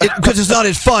 Because it's not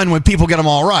as fun when people get them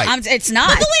all right. It's not.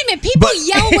 But wait a minute, people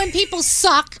yell when people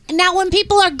suck. Now, when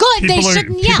people are good, they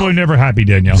shouldn't yell. People are never happy,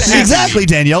 Danielle. Exactly,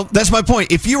 Danielle. That's my point.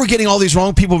 If you were getting all these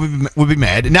wrong, people would be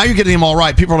mad. Now you're getting them all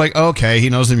right. People are like, okay, he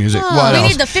knows the music. What we else?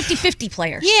 need the 50-50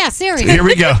 player. Yeah, seriously. Here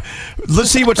we go. Let's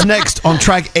see what's next on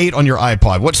track 8 on your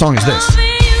iPod. What song is this?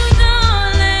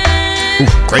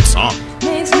 Ooh, great song.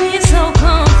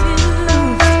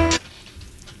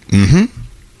 Mm-hmm.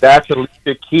 That's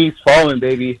Alicia Keys Falling,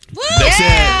 baby. That's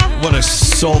it. What a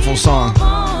soulful song.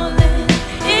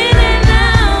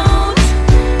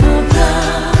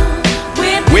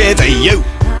 With a you.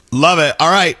 Love it. All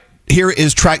right. Here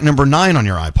is track number 9 on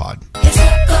your iPod.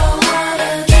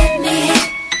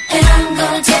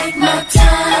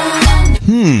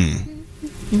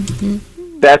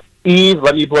 That's Eve,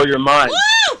 Let Me Blow Your Mind.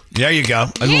 There you go.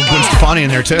 A little Gwen Stefani in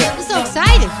there, too. I'm so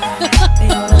excited.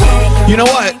 You know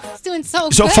what? It's doing so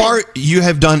good. So far, you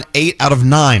have done 8 out of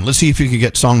 9. Let's see if you can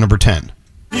get song number 10.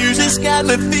 You just got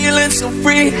me feeling so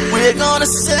free. We're gonna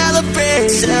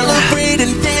celebrate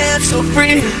and dance so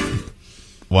free.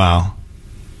 Wow.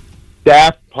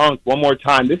 Daft Punk, one more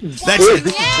time. This is That's good. it.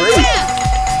 This is great.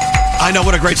 I know,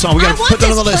 what a great song. We got to put that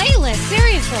on the list. playlist,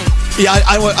 seriously. Yeah,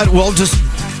 well, just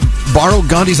borrow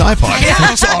Gandhi's iPod.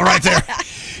 That's all right there.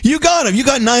 You got him. You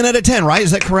got 9 out of 10, right? Is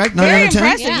that correct? 9 Very out of 10?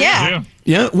 impressive, yeah.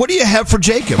 Yeah. What do you have for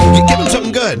Jacob? Give him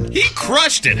something good. He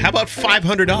crushed it. How about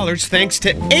 $500 thanks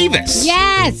to Avis?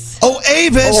 Yes. Oh,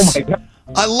 Avis. Oh, my God.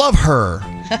 I love her.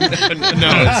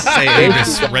 No, say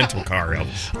Avis rental car,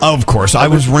 Elvis. Of course. I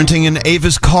was renting an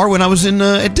Avis car when I was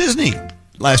at Disney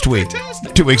last week.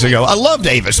 2 weeks ago. I loved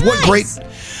Avis. What great.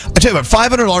 I tell you what,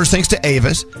 $500 thanks to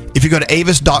Avis. If you go to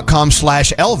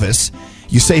avis.com/Elvis,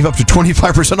 you save up to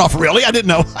 25% off. Really? I didn't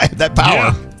know I had that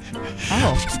power. Yeah.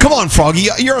 Oh. Come on, Froggy.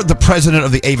 You're the president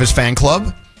of the Avis fan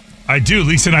club. I do.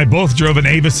 Lisa and I both drove an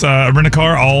Avis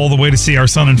rent-a-car all the way to see our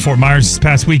son in Fort Myers this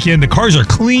past weekend. The cars are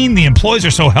clean. The employees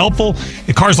are so helpful.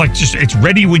 The car's it's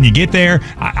ready when you get there.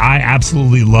 I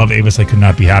absolutely love Avis. I could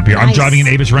not be happier. I'm Nice. driving an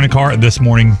Avis rent-a-car this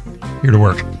morning here to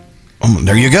work.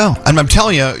 There you go. And I'm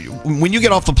telling you, when you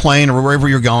get off the plane or wherever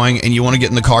you're going and you want to get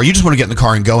in the car, you just want to get in the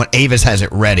car and go, and Avis has it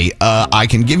ready. I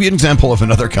can give you an example of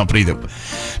another company that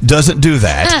doesn't do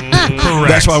that. Correct.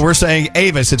 That's why we're saying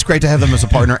Avis. It's great to have them as a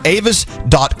partner.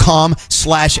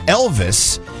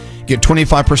 Avis.com/Elvis. Get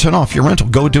 25% off your rental.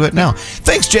 Go do it now.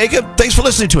 Thanks, Jacob. Thanks for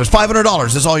listening to us.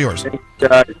 $500. That's all yours.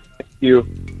 Thank you.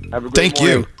 Have a great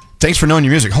morning. Thanks for knowing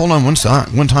your music. Hold on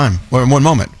one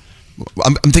moment.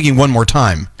 I'm thinking one more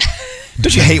time.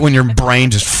 Don't you hate when your brain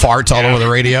just farts all over the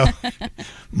radio?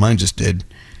 Mine just did.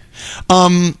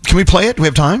 Can we play it? Do we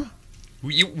have time?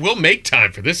 We'll make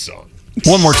time for this song.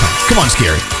 One more time. Come on,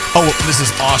 Scary. Oh, this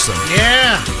is awesome.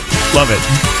 Yeah. Love it.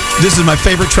 This is my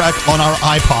favorite track on our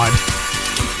iPod.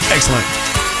 Excellent.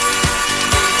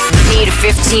 Need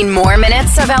 15 more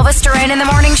minutes of Elvis Duran in the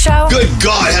Morning Show? Good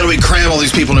God, how do we cram all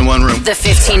these people in one room? The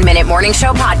 15-Minute Morning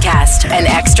Show podcast. An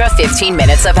extra 15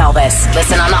 minutes of Elvis.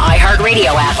 Listen on the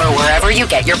iHeartRadio app or wherever you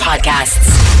get your podcasts.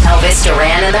 Elvis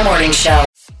Duran in the Morning Show.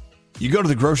 You go to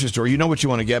the grocery store, you know what you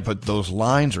want to get, but those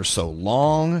lines are so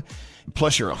long.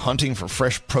 Plus, you're hunting for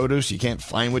fresh produce. You can't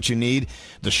find what you need.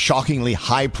 The shockingly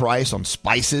high price on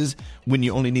spices when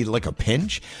you only need like a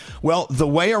pinch. Well, the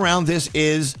way around this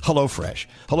is HelloFresh.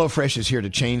 HelloFresh is here to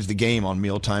change the game on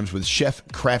mealtimes with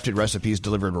chef-crafted recipes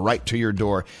delivered right to your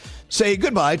door. Say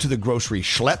goodbye to the grocery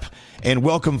schlep and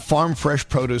welcome farm-fresh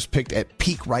produce picked at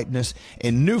peak ripeness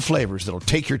and new flavors that'll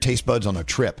take your taste buds on a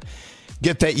trip.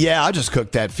 Get that, yeah, I just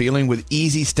cooked that feeling with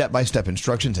easy step-by-step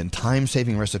instructions and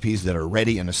time-saving recipes that are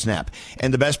ready in a snap.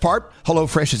 And the best part?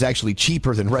 HelloFresh is actually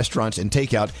cheaper than restaurants and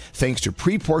takeout thanks to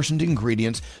pre-portioned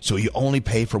ingredients, so you only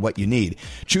pay for what you need.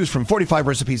 Choose from 45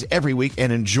 recipes every week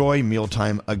and enjoy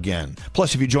mealtime again.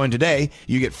 Plus, if you join today,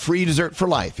 you get free dessert for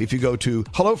life if you go to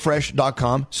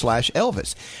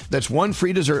HelloFresh.com/Elvis. That's one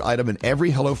free dessert item in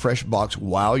every HelloFresh box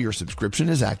while your subscription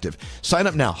is active. Sign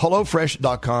up now,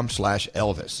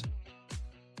 HelloFresh.com/Elvis.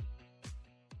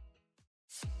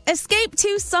 Escape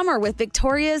to summer with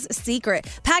Victoria's Secret.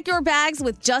 Pack your bags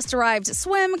with just arrived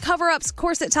swim, cover-ups,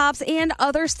 corset tops, and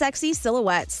other sexy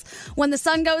silhouettes. When the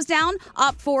sun goes down,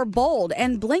 opt for bold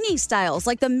and blingy styles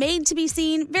like the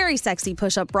made-to-be-seen Very Sexy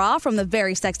push-up bra from the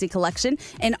Very Sexy collection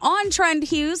and on-trend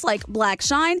hues like Black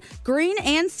Shine, Green,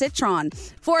 and Citron.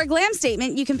 For a glam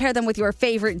statement, you can pair them with your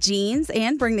favorite jeans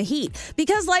and bring the heat.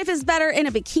 Because life is better in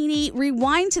a bikini,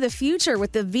 rewind to the future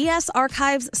with the VS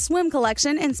Archives swim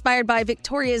collection inspired by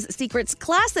Victoria's Secret's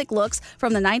classic looks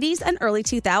from the 90s and early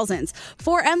 2000s.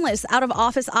 For endless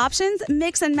out-of-office options,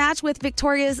 mix and match with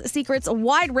Victoria's Secret's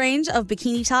wide range of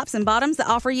bikini tops and bottoms that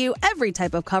offer you every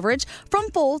type of coverage, from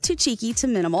full to cheeky to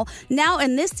minimal, now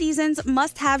in this season's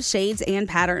must-have shades and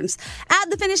patterns.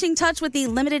 Add the finishing touch with the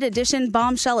limited edition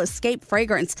Bombshell Escape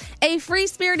fragrance, a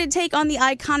free-spirited take on the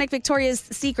iconic Victoria's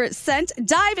Secret scent.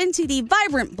 Dive into the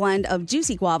vibrant blend of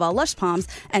juicy guava, lush palms,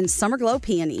 and summer glow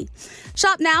peony.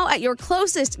 Shop now at your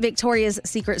closest Victoria's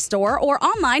Secret store or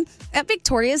online at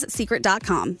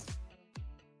victoriassecret.com.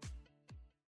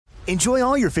 Enjoy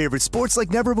all your favorite sports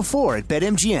like never before at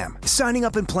BetMGM. Signing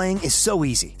up and playing is so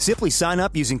easy. Simply sign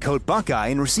up using code Buckeye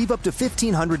and receive up to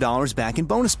 $1,500 back in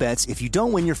bonus bets if you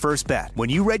don't win your first bet. When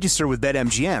you register with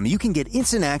BetMGM, you can get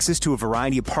instant access to a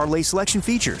variety of parlay selection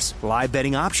features, live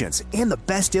betting options, and the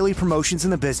best daily promotions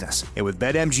in the business. And with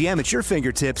BetMGM at your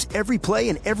fingertips, every play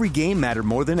and every game matter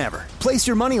more than ever. Place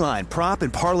your moneyline, prop,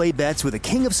 and parlay bets with the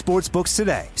king of sportsbooks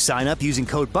today. Sign up using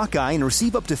code Buckeye and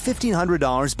receive up to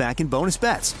 $1,500 back in bonus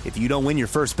bets if you don't win your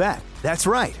first bet. That's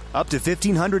right, up to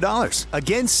 $1,500.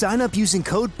 Again, sign up using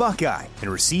code Buckeye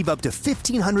and receive up to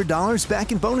 $1,500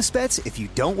 back in bonus bets if you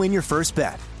don't win your first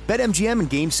bet. BetMGM and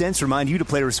GameSense remind you to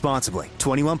play responsibly.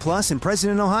 21 plus and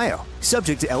present in Ohio.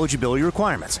 Subject to eligibility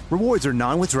requirements. Rewards are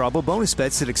non-withdrawable bonus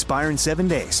bets that expire in 7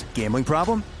 days. Gambling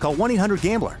problem? Call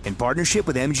 1-800-GAMBLER in partnership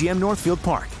with MGM Northfield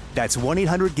Park. That's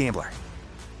 1-800-GAMBLER.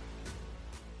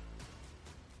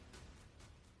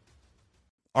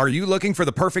 Are you looking for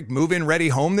the perfect move-in ready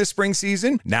home this spring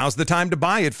season? Now's the time to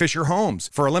buy at Fisher Homes.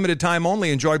 For a limited time only,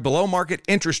 enjoy below-market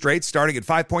interest rates starting at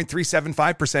 5.375%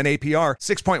 APR,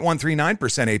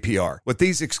 6.139% APR. With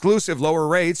these exclusive lower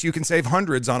rates, you can save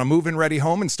hundreds on a move-in ready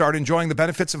home and start enjoying the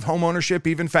benefits of home ownership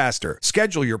even faster.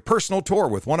 Schedule your personal tour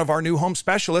with one of our new home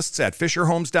specialists at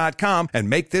FisherHomes.com and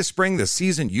make this spring the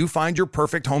season you find your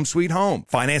perfect home sweet home.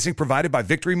 Financing provided by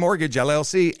Victory Mortgage,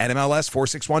 LLC, NMLS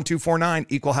 461249,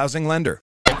 Equal Housing Lender.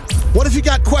 What if you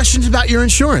got questions about your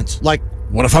insurance? Like,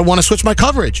 what if I want to switch my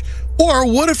coverage? Or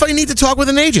what if I need to talk with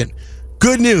an agent?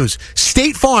 Good news.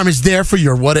 State Farm is there for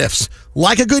your what ifs.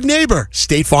 Like a good neighbor,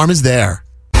 State Farm is there.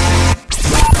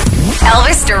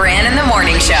 Elvis Duran in the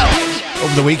Morning Show.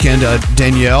 Over the weekend,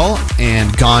 Danielle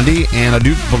and Gandhi and I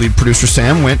do believe producer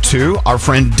Sam went to our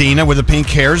friend Dina with the pink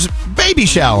hair's baby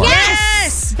shower.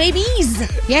 Yes, babies.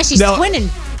 Yeah, she's Now- twinning.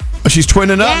 Oh, she's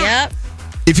twinning up? Yep.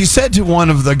 If you said to one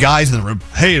of the guys in the room,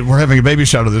 hey, we're having a baby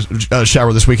shower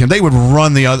this weekend, they would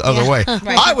run the other way.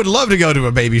 Right. I would love to go to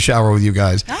a baby shower with you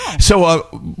guys. So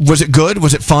was it good?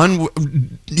 Was it fun?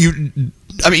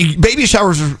 Baby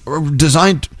showers are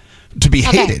designed to be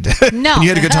hated. No. And you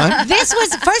had a good time? This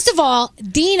was, first of all,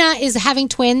 Dina is having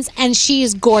twins and she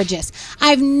is gorgeous.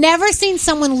 I've never seen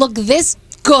someone look this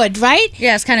good, right?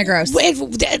 Yeah, it's kind of gross.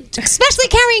 Especially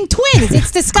carrying twins.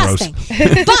 It's disgusting.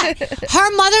 But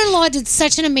her mother-in-law did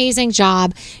such an amazing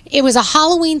job. It was a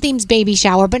Halloween-themed baby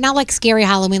shower, but not like scary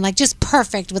Halloween, like just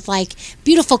perfect with like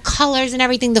beautiful colors and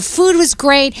everything. The food was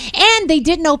great, and they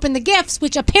didn't open the gifts,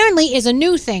 which apparently is a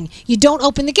new thing. You don't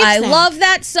open the gifts I now. love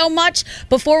that so much.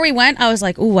 Before we went, I was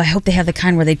like, ooh, I hope they have the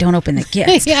kind where they don't open the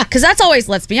gifts. Yeah. Because that's always,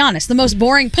 let's be honest, the most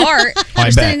boring part. I You're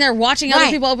bet. sitting there watching other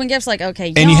Right. people open gifts like,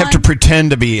 okay, And you have to yawn.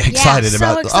 pretend to be excited so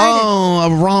about,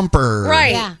 excited. a romper.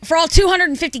 Right. Yeah. For all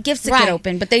 250 gifts that Right. get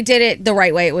opened, but they did it the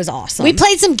right way. It was awesome. We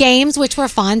played some games, which were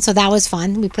fun, so that was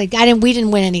fun. We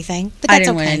didn't win anything, but I that's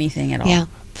didn't win okay. anything at all. Yeah.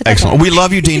 but that's Excellent. all. We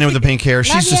love you, Dina, with the pink hair.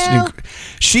 She's Love just you.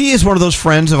 she is one of those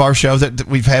friends of our show that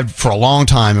we've had for a long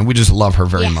time, and we just love her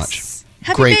very Yes. much.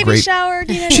 Happy baby shower,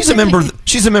 Dina. She's a member.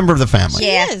 She's a member of the family.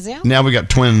 Yeah. She is, yeah. Now we got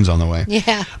twins on the way.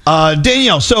 Yeah.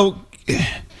 Danielle, so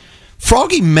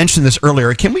Froggy mentioned this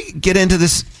earlier. Can we get into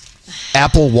this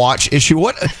Apple Watch issue?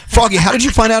 What, Froggy? How did you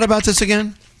find out about this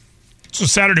again? So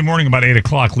Saturday morning about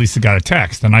 8:00, Lisa got a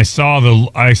text, and I saw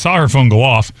her phone go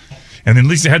off, and then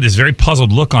Lisa had this very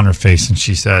puzzled look on her face, and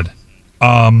she said,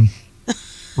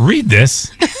 "Read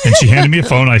this." And she handed me a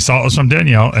phone. I saw it was from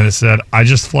Danielle, and it said, "I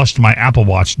just flushed my Apple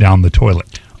Watch down the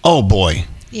toilet." Oh boy!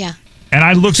 Yeah. And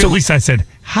I looked at Lisa. I said,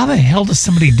 "How the hell does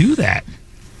somebody do that?"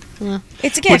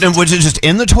 It's a Wait, gift. was it just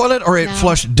in the toilet, or it No.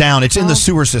 flushed down? It's in the No.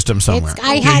 sewer system somewhere.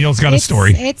 Danielle's got a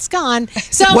story. It's gone.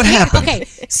 So What happened? Okay,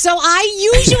 so I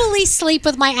usually sleep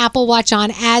with my Apple Watch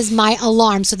on as my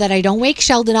alarm so that I don't wake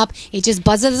Sheldon up. It just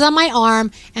buzzes on my arm,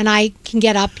 and I can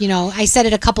get up. I set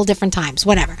it a couple different times,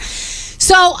 whatever.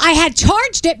 So I had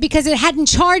charged it because it hadn't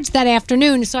charged that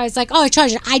afternoon. So I was like, oh, I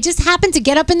charged it. I just happened to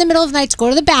get up in the middle of the night to go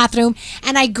to the bathroom,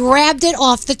 and I grabbed it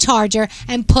off the charger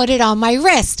and put it on my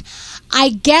wrist. I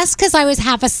guess because I was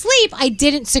half asleep, I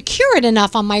didn't secure it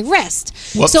enough on my wrist.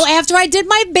 Whoops. So after I did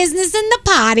my business in the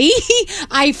potty,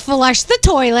 I flushed the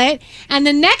toilet, and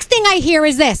the next thing I hear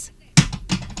is this.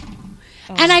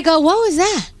 And I go, what was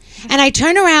that? And I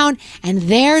turn around, and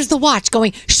there's the watch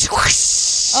going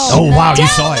swoosh. Oh, wow, you down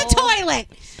saw the it. toilet.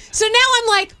 So now I'm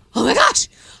like, oh my gosh.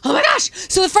 Oh my gosh.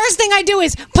 So the first thing I do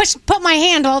is put my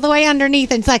hand all the way underneath,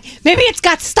 and it's like, maybe it's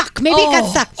got stuck. Maybe it got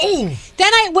stuck. Then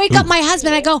I wake up my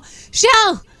husband. I go,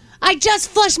 Shell, I just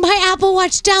flushed my Apple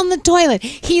Watch down the toilet.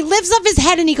 He lifts up his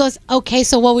head and he goes, okay,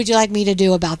 so what would you like me to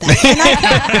do about that? And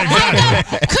I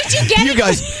go, could you get You it?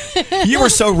 guys, you were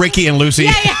so Ricky and Lucy.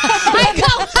 Yeah. I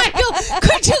go,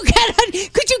 could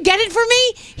you get it for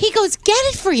me? He goes, get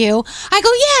it for you? I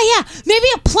go, yeah. Maybe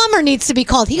a plumber needs to be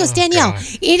called. He goes, Danielle,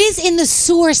 it is in the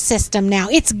sewer system now.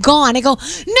 It's gone. I go,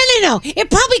 no. It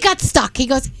probably got stuck. He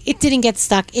goes, it didn't get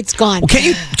stuck. It's gone. Well,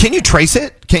 can you trace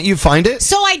it? Can't you find it?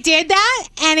 So I did that,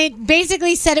 and it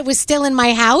basically said it was still in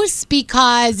my house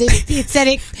because it said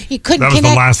it couldn't That was the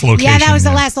connect. last Yeah, location, that was the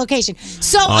yeah. last location.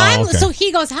 So okay. So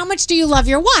he goes, how much do you love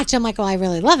your watch? I'm like, well, I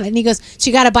really love it. And he goes, so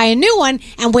you got to buy a new one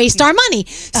and waste our money.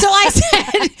 So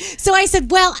I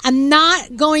said, well, I'm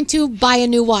not going to buy a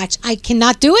new watch. I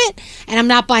cannot do it, and I'm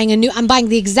not buying a new. I'm buying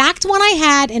the exact one I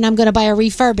had, and I'm going to buy a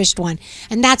refurbished one.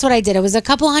 And that's what I did. It was a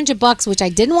couple $100, which I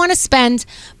didn't want to spend,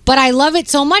 but I love it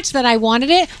so much that I wanted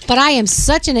it. But I am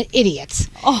such an idiot.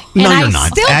 No, and you're I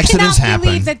not. still Accidents cannot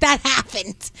believe happen. that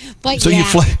happened. But So yeah.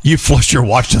 you flushed your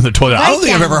watch down the toilet. I don't Right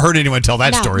think I've down. ever heard anyone tell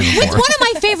that No. story With before. one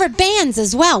of my favorite bands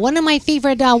as well. One of my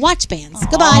favorite watch bands.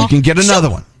 Goodbye. You can get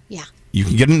another one. Yeah. You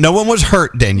can get. No one was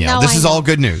hurt, Danielle. No, this I is know. all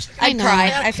good news. I'd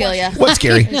cry. I feel you. What's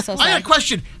scary? So I got a sad.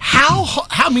 question.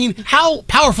 How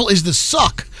powerful is the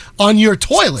suck on your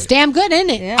toilet? Damn good, isn't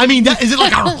it? I mean, is it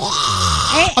like a... I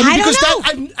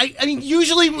don't know. I mean,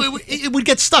 usually it would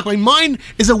get stuck. I mean, mine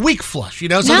is a weak flush, So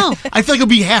No. I feel like it'll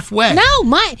be halfway. No,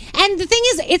 and the thing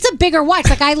is, it's a bigger watch.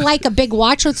 Like I like a big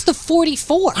watch, so it's the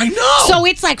 44. I know. So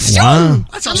it's like, Wow.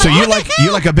 I'm So like, you what like the hell?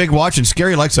 you like a big watch, and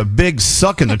Scary likes a big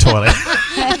suck in the toilet.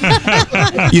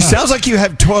 You sounds like you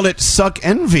have toilet suck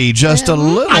envy just a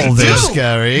little I there, do.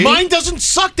 Scary. Mine doesn't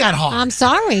suck that hard. I'm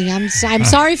sorry. I'm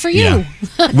sorry for you.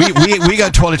 we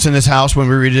got toilets in this house when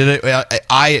we redid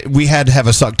it. We had to have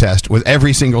a suck test with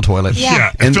every single toilet.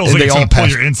 Yeah, it and feels like they it's all going to pull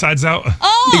passed. your insides out.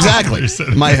 Oh, Exactly.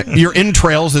 Your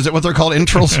entrails, is it what they're called?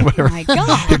 Entrails? Whatever. my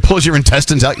God. It pulls your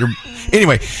intestines out.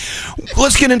 Anyway,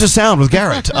 let's get into sound with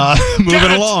Garrett.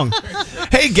 Moving along.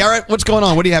 Hey, Garrett, what's going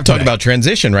on? What do you have Talking today? about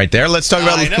transition right there. Let's talk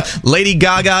about Lady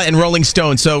Gaga and Rolling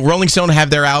Stone. So Rolling Stone have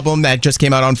their album that just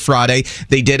came out on Friday.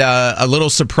 They did a little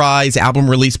surprise album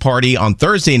release party on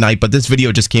Thursday night, but this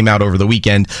video just came out over the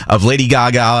weekend of Lady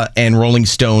Gaga and Rolling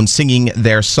Stone singing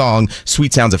their song,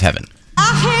 Sweet Sounds of Heaven.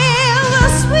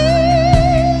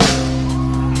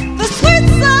 The sweet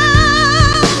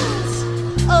sounds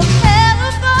of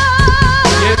heaven.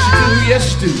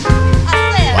 Yes, you do.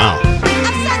 Wow.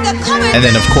 And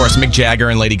then, of course, Mick Jagger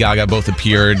and Lady Gaga both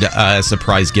appeared as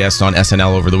surprise guests on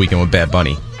SNL over the weekend with Bad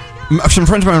Bunny. Some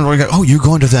friends of mine were like, "Oh, you're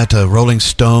going to that Rolling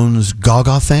Stones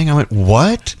Gaga thing?" I went,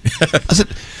 "What?" I said,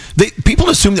 "People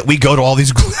assume that we go to all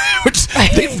these.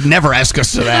 They've never asked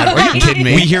us to that. Are you kidding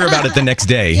me?" We hear about it the next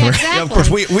day. Yeah, exactly. Yeah, of course,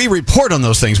 we report on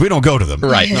those things. We don't go to them.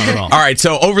 Right. Not at all. All right.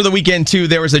 So over the weekend, too,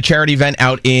 there was a charity event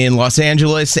out in Los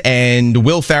Angeles, and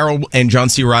Will Ferrell and John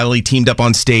C. Reilly teamed up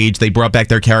on stage. They brought back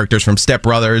their characters from Step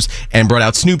Brothers and brought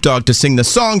out Snoop Dogg to sing the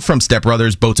song from Step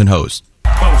Brothers, Boats and Hoes.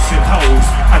 Boats and hoes,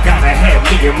 I gotta have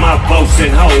me and my boats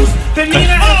and hoes. The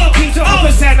Nina and the Peter of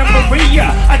the Santa Maria.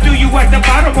 I do you at the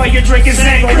bottom while you're drinking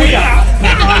sangria.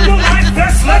 On your life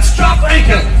vest, let's drop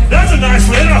anchor. That's a nice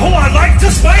little who I like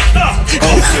to spank her.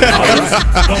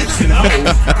 Boats and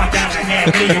hoes, I gotta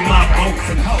have me and my boats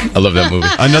and hoes. I love that movie.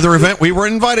 Another event we were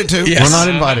invited to. Yes. We're not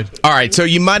invited. All right. So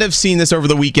you might have seen this over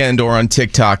the weekend or on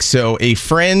TikTok. So a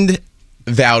friend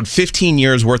vowed 15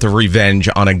 years worth of revenge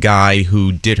on a guy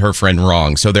who did her friend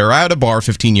wrong. So they're at a bar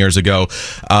 15 years ago.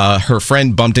 Her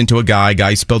friend bumped into a guy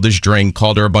spilled his drink,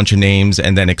 called her a bunch of names,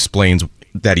 and then explains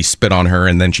that he spit on her,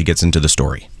 and then she gets into the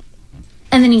story.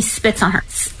 And then he spits on her,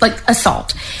 like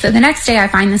assault. So the next day I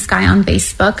find this guy on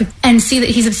Facebook and see that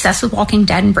he's obsessed with Walking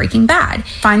Dead and Breaking Bad.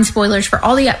 Find spoilers for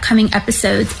all the upcoming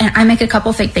episodes, and I make a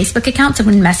couple fake Facebook accounts and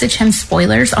would message him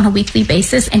spoilers on a weekly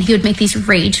basis, and he would make these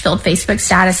rage-filled Facebook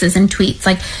statuses and tweets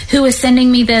like, who is sending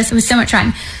me this? It was so much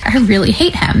fun. I really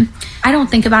hate him. I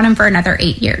don't think about him for another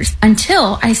 8 years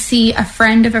until I see a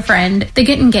friend of a friend. They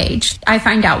get engaged. I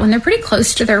find out when they're pretty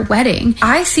close to their wedding.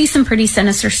 I see some pretty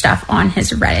sinister stuff on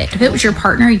his Reddit. If it was your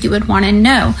partner, you would want to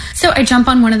know. So I jump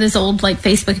on one of those old like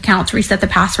Facebook accounts, reset the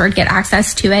password, get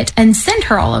access to it, and send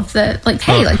her all of the like,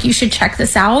 hey, like you should check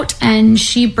this out. And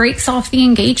she breaks off the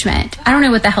engagement. I don't know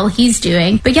what the hell he's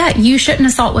doing, but yeah, you shouldn't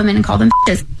assault women and call them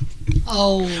bitches.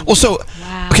 Oh. Well, so,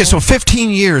 okay, so 15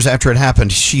 years after it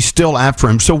happened, she's still after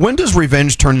him. So when does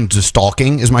revenge turn into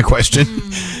stalking is my question.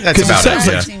 That's about it,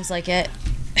 yeah. Seems like it.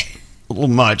 A little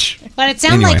much. But it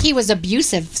sounded Anyway. like he was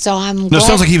abusive, so I'm No, it glad.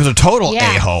 sounds like he was a total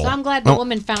yeah, a-hole. So I'm glad the Oh.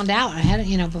 woman found out ahead,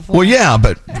 before. Well, yeah,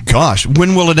 but gosh,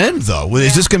 when will it end, though?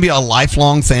 Is this going to be a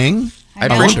lifelong thing? I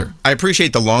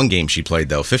appreciate the long game she played,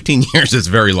 though. 15 years is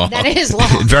very long. That is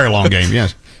long. Very long game,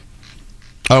 yes.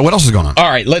 What else is going on? All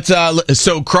right, let's.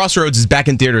 So Crossroads is back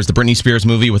in theaters. The Britney Spears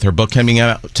movie with her book coming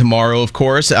out tomorrow, of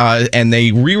course. And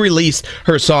they re-released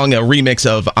her song, a remix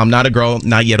of "I'm Not a Girl,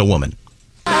 Not Yet a Woman."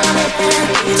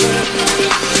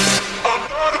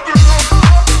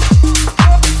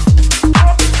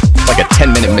 Like a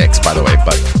 10-minute mix, by the way,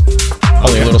 but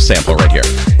only a little sample right here.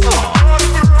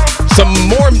 Some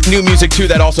more new music too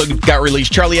that also got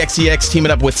released. Charlie XCX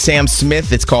teaming up with Sam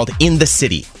Smith. It's called "In the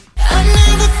City."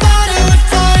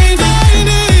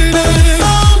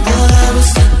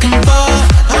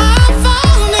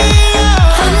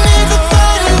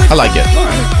 I like it.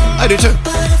 I do too.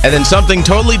 And then something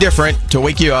totally different to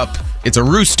wake you up. It's a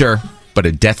rooster, but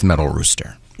a death metal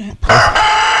rooster.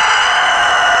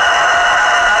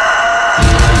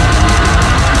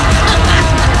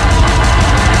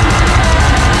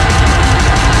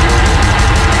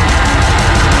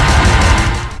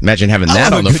 Imagine having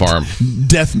that on the farm.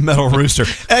 Death metal rooster.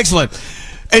 Excellent.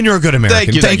 And you're a good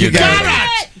American. Thank you,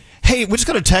 guys. Hey, we just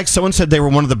got a text. Someone said they were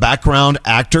one of the background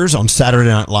actors on Saturday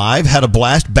Night Live. Had a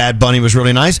blast. Bad Bunny was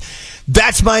really nice.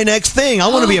 That's my next thing. I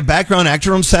want to be a background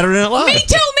actor on Saturday Night Live. Me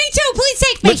too. Please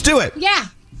take me. Let's do it. Yeah.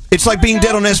 It's like being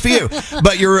dead on SVU,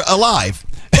 but you're alive.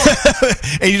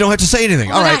 And you don't have to say anything.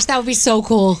 Oh All my right. gosh, that would be so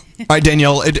cool. All right,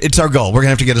 Danielle, it's our goal. We're going to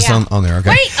have to get us on there, okay?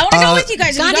 Wait, I want to go with you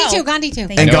guys. if you Gandhi go. too. Gandhi too.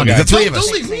 And Gandhi, the three of us.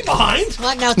 Don't leave me behind.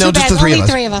 Well, no, No, too just bad. the three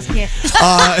Only of us. three of us.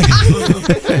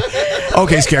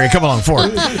 Okay, Scary, come along, four.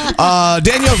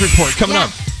 Danielle's report coming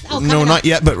up. Oh, No, not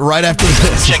yet, but right after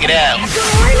this. Check it out.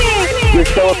 Good morning. You're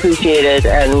so appreciated,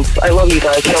 and I love you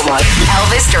guys so much.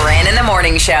 Elvis Duran in the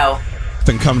Morning Show.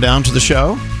 And come down to the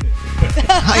show.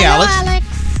 Hi, Alex.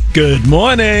 Good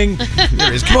morning. There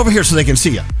he is. Come over here so they can see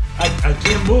you. I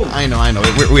can't move. I know.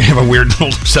 We have a weird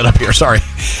little setup here. Sorry.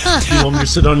 You want me to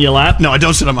sit on your lap? No, I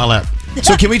don't sit on my lap.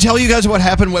 So can we tell you guys what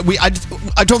happened? I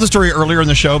told the story earlier in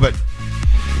the show, but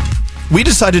we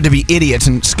decided to be idiots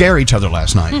and scare each other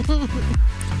last night.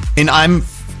 And I'm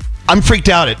freaked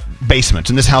out at basements,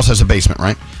 and this house has a basement,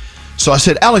 right? So I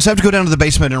said, Alex, I have to go down to the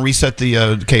basement and reset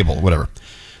the cable, whatever.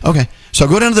 Okay. So I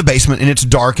go down to the basement, and it's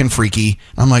dark and freaky.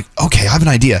 I'm like, okay, I have an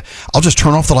idea. I'll just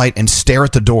turn off the light and stare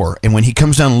at the door. And when he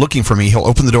comes down looking for me, he'll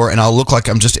open the door, and I'll look like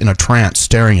I'm just in a trance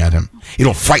staring at him.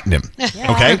 It'll frighten him.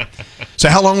 Okay? So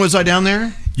how long was I down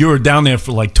there? You were down there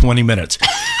for like 20 minutes.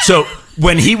 So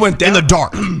when he went down... In the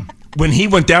dark. When he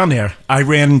went down there, I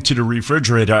ran into the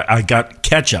refrigerator. I got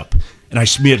ketchup, and I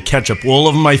smeared ketchup all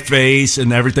over my face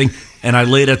and everything, and I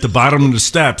laid at the bottom of the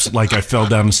steps like I fell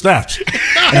down the steps.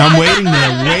 And I'm waiting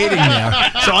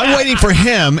there. So I'm waiting for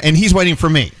him, and he's waiting for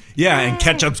me. Yeah, and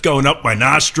ketchup's going up my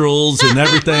nostrils and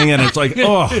everything, and it's like,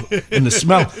 oh, and the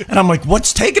smell. And I'm like,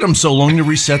 what's taking him so long to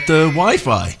reset the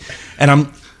Wi-Fi? And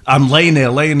I'm laying there,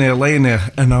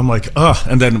 and I'm like, oh.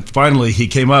 And then finally he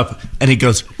came up, and he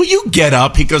goes, will you get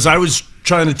up? He goes, I was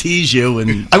trying to tease you.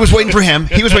 And I was waiting for him.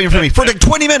 He was waiting for me for like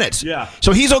 20 minutes. Yeah.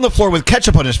 So he's on the floor with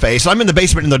ketchup on his face. I'm in the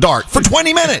basement in the dark for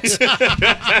 20 minutes.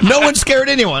 No one scared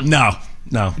anyone. No.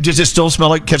 Does it still smell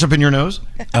like ketchup in your nose?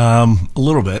 A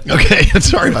little bit. Okay.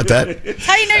 Sorry about that.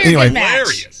 How do you know you're a good match?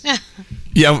 Hilarious.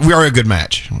 Yeah, we are a good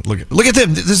match. Look at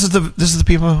them. This is the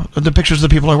people, the pictures of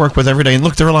the people I work with every day, and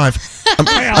look, they're alive.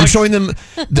 I'm showing them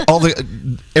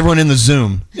everyone in the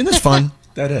Zoom. Isn't this fun?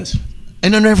 That is.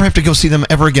 And I never have to go see them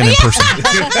ever again in person.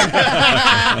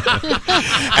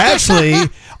 Actually,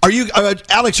 are you,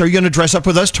 Alex? Are you going to dress up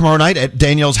with us tomorrow night at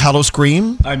Danielle's Hallow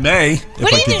Scream? I may, if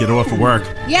I could get off of work.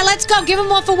 Yeah, let's go. Give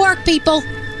them off of work, people.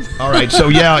 All right, so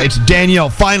yeah, it's Danielle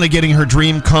finally getting her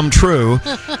dream come true.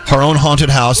 Her own haunted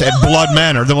house at Blood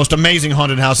Manor, the most amazing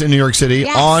haunted house in New York City,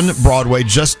 on Broadway,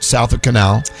 just south of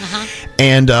Canal,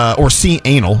 and or C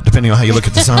Anal, depending on how you look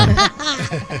at the sign.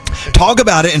 Talk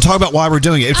about it and talk about why we're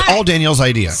doing it. It's all Danielle's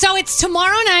idea. So it's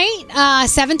tomorrow night,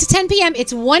 7 to 10 p.m.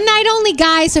 It's one night only,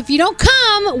 guys. So if you don't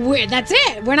come, that's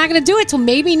it. We're not going to do it till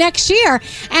maybe next year.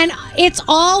 And it's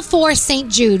all for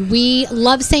St. Jude. We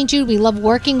love St. Jude. We love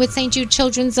working with St. Jude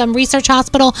Children's Research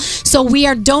Hospital. So we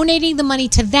are donating the money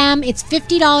to them. It's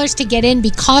 $50 to get in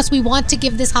because we want to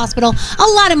give this hospital a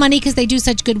lot of money because they do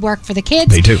such good work for the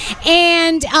kids. They do.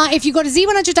 And if you go to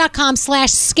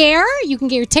Z100.com/scare, you can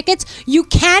get your tickets. You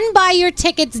can buy your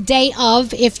tickets day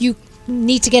of if you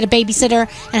need to get a babysitter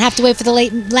and have to wait for the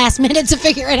last minute to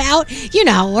figure it out. You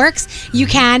know how it works. You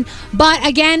can. But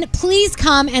again, please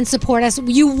come and support us.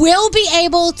 You will be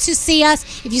able to see us.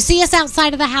 If you see us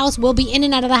outside of the house, we'll be in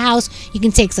and out of the house. You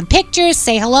can take some pictures,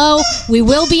 say hello. We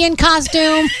will be in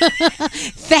costume.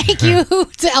 Thank you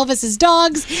to Elvis's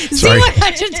dogs.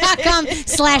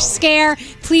 Z100.com/scare.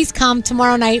 Please come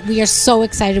tomorrow night. We are so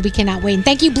excited. We cannot wait. And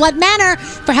thank you, Blood Manor,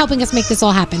 for helping us make this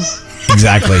all happen.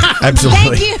 Exactly.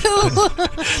 Absolutely. Thank you.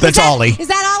 That's Ollie. Is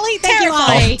that Ollie? Thank you,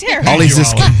 Ollie. Ollie's his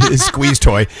squeeze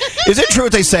toy. Is it true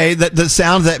what they say that the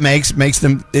sound that makes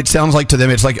them? It sounds like to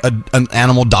them it's like an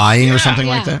animal dying or something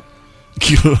like that.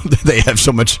 They have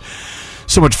so much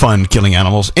fun killing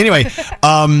animals. Anyway,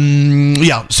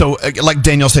 yeah. So like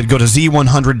Danielle said, go to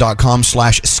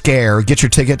Z100.com/scare. Get your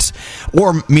tickets,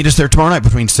 or meet us there tomorrow night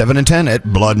between 7 and 10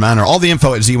 at Blood Manor. All the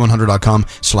info at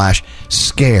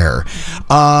Z100.com/scare.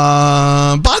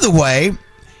 By the way, do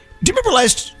you remember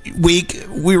last week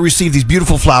we received these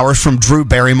beautiful flowers from Drew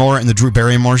Barrymore in the Drew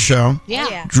Barrymore show?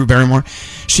 Yeah. Drew Barrymore.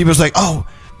 She was like, "Oh,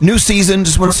 new season.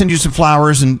 Just want to send you some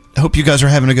flowers and hope you guys are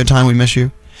having a good time. We miss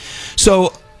you."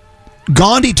 So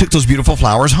Gandhi took those beautiful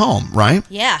flowers home, right?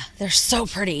 Yeah, they're so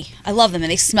pretty. I love them,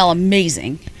 and they smell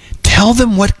amazing. Tell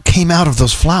them what came out of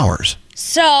those flowers.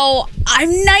 So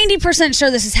I'm 90%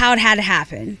 sure this is how it had to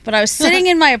happen. But I was sitting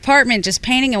in my apartment just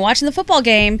painting and watching the football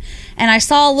game, and I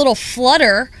saw a little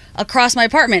flutter across my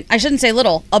apartment. I shouldn't say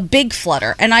little, a big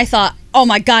flutter. And I thought, oh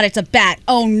my God, it's a bat.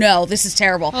 Oh no, this is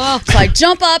terrible. Oh. So I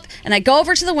jump up and I go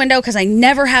over to the window because I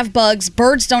never have bugs.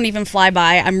 Birds don't even fly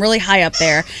by. I'm really high up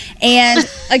there. And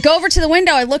I go over to the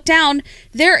window. I look down.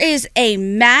 There is a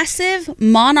massive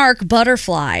monarch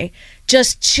butterfly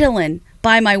just chilling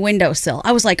by my windowsill.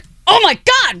 I was like, oh my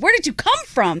God, where did you come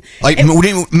from? Like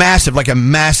massive, like a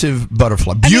massive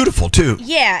butterfly. Beautiful, too.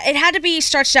 Yeah, it had to be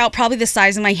stretched out probably the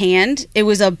size of my hand. It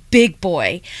was a big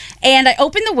boy. And I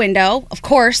opened the window. Of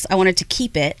course, I wanted to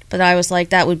keep it, but I was like,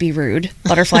 that would be rude.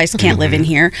 Butterflies can't live in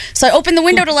here. So I opened the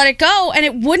window to let it go, and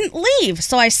it wouldn't leave.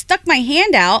 So I stuck my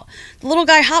hand out. The little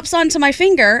guy hops onto my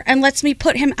finger and lets me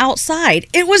put him outside.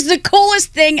 It was the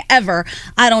coolest thing ever.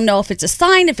 I don't know if it's a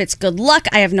sign, if it's good luck.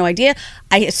 I have no idea.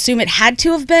 I assume it had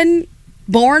to have been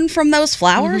born from those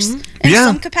flowers in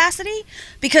some capacity,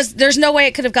 because there's no way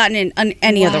it could have gotten in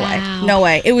any other way. No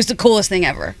way. It was the coolest thing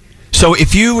ever. So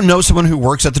if you know someone who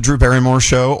works at the Drew Barrymore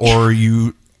show, or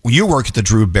you work at the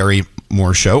Drew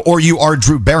Barrymore show, or you are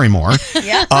Drew Barrymore,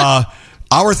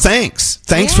 our thanks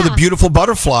for the beautiful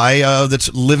butterfly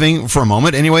that's living for a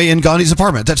moment anyway in Gandhi's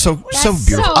apartment. That's so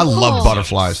beautiful. So I love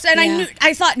butterflies. And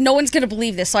I thought no one's going to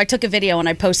believe this, so I took a video and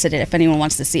I posted it if anyone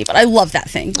wants to see. But I love that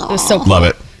thing. It was so cool. Love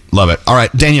it. Love it. All right,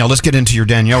 Danielle, let's get into your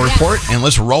Danielle report and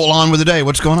let's roll on with the day.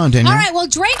 What's going on, Danielle? All right, well,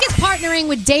 Drake is partnering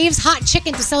with Dave's Hot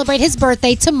Chicken to celebrate his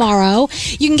birthday tomorrow.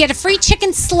 You can get a free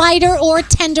chicken slider or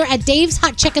tender at Dave's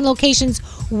Hot Chicken locations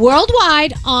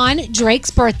worldwide on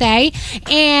Drake's birthday.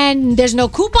 And there's no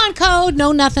coupon code,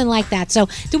 no nothing like that. So,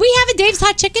 do we have a Dave's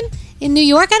Hot Chicken in New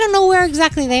York? I don't know where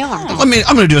exactly they are. I'm going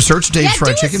to do a search, Dave's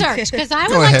Fried Chicken. Yeah, do a search, because I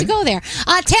would like to go there.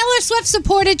 Taylor Swift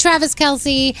supported Travis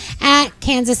Kelce at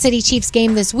Kansas City Chiefs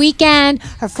game this weekend.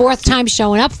 Her fourth time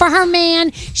showing up for her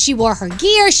man. She wore her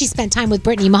gear. She spent time with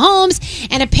Brittany Mahomes.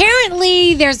 And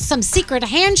apparently there's some secret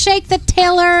handshake that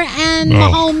Taylor and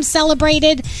Mahomes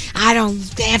celebrated.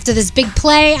 After this big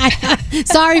play.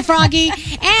 Sorry, Froggy.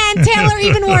 And Taylor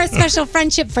even wore a special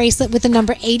friendship bracelet with the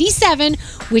number 87,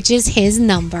 which is his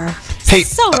number. Hey,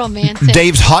 so romantic.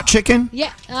 Dave's Hot Chicken?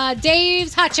 Yeah,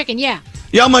 Dave's Hot Chicken, yeah.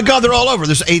 Yeah, oh my God, they're all over.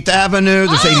 There's 8th Avenue,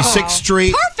 there's 86th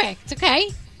Street. Perfect, okay.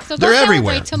 So They're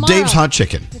everywhere. Tomorrow. Dave's Hot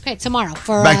Chicken. Okay, tomorrow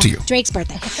for Back to you. Drake's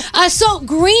birthday. So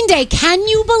Green Day, can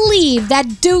you believe that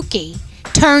Dookie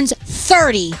turns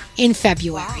 30 in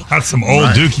February? That's some old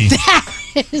Dookie.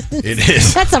 It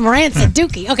is. That's some rancid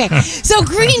Dookie. Okay, so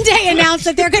Green Day announced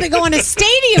that they're going to go on a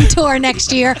stadium tour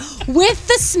next year with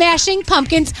the Smashing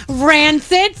Pumpkins.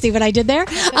 Rancid. See what I did there?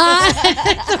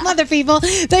 Some other people.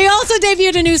 They also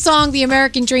debuted a new song, The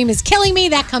American Dream Is Killing Me.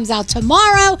 That comes out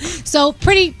tomorrow. So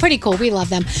pretty cool. We love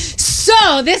them.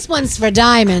 So this one's for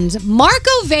Diamond.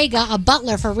 Marco Vega, a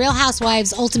butler for Real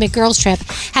Housewives Ultimate Girls Trip,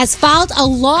 has filed a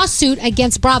lawsuit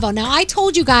against Bravo. Now, I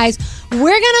told you guys, we're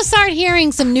going to start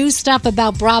hearing some new stuff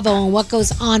about Bravo and what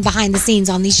goes on behind the scenes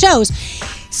on these shows.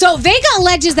 So Vega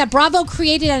alleges that Bravo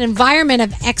created an environment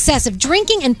of excessive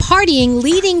drinking and partying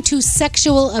leading to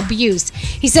sexual abuse.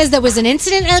 He says there was an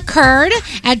incident that occurred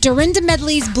at Dorinda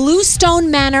Medley's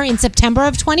Bluestone Manor in September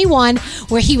of 21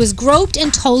 where he was groped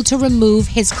and told to remove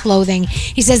his clothing.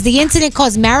 He says the incident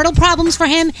caused marital problems for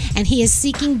him and he is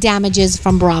seeking damages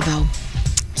from Bravo.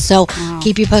 So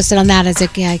keep you posted on that as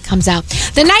it comes out.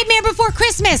 The Nightmare Before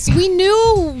Christmas. We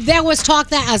knew there was talk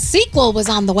that a sequel was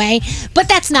on the way, but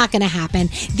that's not going to happen.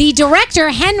 The director,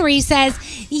 Henry, says,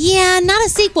 yeah, not a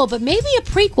sequel, but maybe a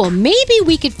prequel. Maybe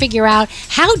we could figure out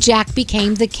how Jack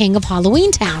became the king of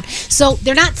Halloween Town. So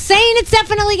they're not saying it's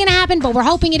definitely going to happen, but we're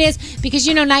hoping it is because,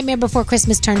 you know, Nightmare Before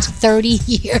Christmas turns 30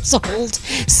 years old.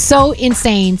 So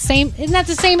insane. Isn't that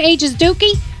the same age as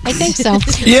Dookie? I think so.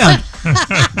 Yeah.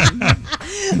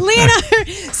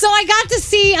 Leonardo. So I got to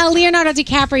see Leonardo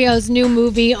DiCaprio's new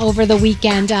movie over the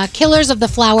weekend, Killers of the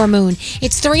Flower Moon.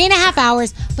 It's 3.5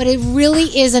 hours, but it really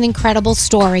is an incredible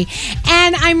story.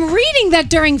 And I'm reading that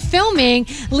during filming,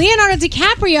 Leonardo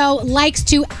DiCaprio likes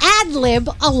to ad-lib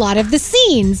a lot of the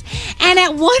scenes. And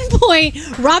at one point,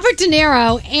 Robert De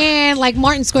Niro and like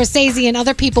Martin Scorsese and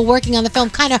other people working on the film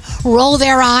kind of roll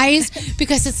their eyes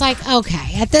because it's like,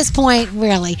 okay, at this point,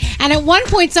 really. And at one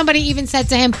point, somebody even said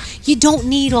to him, you don't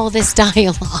need all this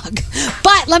dialogue.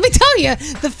 But let me tell you,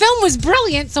 the film was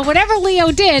brilliant, so whatever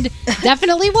Leo did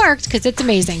definitely worked because it's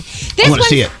amazing. I want to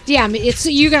see it. Yeah,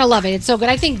 you're going to love it. It's so good.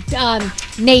 I think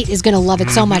Nate is going to love it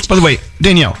so much. By the way,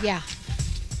 Danielle. Yeah.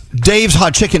 Dave's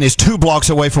Hot Chicken is 2 blocks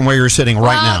away from where you're sitting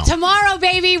right now. Tomorrow,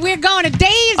 baby, we're going to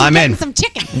Dave's I'm and getting in. some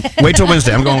chicken. Wait till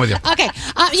Wednesday. I'm going with you. Okay. Yeah,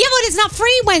 but it's not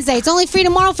free Wednesday. It's only free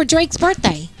tomorrow for Drake's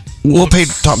birthday. We'll pay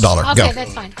top dollar. Okay, Go.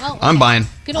 that's fine. Oh, okay. I'm buying.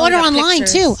 You can order online,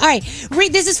 pictures. too. All right.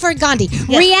 This is for Gandhi. Yes.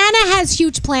 Rihanna has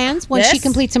huge plans once she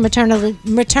completes her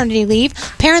maternity leave.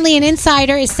 Apparently, an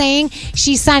insider is saying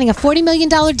she's signing a $40 million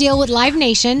deal with Live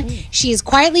Nation. She is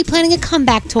quietly planning a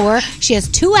comeback tour. She has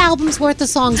 2 albums worth of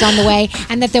songs on the way,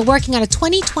 and that they're working on a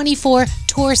 2024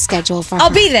 tour schedule for her. I'll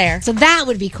be there. So that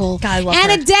would be cool. God, I love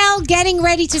and her. Adele getting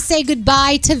ready to say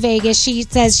goodbye to Vegas. She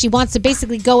says she wants to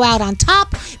basically go out on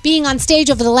top. Being on stage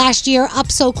over the last year,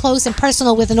 up so close and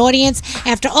personal with an audience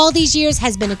after all these years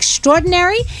has been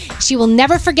extraordinary. She will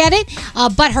never forget it.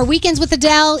 But her Weekends with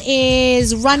Adele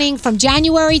is running from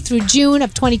January through June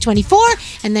of 2024,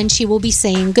 and then she will be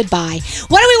saying goodbye.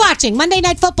 What are we watching? Monday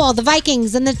Night Football, the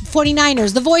Vikings and the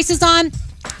 49ers. The Voice is on.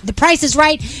 The Price is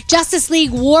Right, Justice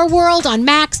League War World on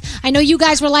Max. I know you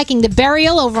guys were liking The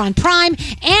Burial over on Prime,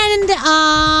 and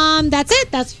that's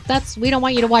it. That's we don't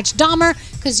want you to watch Dahmer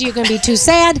because you're going to be too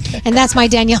sad, and that's my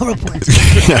Danielle report.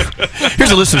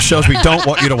 Here's a list of shows we don't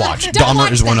want you to watch.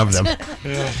 Dahmer is one of them.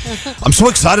 I'm so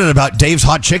excited about Dave's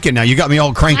Hot Chicken now. You got me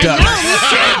all cranked up.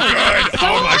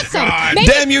 Oh my God!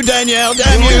 Damn you, Danielle!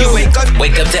 Damn you!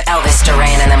 Wake up to Elvis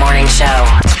Duran in the morning show.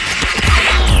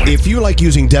 If you like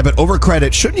using debit over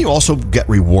credit, shouldn't you also get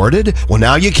rewarded? Well,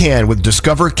 now you can with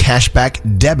Discover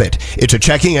Cashback Debit. It's a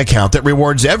checking account that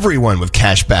rewards everyone with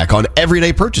cashback on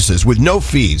everyday purchases with no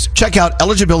fees. Check out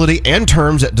eligibility and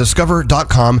terms at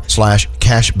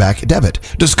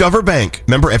discover.com/cashbackdebit. Discover Bank,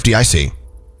 member FDIC.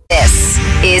 This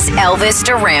is Elvis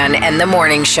Duran and the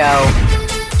morning show.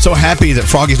 So happy that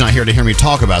Froggy's not here to hear me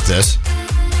talk about this.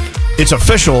 It's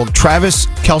official. Travis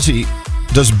Kelce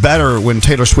does better when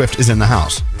Taylor Swift is in the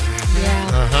house.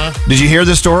 Did you hear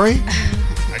this story?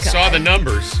 I saw the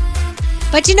numbers.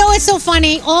 But you know what's so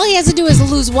funny? All he has to do is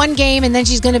lose one game, and then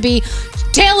she's going to be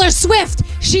Taylor Swift.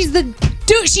 She's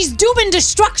dooming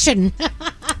destruction.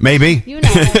 Maybe. You know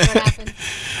what happened.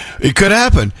 It could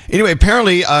happen. Anyway,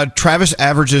 apparently Travis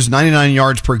averages 99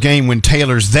 yards per game when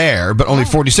Taylor's there, but only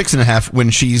 46.5 when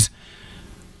she's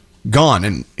gone,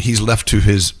 and he's left to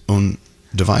his own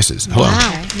devices. Hello.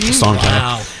 Wow. The song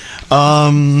title.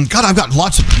 God, I've got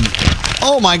lots of...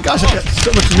 Oh, my gosh, I've got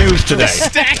so much news today. The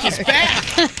stack is back.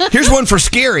 Here's one for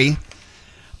Scary.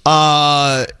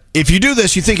 If you do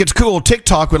this, you think it's cool.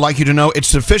 TikTok would like you to know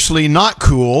it's officially not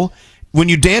cool. When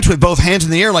you dance with both hands in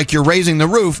the air like you're raising the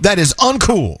roof, that is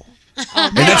uncool.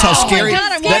 And that's how Scary.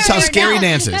 That's how Scary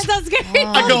dances. That's how Scary.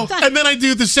 I go, and then I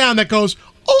do the sound that goes,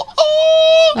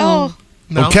 Oh.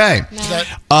 No. Okay.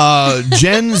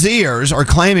 Gen Zers are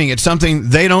claiming it's something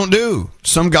they don't do.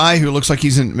 Some guy who looks like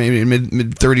he's in maybe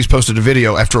mid-30s posted a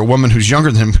video after a woman who's younger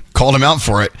than him called him out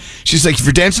for it. She's like, if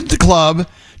you're dancing at the club,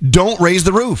 don't raise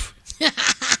the roof.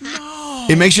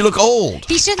 It makes you look old.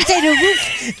 He shouldn't say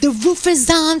the roof is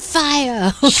on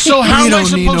fire. So how We am I don't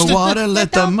need supposed no to water,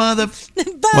 let the mother...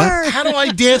 Burn. How do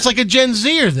I dance like a Gen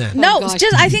Zer then? No, just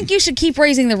I think you should keep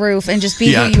raising the roof and just be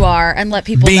Yeah. who you are and let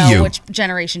people Be know you. which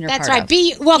generation you're That's part right.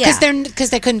 of. Because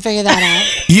they couldn't figure that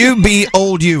out. You be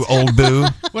old you, old boo.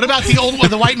 What about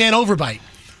the white man overbite?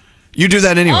 You do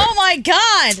that anyway. Oh my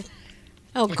God!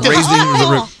 Oh, Raising the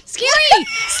roof. Scary!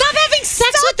 Stop having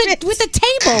sex with the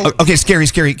table. Okay, Scary.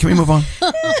 Can we move on?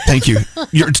 Thank you.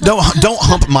 Don't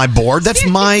hump my board. That's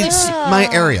my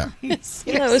area.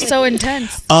 That was so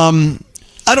intense. I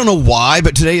don't know why,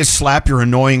 but today is Slap Your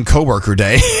Annoying Coworker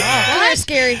Day. That's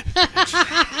scary.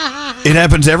 It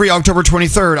happens every October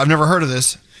 23rd. I've never heard of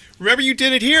this. Remember, you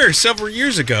did it here several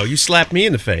years ago. You slapped me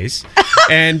in the face,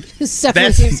 and Several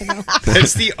years ago.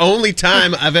 That's the only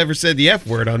time I've ever said the F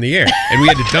word on the air, and we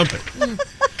had to dump it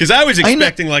because I was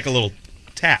expecting like a little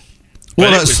tap. Well,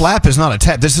 But no, it was- slap is not a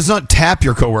tap. This is not tap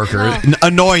your coworker, an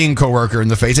annoying coworker in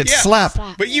the face. It's slap.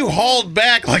 But you hauled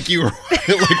back like you were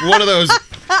like one of those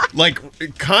like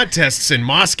contests in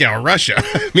Moscow, Russia.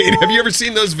 I mean, have you ever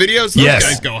seen those videos? Those Yes.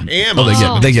 guys go ham. Oh,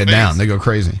 on they get someone's down. face. They go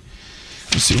crazy.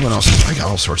 Let's see what else. I got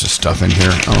all sorts of stuff in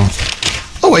here.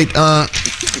 Oh wait.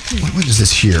 What is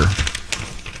this here?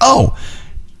 Oh,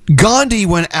 Gandhi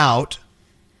went out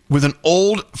with an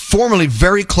old, formerly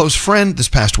very close friend this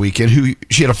past weekend who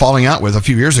she had a falling out with a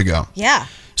few years ago. Yeah.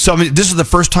 So I mean, this is the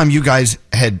first time you guys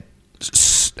had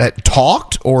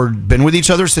talked or been with each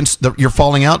other since your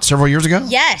falling out several years ago?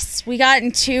 Yes, we got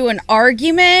into an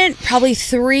argument probably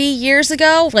 3 years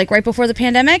ago, like right before the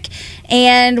pandemic,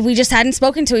 and we just hadn't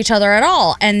spoken to each other at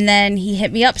all. And then he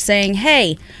hit me up saying,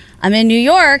 hey, I'm in New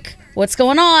York. What's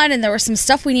going on? And there was some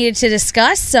stuff we needed to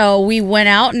discuss. So we went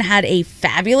out and had a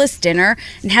fabulous dinner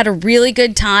and had a really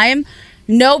good time.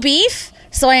 No beef.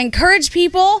 So I encourage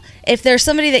people, if there's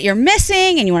somebody that you're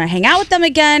missing and you want to hang out with them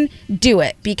again, do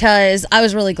it. Because I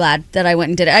was really glad that I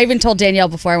went and did it. I even told Danielle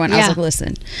before I went, I was like,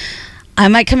 listen, I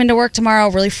might come into work tomorrow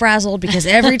really frazzled because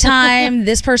every time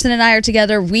this person and I are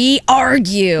together, we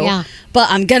argue. Yeah.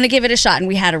 But I'm going to give it a shot. And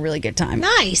we had a really good time.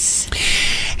 Nice.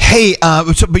 Hey,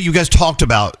 but you guys talked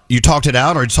it out,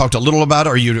 or talked a little about it,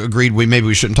 or you agreed maybe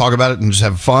we shouldn't talk about it and just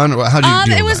have fun? How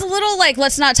did you do It was a little like,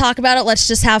 let's not talk about it, let's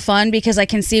just have fun, because I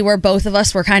can see where both of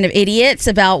us were kind of idiots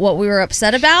about what we were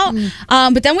upset about.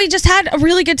 But then we just had a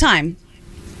really good time.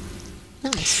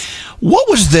 Nice. What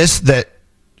was this that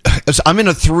I'm in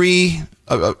a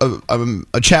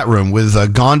chat room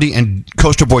with Gandhi and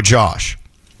Coaster Boy Josh.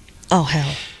 Oh,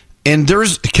 hell. And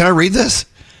can I read this?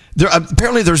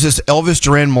 Apparently there's this Elvis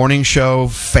Duran morning show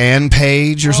fan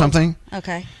page or something.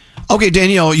 Okay. Okay,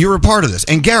 Danielle, you were a part of this.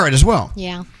 And Garrett as well.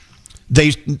 Yeah.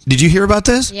 Did you hear about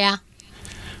this? Yeah.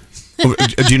 Do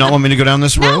you not want me to go down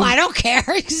this road? No, I don't care.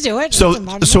 Just do it. So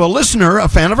a listener, a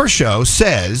fan of our show,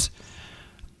 says,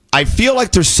 I feel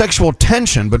like there's sexual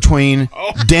tension between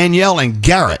Danielle and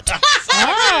Garrett.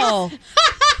 Oh.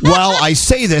 While I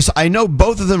say this, I know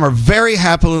both of them are very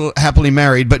happily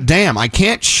married, but damn, I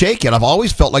can't shake it. I've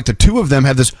always felt like the two of them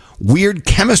have this weird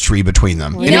chemistry between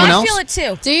them. Anyone else? I feel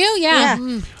it too. Do you? Yeah.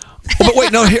 But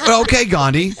wait, no. Okay,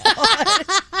 Gandhi.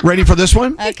 Ready for this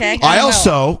one? Okay. I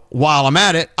also, while I'm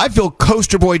at it, I feel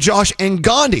Coaster Boy Josh and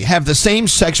Gandhi have the same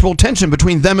sexual tension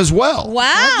between them as well.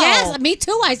 Wow. Yes, me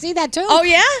too. I see that too. Oh,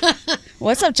 yeah?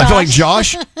 What's up, Josh? I feel like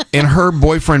Josh and her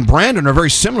boyfriend Brandon are very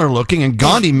similar looking, and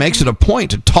Gandhi makes it a point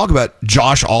to talk about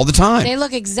Josh all the time. They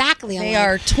look exactly alike. They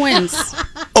are twins.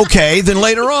 Okay, then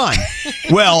later on.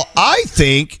 Well, I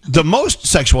think the most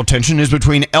sexual tension is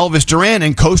between Elvis Duran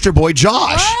and Coaster Boy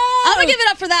Josh. I'm going to give it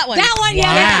up for that one. That one,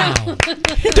 yeah.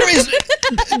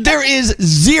 There is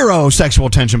zero sexual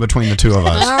tension between the two of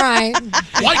us. All right.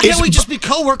 Why can't we just be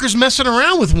coworkers messing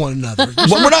around with one another?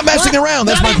 Well, we're not messing around.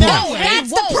 That's my point. That's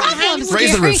the problem.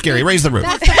 Raise the roof, Scary. Raise the roof.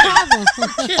 That's the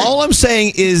problem. All I'm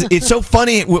saying is it's so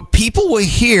funny. What people will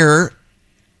hear,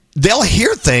 they'll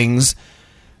hear things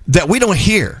that we don't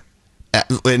hear.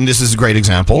 And this is a great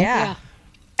example. Yeah.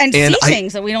 And see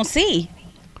things that we don't see.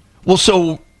 Well,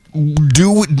 so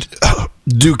do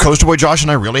Coaster Boy Josh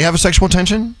and I really have a sexual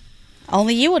tension?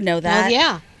 Only you would know that. Well,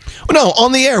 yeah. Well, no,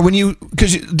 on the air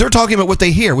because they're talking about what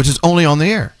they hear, which is only on the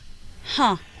air.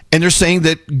 Huh. And they're saying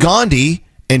that Gandhi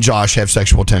and Josh have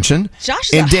sexual tension.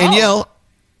 Josh is and a Danielle,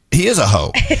 he is a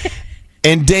hoe.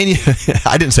 And Danielle,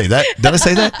 I didn't say that. Did I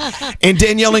say that? And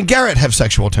Danielle and Garrett have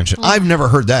sexual tension. I've never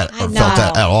heard that or felt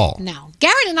that at all. No.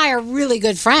 Garrett and I are really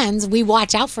good friends. We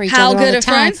watch out for each How other all good the of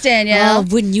time. friends, Danielle?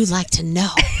 Wouldn't you like to know?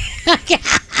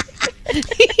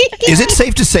 Is it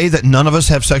safe to say that none of us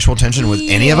have sexual tension with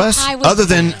any of us, I would other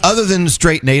than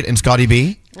straight Nate and Scotty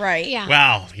B? Right. Yeah.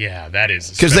 Wow. Yeah, that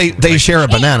is Because they share a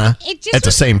banana it just at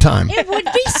the same time. It would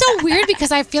be so weird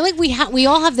because I feel like we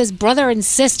all have this brother and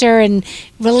sister and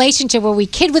relationship where we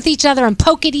kid with each other and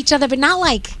poke at each other, but not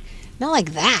like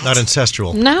that. Not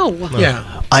incestual. No.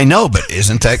 Yeah. I know, but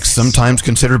isn't that sometimes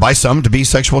considered by some to be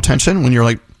sexual tension when you're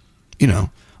like,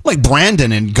 like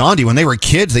Brandon and Gandhi, when they were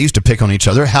kids, they used to pick on each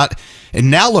other. And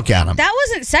now look at them. That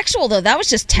wasn't sexual, though. That was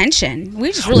just tension.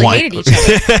 We just really hated each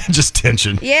other. Just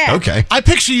tension. Yeah. Okay. I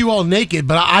picture you all naked,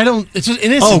 but I don't. It's an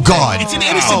innocent. Oh, God. thing. It's an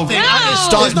innocent thing.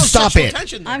 Stop it.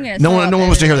 I'm gonna No one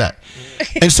wants to hear that.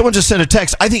 And someone just sent a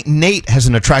text. I think Nate has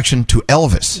an attraction to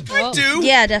Elvis. I do.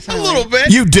 Yeah, definitely. A little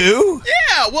bit. You do?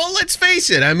 Yeah, well, let's face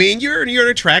it. I mean, you're an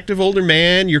attractive older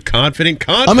man. You're confident.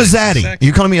 I'm a zaddy.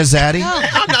 You calling me a zaddy?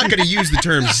 I'm not going to use the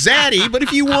term zaddy, but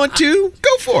if you want to,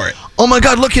 go for it. Oh, my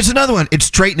God. Look, it's another one. It's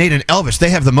straight Nate and Elvis. They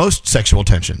have the most sexual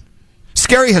tension.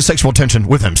 Scary has sexual tension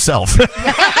with himself.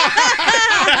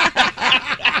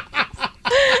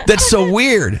 That's so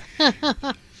weird.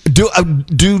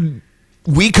 Do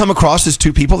we come across as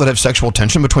two people that have sexual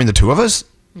tension between the two of us?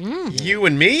 You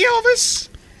and me, Elvis?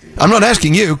 I'm not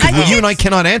asking you because you and I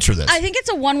cannot answer this. I think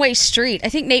it's a one-way street. I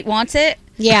think Nate wants it.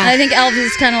 Yeah. And I think Elvis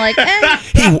is kind of like,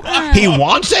 He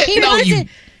wants it?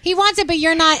 He wants it, but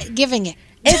you're not giving it.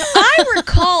 If I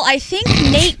recall, I think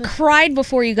Nate cried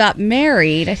before you got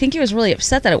married. I think he was really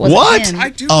upset that it wasn't him. I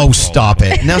do. Oh, stop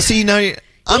it. Now, see,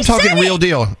 I'm talking real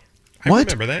deal. I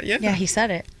What? remember that, yeah. Yeah, he said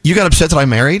it. You got upset that I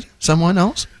married someone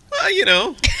else?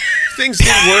 Well, things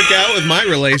didn't work out with my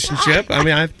relationship. I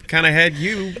mean, I kind of had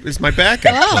you as my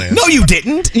backup plan. No, you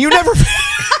didn't. You never.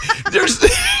 You're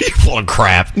full of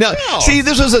crap. No, see,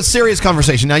 this was a serious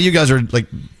conversation. Now you guys are like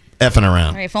effing around.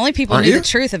 All right, if only people Aren't knew you? the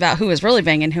truth about who was really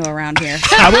banging who around here.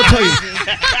 I will tell you.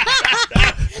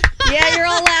 Yeah, you're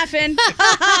all laughing.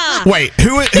 Wait,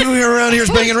 who around here is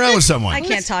banging around with someone? I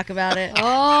can't talk about it.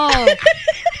 Oh.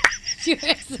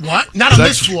 What? Not on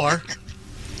this floor.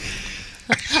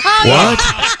 What?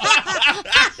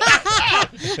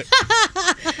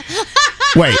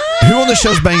 Wait, who on the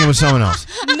show's banging with someone else?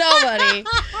 Nobody.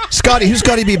 Scotty, who's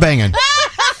Scotty B banging?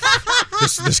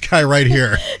 This guy right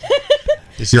here.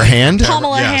 Your hand?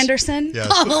 Pamela Henderson. Yes.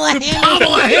 Pamela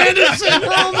Henderson.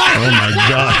 Oh my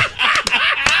God.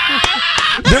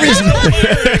 There is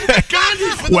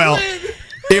well,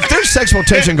 if there's sexual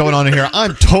tension going on in here,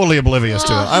 I'm totally oblivious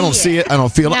to it. I don't see it. I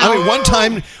don't feel it. I mean,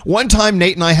 one time,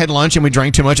 Nate and I had lunch and we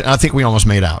drank too much, and I think we almost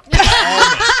made out.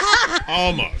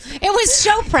 Almost. It was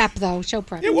show prep, though. Show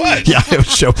prep. It was. Yeah, it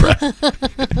was show prep.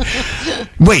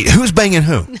 Wait, who's banging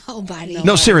who? Nobody.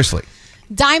 No, seriously.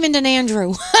 Diamond and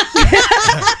Andrew.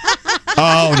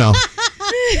 Oh no.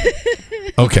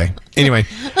 Okay. Anyway,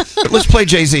 let's play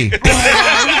Jay-Z. Nice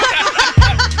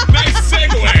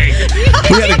segue.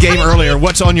 We had a game earlier.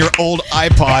 What's on your old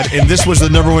iPod? And this was the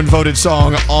 #1 voted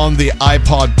song on the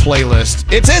iPod playlist.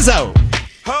 It's Izzo.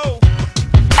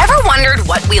 Ever wondered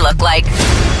what we look like?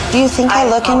 Do you think I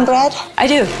look inbred? I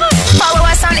do. Follow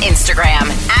us on Instagram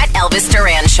at Elvis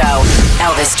Duran Show.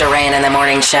 Elvis Duran in the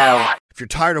Morning Show. If you're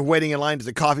tired of waiting in line to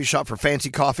the coffee shop for fancy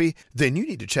coffee, then you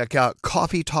need to check out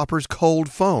Coffee Topper's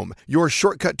Cold Foam, your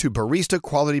shortcut to barista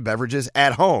quality beverages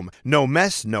at home. No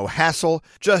mess, no hassle.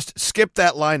 Just skip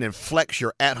that line and flex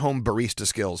your at-home barista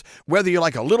skills. Whether you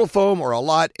like a little foam or a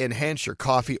lot, enhance your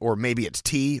coffee, or maybe it's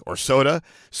tea or soda.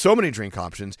 So many drink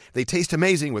options. They taste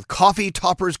amazing with Coffee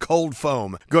Topper's Cold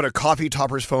Foam. Go to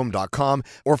coffeetoppersfoam.com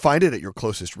or find it at your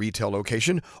closest retail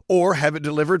location, or have it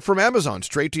delivered from Amazon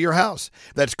straight to your house.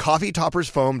 That's coffeetoppersfoam.com.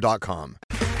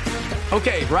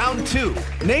 Okay, round 2.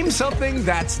 Name something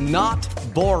that's not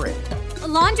boring. A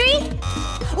laundry?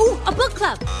 Ooh, a book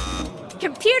club.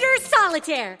 Computer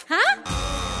solitaire, huh?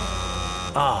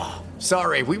 Ah,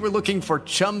 sorry, we were looking for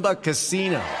Chumba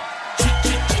Casino.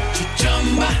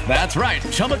 That's right,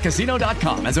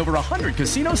 ChumbaCasino.com has over 100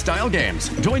 casino-style games.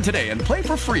 Join today and play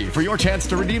for free for your chance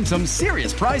to redeem some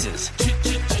serious prizes.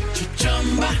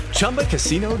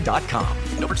 ChumbaCasino.com.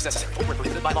 No purchase necessary. Void where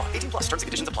prohibited by law. 18+ terms and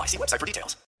conditions apply. See website for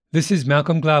details. This is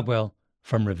Malcolm Gladwell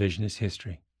from Revisionist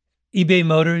History. eBay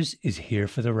Motors is here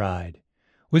for the ride.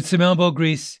 With some elbow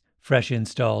grease, fresh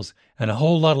installs, and a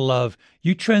whole lot of love,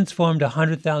 you transformed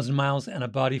 100,000 miles and a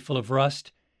body full of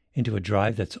rust into a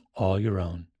drive that's all your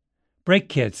own. Brake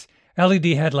kits, LED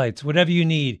headlights, whatever you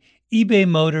need, eBay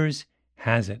Motors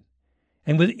has it.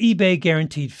 And with eBay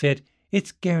Guaranteed Fit,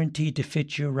 it's guaranteed to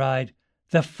fit your ride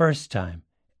the first time,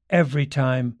 every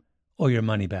time, or your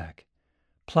money back.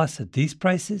 Plus, at these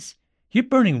prices, you're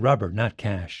burning rubber, not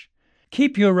cash.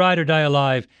 Keep your ride or die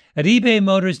alive at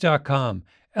ebaymotors.com.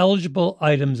 Eligible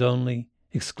items only.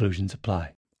 Exclusions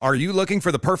apply. Are you looking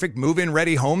for the perfect move-in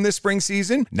ready home this spring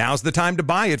season? Now's the time to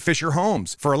buy at Fisher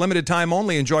Homes. For a limited time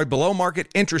only, enjoy below-market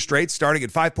interest rates starting at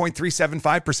 5.375%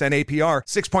 APR,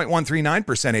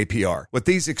 6.139% APR. With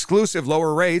these exclusive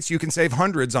lower rates, you can save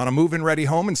hundreds on a move-in ready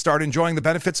home and start enjoying the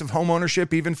benefits of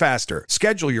homeownership even faster.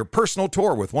 Schedule your personal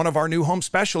tour with one of our new home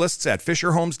specialists at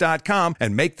FisherHomes.com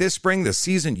and make this spring the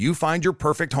season you find your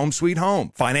perfect home sweet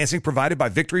home. Financing provided by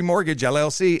Victory Mortgage,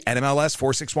 LLC, NMLS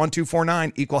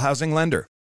 461249, Equal Housing Lender.